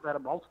talked about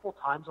it multiple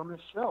times on this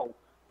show.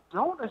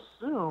 Don't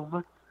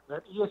assume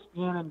that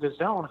ESPN and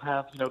DAZN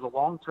have, the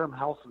long-term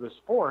health of the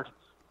sport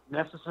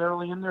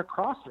necessarily in their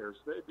crosshairs.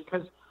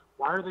 Because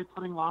why are they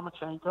putting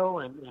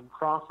Lomachenko and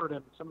Crawford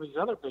and some of these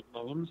other big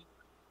names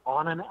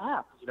on an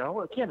app?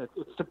 Again,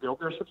 it's to build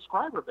their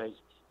subscriber base.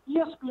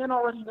 ESPN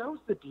already knows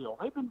the deal.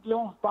 They've been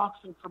dealing with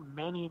boxing for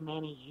many,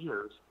 many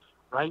years,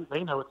 right?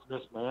 They know it's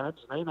mismanaged.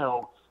 They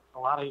know a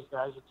lot of these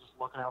guys are just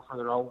looking out for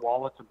their own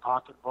wallets and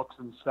pocketbooks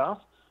and stuff.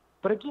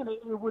 But again,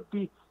 it would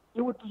be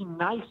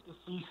nice to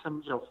see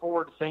some,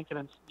 forward thinking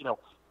and,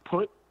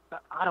 put,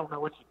 I don't know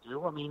what you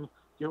do. I mean,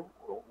 you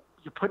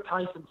put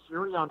Tyson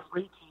Fury on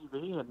free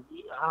TV and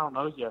I don't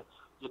know, you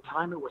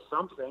time it with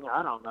something.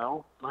 I don't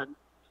know. But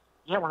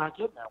yeah, we're not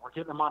getting that. We're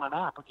getting him on an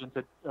app against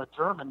a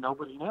German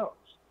nobody knows.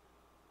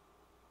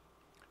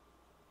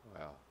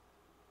 Well,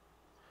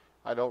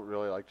 I don't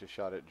really like to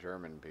shot at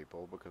German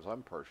people because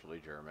I'm partially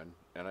German,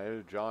 and I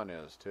know John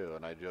is too,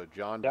 and I know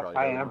John probably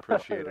doesn't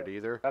appreciate it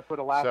either. That's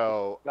what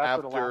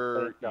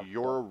After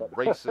your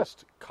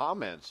racist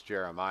comments,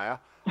 Jeremiah,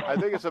 I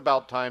think it's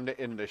about time to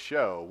end the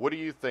show. What do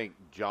you think,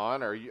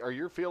 John? Are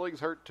your feelings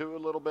hurt too a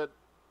little bit?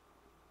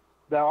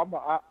 No,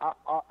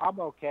 I'm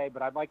okay,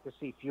 but I'd like to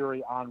see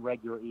Fury on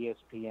regular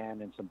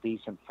ESPN and some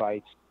decent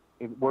fights.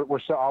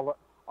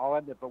 I'll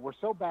end it, but we're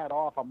so bad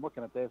off. I'm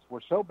looking at this.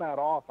 We're so bad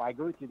off. I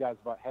agree with you guys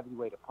about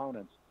heavyweight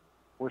opponents.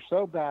 We're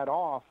so bad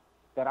off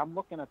that I'm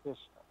looking at this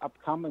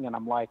upcoming, and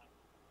I'm like,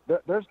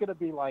 there's going to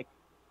be like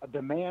a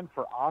demand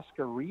for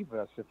Oscar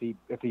Rivas if he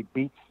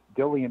beats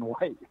Dillian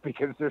White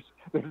because there's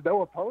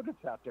no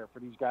opponents out there for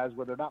these guys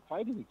where they're not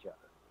fighting each other.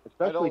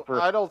 Especially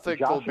I don't think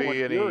Joshua there'll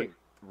be any Fury.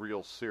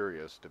 real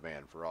serious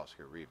demand for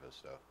Oscar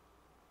Rivas,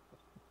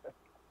 though.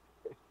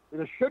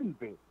 There shouldn't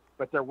be,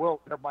 but there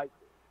might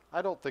be.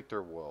 I don't think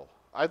there will.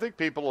 I think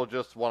people will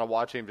just want to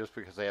watch him just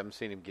because they haven't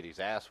seen him get his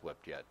ass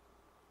whipped yet.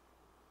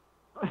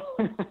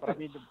 But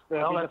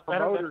the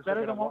promoters are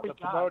going to want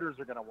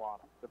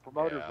him. The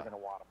promoters are going to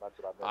want him. That's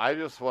what I mean.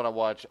 I just want to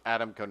watch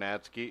Adam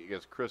Konatsky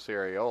against Chris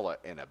Arreola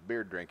in a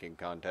beer drinking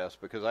contest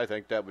because I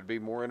think that would be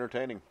more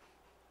entertaining.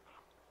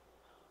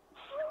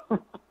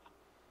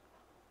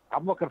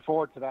 I'm looking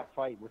forward to that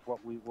fight with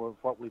what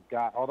we've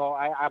got. Although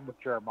I'm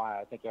with Jeremiah,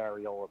 I think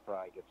Arreola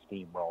probably gets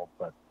steamrolled,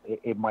 but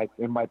it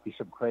might be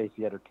some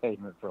crazy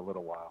entertainment for a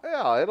little while.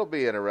 Yeah, it'll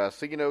be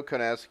interesting.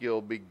 Konatsky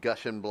will be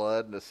gushing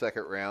blood in the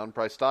second round,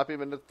 probably stop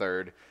him in the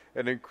third,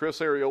 and then Chris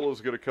Arreola is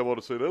going to come on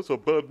and say, "That's a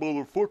bad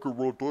motherfucker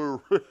right there,"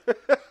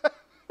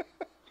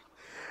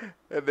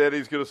 and then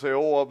he's going to say,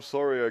 "Oh, I'm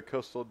sorry, I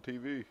cussed on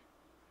TV,"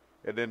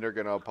 and then they're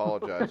going to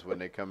apologize when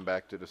they come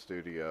back to the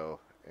studio,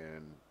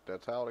 and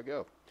that's how it'll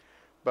go.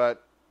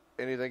 But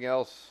anything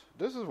else?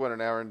 This has went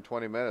an hour and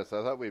 20 minutes.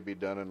 I thought we'd be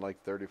done in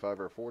like 35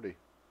 or 40.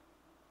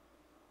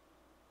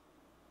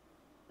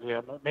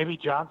 Yeah, maybe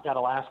John's got a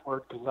last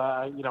word because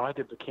I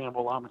did the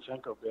Campbell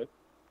Lomachenko bit.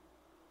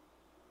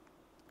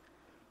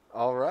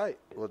 All right.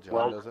 Well,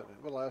 John doesn't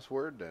have the last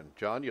word then.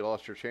 John, you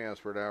lost your chance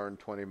for an hour and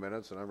 20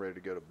 minutes, and I'm ready to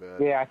go to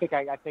bed. Yeah, I think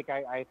I got it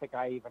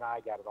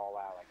all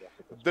out. I guess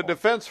at this The point.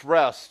 defense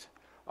rests.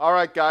 All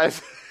right,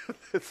 guys.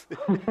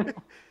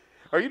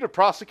 Are you the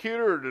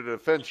prosecutor or the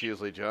defense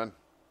usually, John?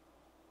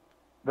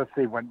 Let's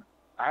see. When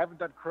I haven't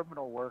done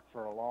criminal work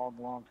for a long,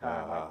 long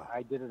time.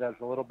 I did it as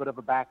a little bit of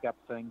a backup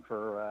thing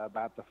for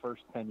about the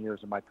first 10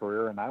 years of my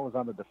career, and I was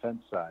on the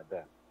defense side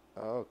then.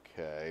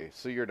 Okay,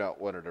 so you're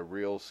not one of the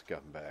real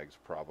scumbags,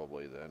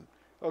 probably, then.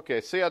 Okay,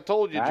 see, I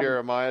told you,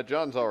 Jeremiah.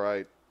 John's all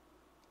right.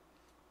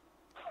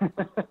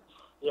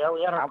 Yeah,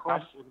 we had our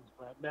questions,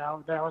 but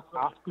now it's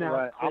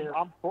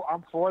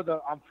I'm for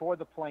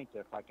the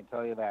plaintiff. I can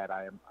tell you that.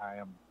 I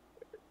am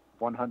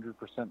 100%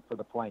 for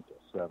the plaintiff.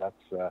 So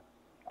that's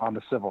on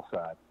the civil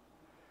side.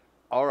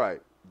 All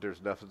right.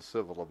 There's nothing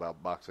civil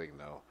about boxing,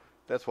 though.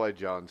 That's why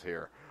John's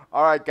here.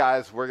 All right,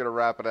 guys, we're going to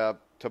wrap it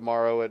up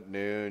tomorrow at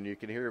noon. You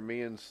can hear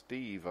me and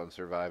Steve on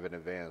Survive in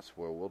Advance,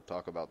 where we'll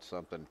talk about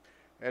something.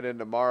 And then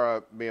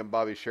tomorrow, me and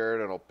Bobby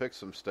Sheridan will pick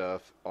some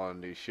stuff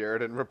on the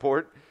Sheridan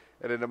Report.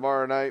 And then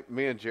tomorrow night,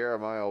 me and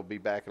Jeremiah will be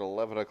back at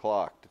 11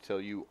 o'clock to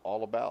tell you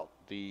all about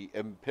the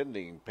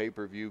impending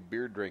pay-per-view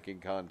beer drinking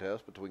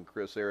contest between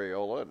Chris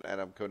Arreola and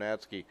Adam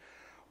Konatsky.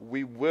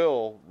 We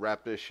will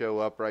wrap this show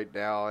up right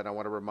now, and I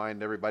want to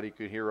remind everybody you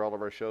can hear all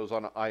of our shows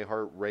on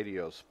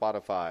iHeartRadio,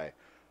 Spotify,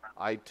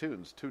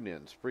 iTunes,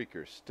 TuneIn,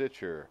 Spreaker,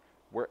 Stitcher,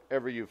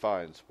 wherever you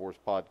find sports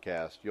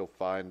podcasts, you'll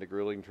find The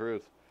Grueling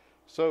Truth.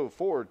 So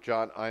for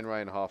John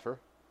Einreinhofer,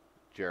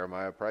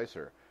 Jeremiah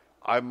Preisser,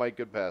 I'm Mike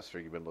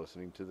Goodpaster. You've been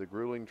listening to The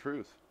Grueling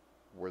Truth,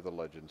 where the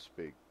legends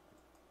speak.